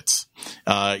wet bandits.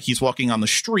 He's walking on the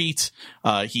street.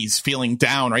 He's feeling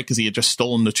down, right? Because he had just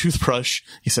stolen the toothbrush.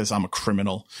 He says, I'm a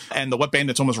criminal. And the wet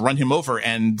bandits almost run him over.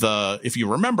 And if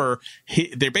you remember,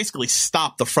 they basically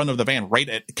stop the front of the van right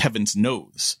at Kevin's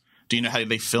nose. Do you know how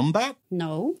they filmed that?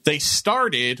 No. They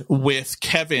started with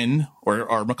Kevin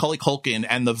or Macaulay Culkin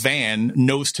and the van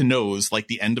nose to nose, like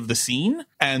the end of the scene.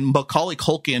 And Macaulay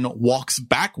Culkin walks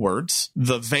backwards.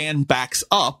 The van backs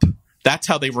up. That's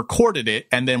how they recorded it.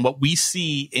 And then what we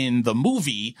see in the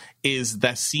movie is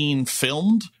that scene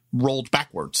filmed, rolled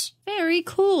backwards. Very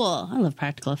cool. I love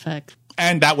practical effects.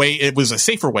 And that way, it was a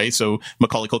safer way, so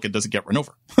Macaulay Culkin doesn't get run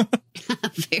over.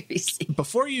 Very safe.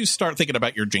 Before you start thinking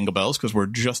about your jingle bells, because we're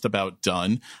just about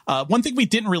done, one thing we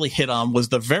didn't really hit on was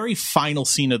the very final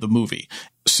scene of the movie.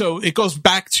 So it goes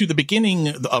back to the beginning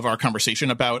of our conversation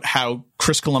about how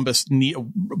Chris Columbus,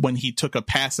 when he took a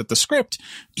pass at the script,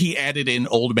 he added in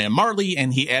Old Man Marley,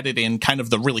 and he added in kind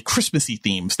of the really Christmassy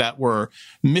themes that were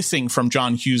missing from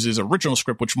John Hughes's original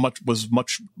script, which was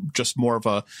just more of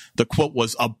the quote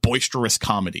was a boisterous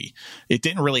comedy. It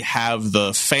didn't really have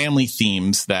the family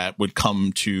themes that would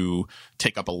come to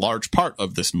take up a large part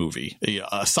of this movie.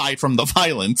 Aside from the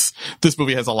violence, this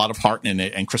movie has a lot of heart in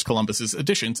it, and Chris Columbus's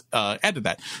additions added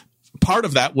that. Part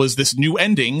of that was this new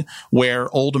ending where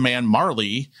Old Man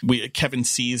Marley, Kevin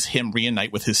sees him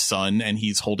reunite with his son, and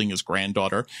he's holding his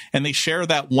granddaughter, and they share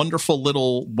that wonderful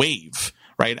little wave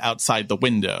right outside the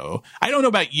window. I don't know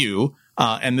about you,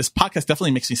 and this podcast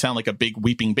definitely makes me sound like a big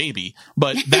weeping baby,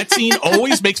 but that scene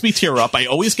always makes me tear up. I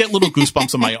always get little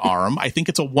goosebumps on my arm. I think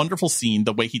it's a wonderful scene,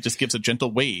 the way he just gives a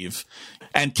gentle wave,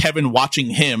 and Kevin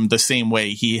watching him the same way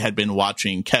he had been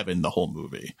watching Kevin the whole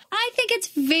movie. I think it's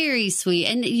very sweet,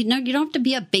 and you don't have to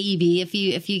be a baby if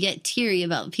you get teary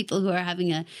about people who are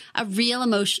having a real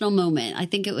emotional moment. I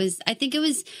think it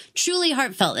was truly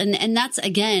heartfelt, and that's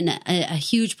again a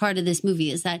huge part of this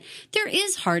movie is that there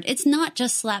is heart. It's not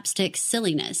just slapstick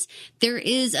silliness. There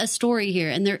is a story here,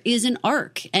 and there is an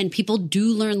arc, and people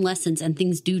do learn lessons, and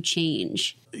things do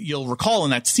change. You'll recall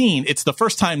in that scene, it's the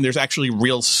first time there's actually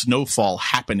real snowfall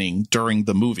happening during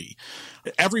the movie.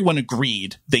 Everyone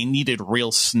agreed they needed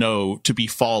real snow to be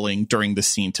falling during the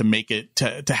scene to make it,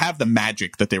 to have the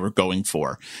magic that they were going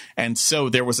for. And so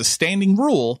there was a standing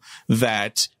rule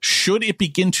that should it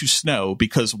begin to snow,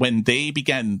 because when they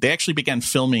actually began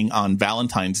filming on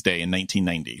Valentine's Day in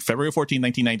 1990, February 14,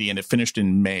 1990, and it finished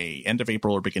in May, end of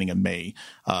April or beginning of May,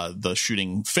 the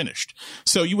shooting finished.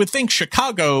 So you would think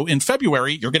Chicago in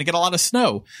February, you're going to get a lot of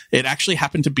snow. It actually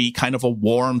happened to be kind of a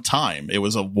warm time. It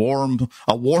was a warm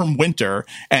winter,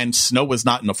 and snow was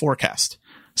not in the forecast.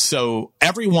 So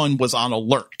everyone was on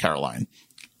alert, Caroline.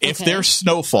 If there's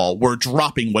snowfall, we're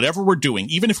dropping whatever we're doing,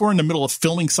 even if we're in the middle of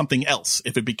filming something else.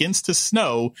 If it begins to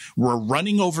snow, we're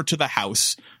running over to the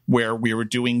house where we were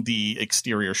doing the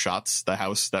exterior shots, the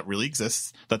house that really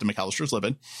exists, that the McAllisters live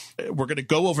in. We're going to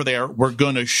go over there. We're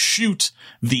going to shoot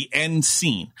the end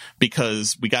scene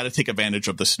because we got to take advantage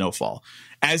of the snowfall.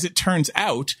 As it turns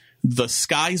out, the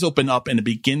skies open up and it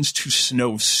begins to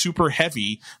snow super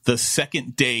heavy the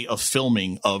second day of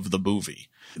filming of the movie.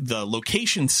 The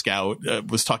location scout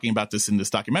was talking about this in this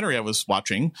documentary I was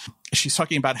watching. She's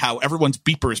talking about how everyone's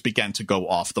beepers began to go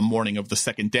off the morning of the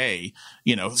second day.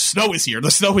 You know, snow is here.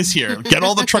 The snow is here. Get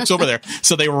all the trucks over there.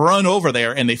 So they run over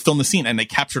there and they film the scene and they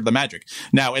captured the magic.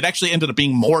 Now, it actually ended up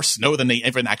being more snow than they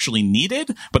even actually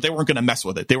needed, but they weren't going to mess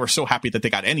with it. They were so happy that they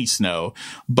got any snow.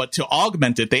 But to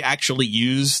augment it, they actually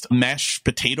used mashed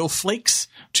potato flakes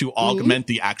to augment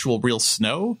the actual real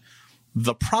snow.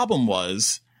 The problem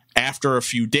was, after a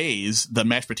few days, the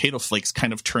mashed potato flakes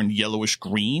kind of turned yellowish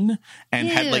green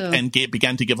and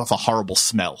began to give off a horrible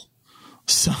smell.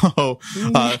 So,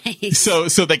 Nice.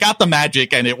 so they got the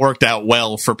magic and it worked out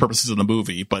well for purposes of the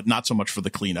movie, but not so much for the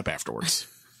cleanup afterwards.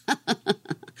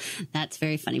 That's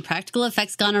very funny. Practical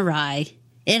effects gone awry.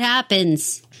 It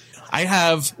happens. I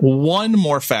have one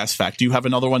more fast fact. Do you have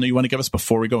another one that you want to give us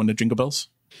before we go into Jingle Bells?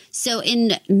 So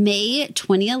in May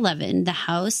 2011, the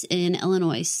house in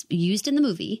Illinois used in the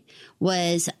movie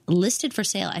was listed for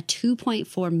sale at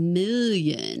 $2.4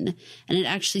 million, and it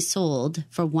actually sold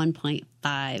for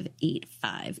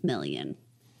 $1.585 million.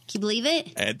 Can you believe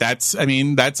it? That's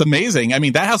amazing. I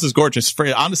mean, that house is gorgeous.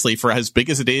 Honestly, for as big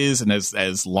as it is and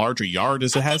as large a yard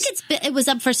as it has. It was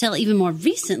up for sale even more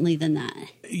recently than that.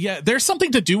 Yeah, there's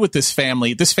something to do with this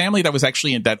family. This family that was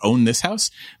actually that owned this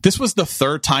house. This was the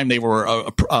third time they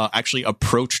were actually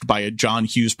approached by a John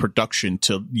Hughes production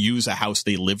to use a house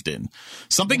they lived in.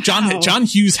 John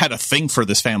Hughes had a thing for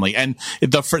this family, and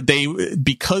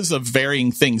because of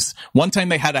varying things. One time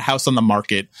they had a house on the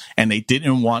market, and they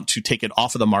didn't want to take it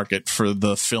off of the market for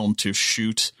the film to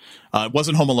shoot. It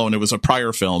wasn't Home Alone. It was a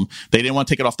prior film. They didn't want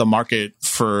to take it off the market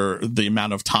for the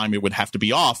amount of time it would have to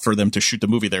be off for them to shoot the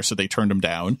movie there. So they turned them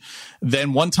down.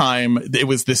 Then one time it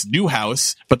was this new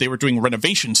house, but they were doing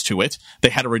renovations to it. They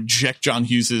had to reject John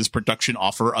Hughes's production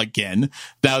offer again.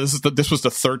 Now this was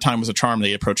the third time was a charm.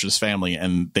 They approached this family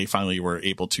and they finally were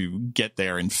able to get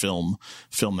there and film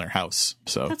their house.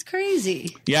 So that's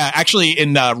crazy. Yeah. Actually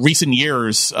in recent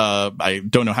years, I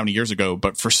don't know how many years ago,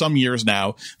 but for some years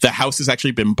now, the house has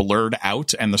actually been blurred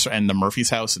out, and the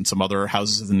Murphy's house and some other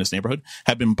houses in this neighborhood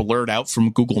have been blurred out from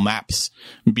Google Maps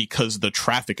because the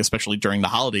traffic, especially during the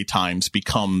holiday times,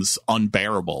 becomes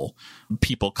unbearable.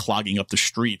 People clogging up the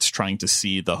streets trying to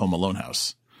see the Home Alone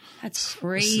house. That's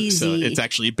crazy. So it's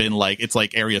actually been it's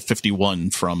like Area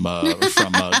 51 from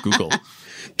Google.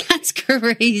 That's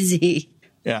crazy.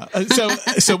 Yeah.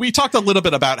 So we talked a little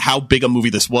bit about how big a movie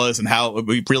this was and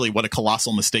what a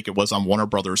colossal mistake it was on Warner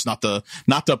Brothers not to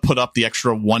put up the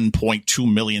extra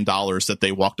 $1.2 million that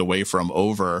they walked away from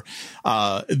over.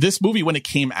 This movie, when it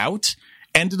came out,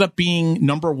 ended up being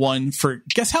number one for,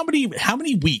 guess how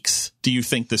many weeks do you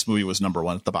think this movie was number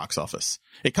one at the box office?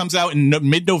 It comes out in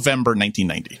mid-November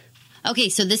 1990. Okay,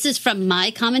 so this is from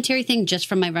my commentary thing, just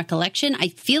from my recollection. I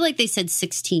feel like they said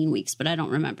 16 weeks, but I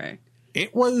don't remember.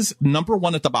 It was number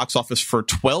one at the box office for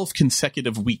 12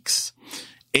 consecutive weeks.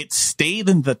 It stayed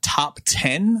in the top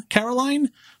 10, Caroline,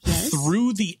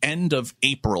 through the end of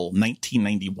April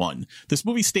 1991. This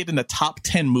movie stayed in the top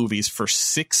 10 movies for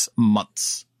 6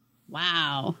 months.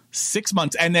 Wow. 6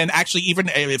 months. And then actually even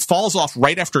it falls off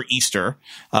right after Easter,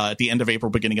 at the end of April,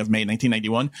 beginning of May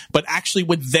 1991, but actually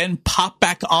would then pop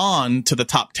back on to the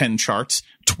top 10 charts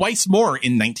twice more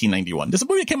in 1991. This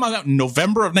movie came out in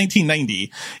November of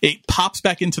 1990. It pops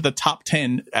back into the top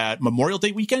 10 at Memorial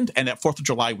Day weekend and at 4th of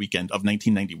July weekend of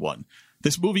 1991.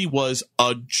 This movie was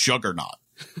a juggernaut.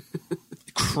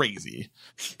 Crazy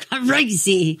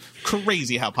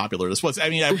how popular this was. I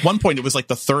mean, at one point it was like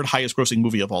the third highest grossing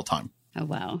movie of all time. Oh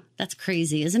wow, that's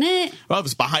crazy, isn't it? Well,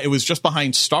 it was just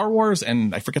behind Star Wars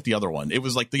and I forget the other one. It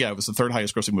was it was the third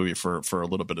highest grossing movie for a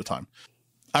little bit of time.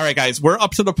 All right, guys, we're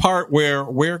up to the part where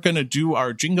we're going to do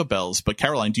our Jingle Bells. But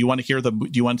Caroline, do you want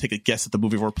to take a guess at the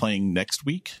movie we're playing next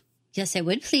week? Yes, I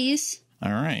would, please.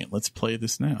 All right, let's play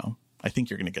this now. I think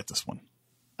you're going to get this one.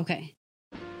 Okay.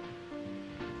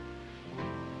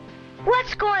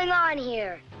 What's going on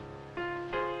here?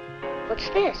 What's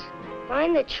this?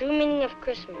 Find the true meaning of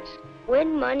Christmas.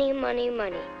 Win money, money,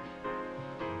 money.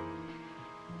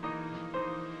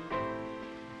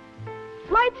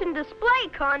 Lights and display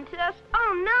contest?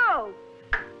 Oh, no!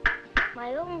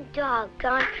 My own dog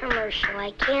gone commercial.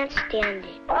 I can't stand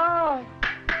it. Oh.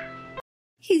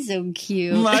 He's so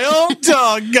cute. My old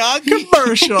dog got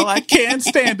commercial. I can't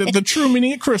stand it. The true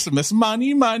meaning of Christmas.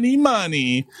 Money, money,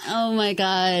 money. Oh my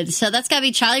God. So that's got to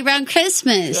be Charlie Brown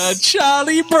Christmas.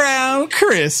 Charlie Brown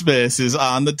Christmas is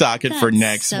on the docket for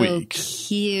next week.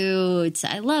 Cute.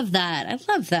 I love that. I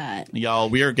love that. Y'all,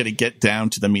 we are going to get down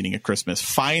to the meaning of Christmas.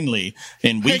 Finally,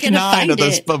 in week 9 of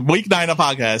this week 9 of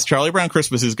podcast, Charlie Brown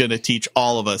Christmas is going to teach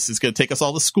all of us. It's going to take us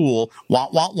all to school,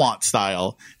 want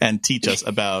style, and teach us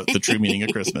about the true meaning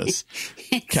of Christmas.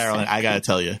 Carolyn, I gotta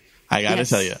tell you,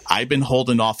 I've been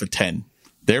holding off at 10.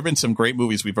 There have been some great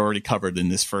movies we've already covered in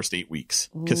this first 8 weeks.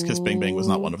 Kiss Kiss Bang Bang was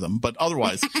not one of them, but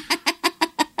otherwise,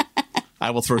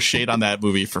 I will throw shade on that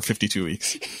movie for 52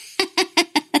 weeks.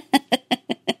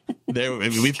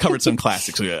 We've covered some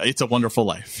classics. It's a Wonderful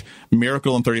Life,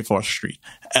 Miracle on 34th Street,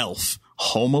 Elf,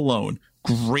 Home Alone,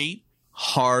 great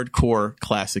hardcore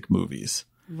classic movies.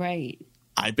 Right.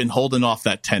 I've been holding off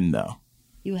that 10 though.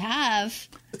 You have.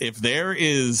 If there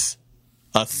is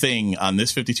a thing on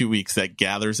this 52 weeks that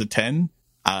gathers a 10,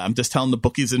 I'm just telling the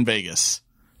bookies in Vegas,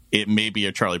 it may be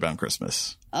a Charlie Brown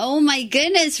Christmas. Oh my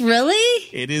goodness, really?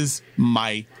 It is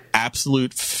my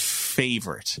absolute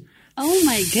favorite. Oh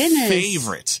my goodness.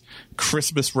 Favorite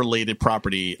Christmas-related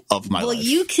property of my life. Well,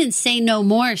 you can say no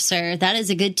more, sir. That is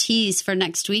a good tease for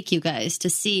next week, you guys, to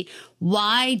see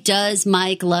why does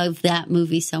Mike love that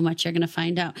movie so much. You're going to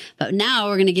find out. But now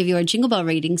we're going to give you our Jingle Bell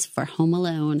ratings for Home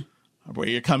Alone. Where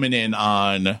you're coming in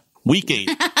on week 8,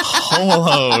 Home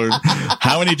Alone.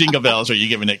 How many jingle bells are you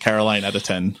giving it, Caroline, out of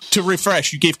 10? To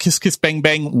refresh, you gave Kiss Kiss Bang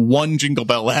Bang 1 jingle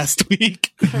bell last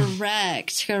week.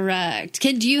 Correct.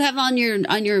 Do you have on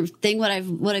your thing what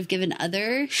I've given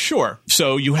other? Sure.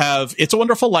 So you have It's a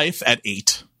Wonderful Life at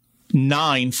 8,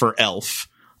 9 for Elf,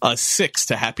 6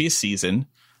 to Happiest Season,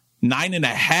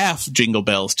 9.5 jingle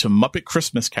bells to Muppet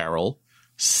Christmas Carol,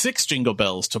 6 jingle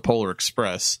bells to Polar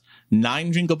Express,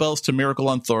 9 jingle bells to Miracle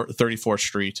on 34th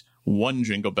Street, 1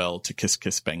 jingle bell to Kiss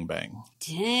Kiss Bang Bang.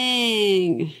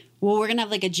 Dang. Well, we're going to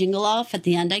have like a jingle off at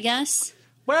the end, I guess.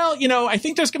 Well, I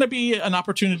think there's going to be an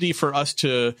opportunity for us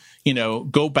to,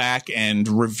 go back and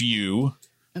review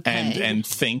and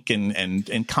think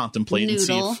and contemplate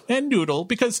and noodle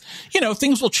because,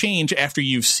 things will change after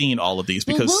you've seen all of these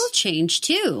because we'll change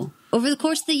too. Over the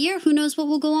course of the year, who knows what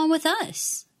will go on with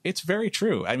us? It's very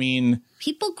true. I mean,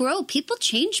 people grow, people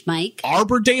change, Mike.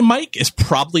 Arbor Day Mike is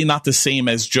probably not the same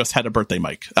as just had a birthday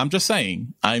Mike. I'm just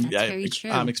saying. That's very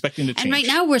true. I'm expecting to change. And right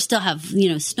now we still have,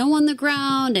 snow on the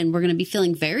ground and we're going to be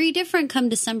feeling very different come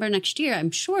December next year.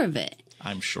 I'm sure of it.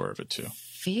 I'm sure of it too.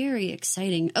 Very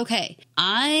exciting. Okay.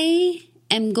 I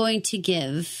am going to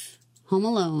give Home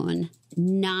Alone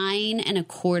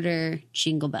 9.25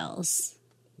 jingle bells.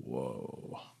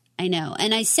 Whoa. I know.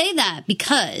 And I say that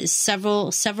because several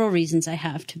reasons I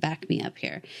have to back me up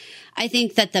here. I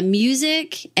think that the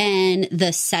music and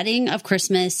the setting of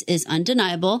Christmas is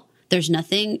undeniable. There's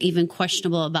nothing even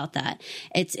questionable about that.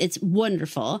 It's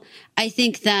wonderful. I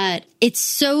think that it's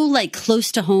so like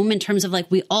close to home in terms of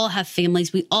like we all have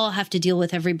families. We all have to deal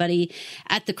with everybody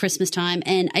at the Christmas time.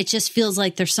 And it just feels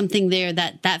like there's something there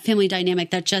that family dynamic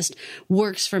that just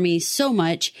works for me so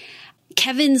much.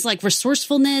 Kevin's like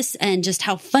resourcefulness and just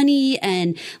how funny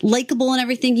and likable and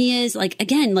everything he is. Like,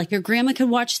 again, like your grandma could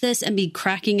watch this and be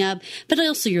cracking up, but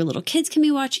also your little kids can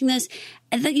be watching this.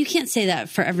 And that you can't say that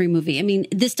for every movie. I mean,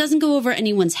 this doesn't go over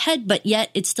anyone's head, but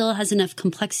yet it still has enough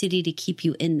complexity to keep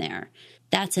you in there.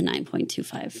 That's a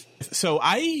 9.25. So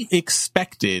I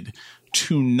expected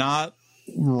to not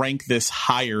rank this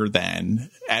higher than,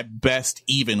 at best,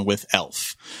 even with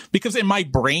Elf. Because in my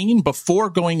brain, before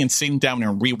going and sitting down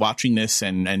and rewatching this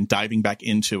and diving back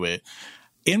into it,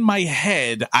 in my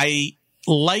head, I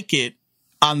like it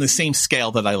on the same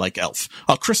scale that I like Elf.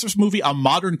 A Christmas movie, a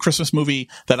modern Christmas movie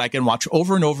that I can watch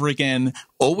over and over again,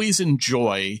 always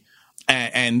enjoy,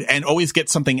 and always get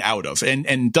something out of,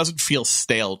 and doesn't feel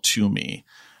stale to me.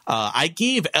 I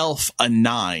gave Elf a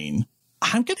 9.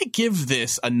 I'm going to give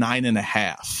this a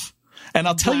 9.5. And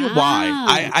I'll tell you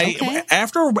why. Okay.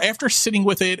 After sitting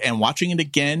with it and watching it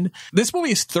again, this movie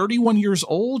is 31 years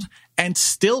old and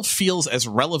still feels as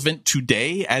relevant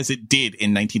today as it did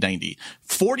in 1990.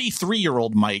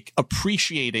 43-year-old Mike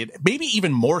appreciated, maybe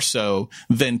even more so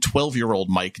than 12-year-old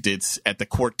Mike did at the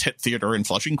Quartet Theater in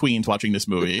Flushing, Queens, watching this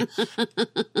movie.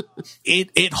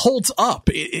 It holds up.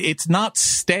 It's not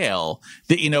stale.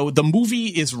 The movie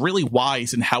is really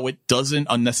wise in how it doesn't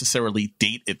unnecessarily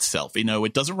date itself.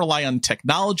 It doesn't rely on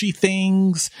technology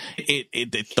things,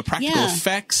 the practical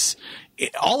effects,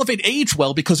 all of it aged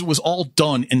well because it was all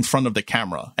done in front of the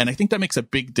camera. And I think that makes a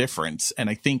big difference. And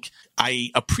I think I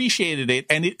appreciated it,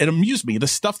 and it amused me. The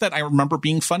stuff that I remember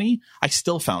being funny, I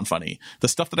still found funny. The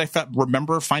stuff that I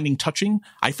remember finding touching,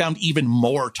 I found even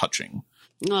more touching.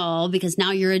 Oh, because now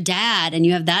you're a dad and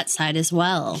you have that side as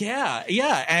well. Yeah.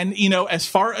 And, as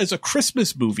far as a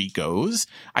Christmas movie goes,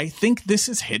 I think this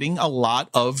is hitting a lot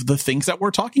of the things that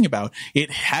we're talking about. It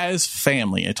has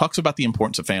family. It talks about the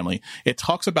importance of family. It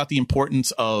talks about the importance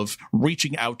of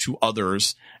reaching out to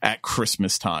others at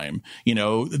Christmas time.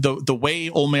 The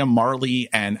way Old Man Marley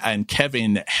and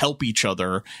Kevin help each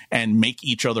other and make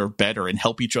each other better and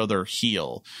help each other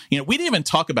heal. We didn't even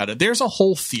talk about it. There's a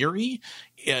whole theory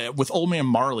with Old Man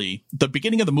Marley. The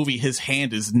beginning of the movie, his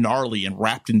hand is gnarly and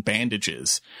wrapped in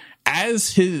bandages. As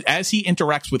he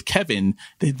interacts with Kevin,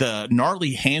 the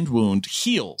gnarly hand wound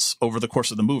heals over the course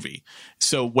of the movie.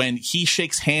 So when he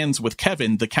shakes hands with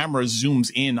Kevin, the camera zooms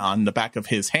in on the back of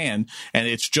his hand, and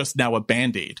it's just now a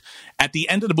Band-Aid. At the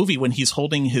end of the movie, when he's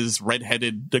holding his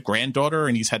redheaded granddaughter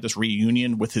and he's had this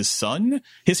reunion with his son,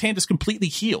 his hand is completely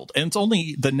healed, and it's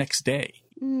only the next day.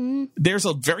 There's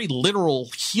a very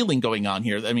literal healing going on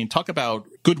here. I mean, talk about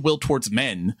goodwill towards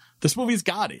men. This movie's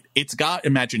got it. It's got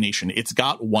imagination. It's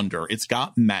got wonder. It's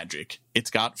got magic.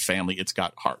 It's got family. It's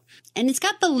got heart. And it's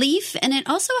got belief. And it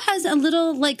also has a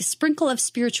little sprinkle of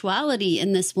spirituality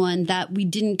in this one that we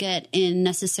didn't get in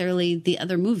necessarily the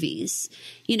other movies.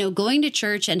 Going to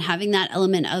church and having that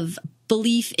element of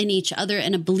belief in each other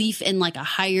and a belief in a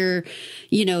higher,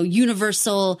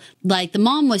 universal, like the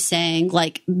mom was saying,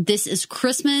 this is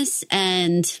Christmas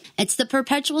and it's the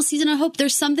perpetual season of hope.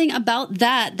 There's something about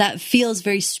that feels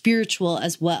very spiritual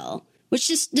as well, which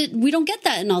we don't get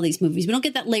that in all these movies. We don't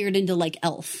get that layered into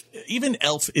Elf. Even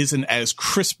Elf isn't as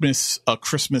a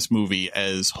Christmas movie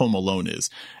as Home Alone is.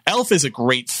 Elf is a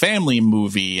great family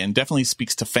movie and definitely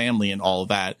speaks to family and all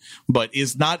that, but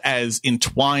is not as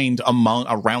entwined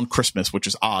around Christmas, which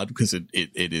is odd because it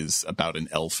is about an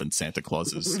elf and Santa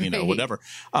Claus's, whatever.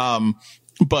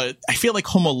 But I feel like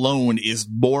Home Alone is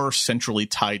more centrally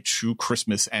tied to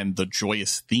Christmas and the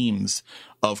joyous themes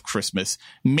of Christmas,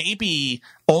 maybe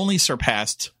only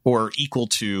surpassed or equal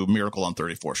to Miracle on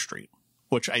 34th Street,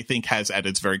 which I think has at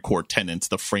its very core tenets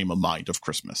the frame of mind of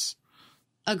Christmas.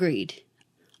 Agreed.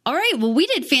 All right. Well, we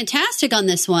did fantastic on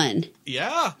this one.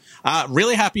 Yeah.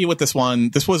 Really happy with this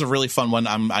one. This was a really fun one.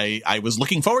 I was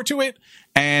looking forward to it.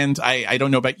 And I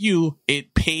don't know about you.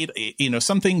 It paid,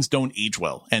 some things don't age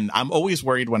well. And I'm always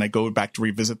worried when I go back to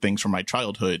revisit things from my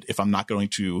childhood if I'm not going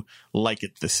to like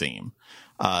it the same.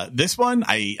 This one,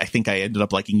 I think I ended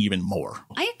up liking even more.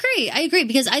 I agree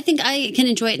because I think I can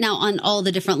enjoy it now on all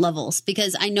the different levels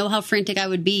because I know how frantic I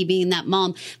would be being that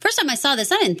mom. First time I saw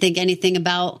this, I didn't think anything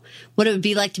about what it would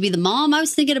be like to be the mom. I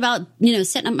was thinking about,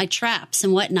 setting up my traps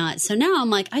and whatnot. So now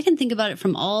I'm I can think about it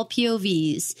from all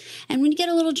POVs. And when you get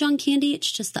a little John Candy,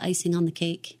 it's just the icing on the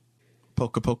cake.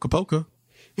 Polka, polka, polka.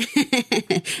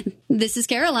 This is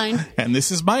Caroline. And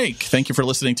this is Mike. Thank you for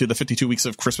listening to the 52 Weeks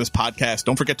of Christmas podcast.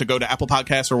 Don't forget to go to Apple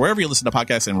Podcasts or wherever you listen to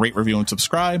podcasts and rate, review, and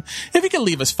subscribe. If you can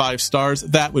leave us 5 stars,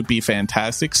 that would be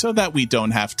fantastic so that we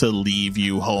don't have to leave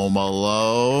you home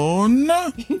alone.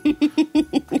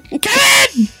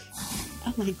 Kid!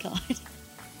 Oh my God.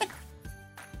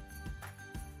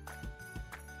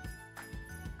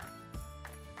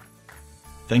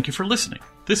 Thank you for listening.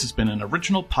 This has been an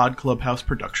original Pod Clubhouse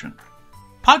production.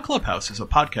 Pod Clubhouse is a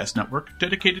podcast network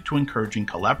dedicated to encouraging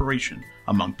collaboration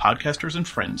among podcasters and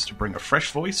friends to bring a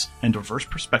fresh voice and diverse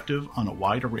perspective on a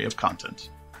wide array of content.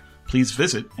 Please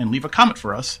visit and leave a comment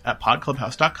for us at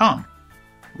podclubhouse.com.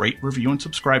 Rate, review, and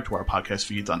subscribe to our podcast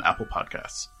feeds on Apple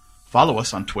Podcasts. Follow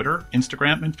us on Twitter,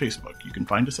 Instagram, and Facebook. You can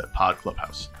find us at Pod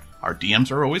Clubhouse. Our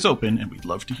DMs are always open, and we'd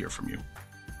love to hear from you.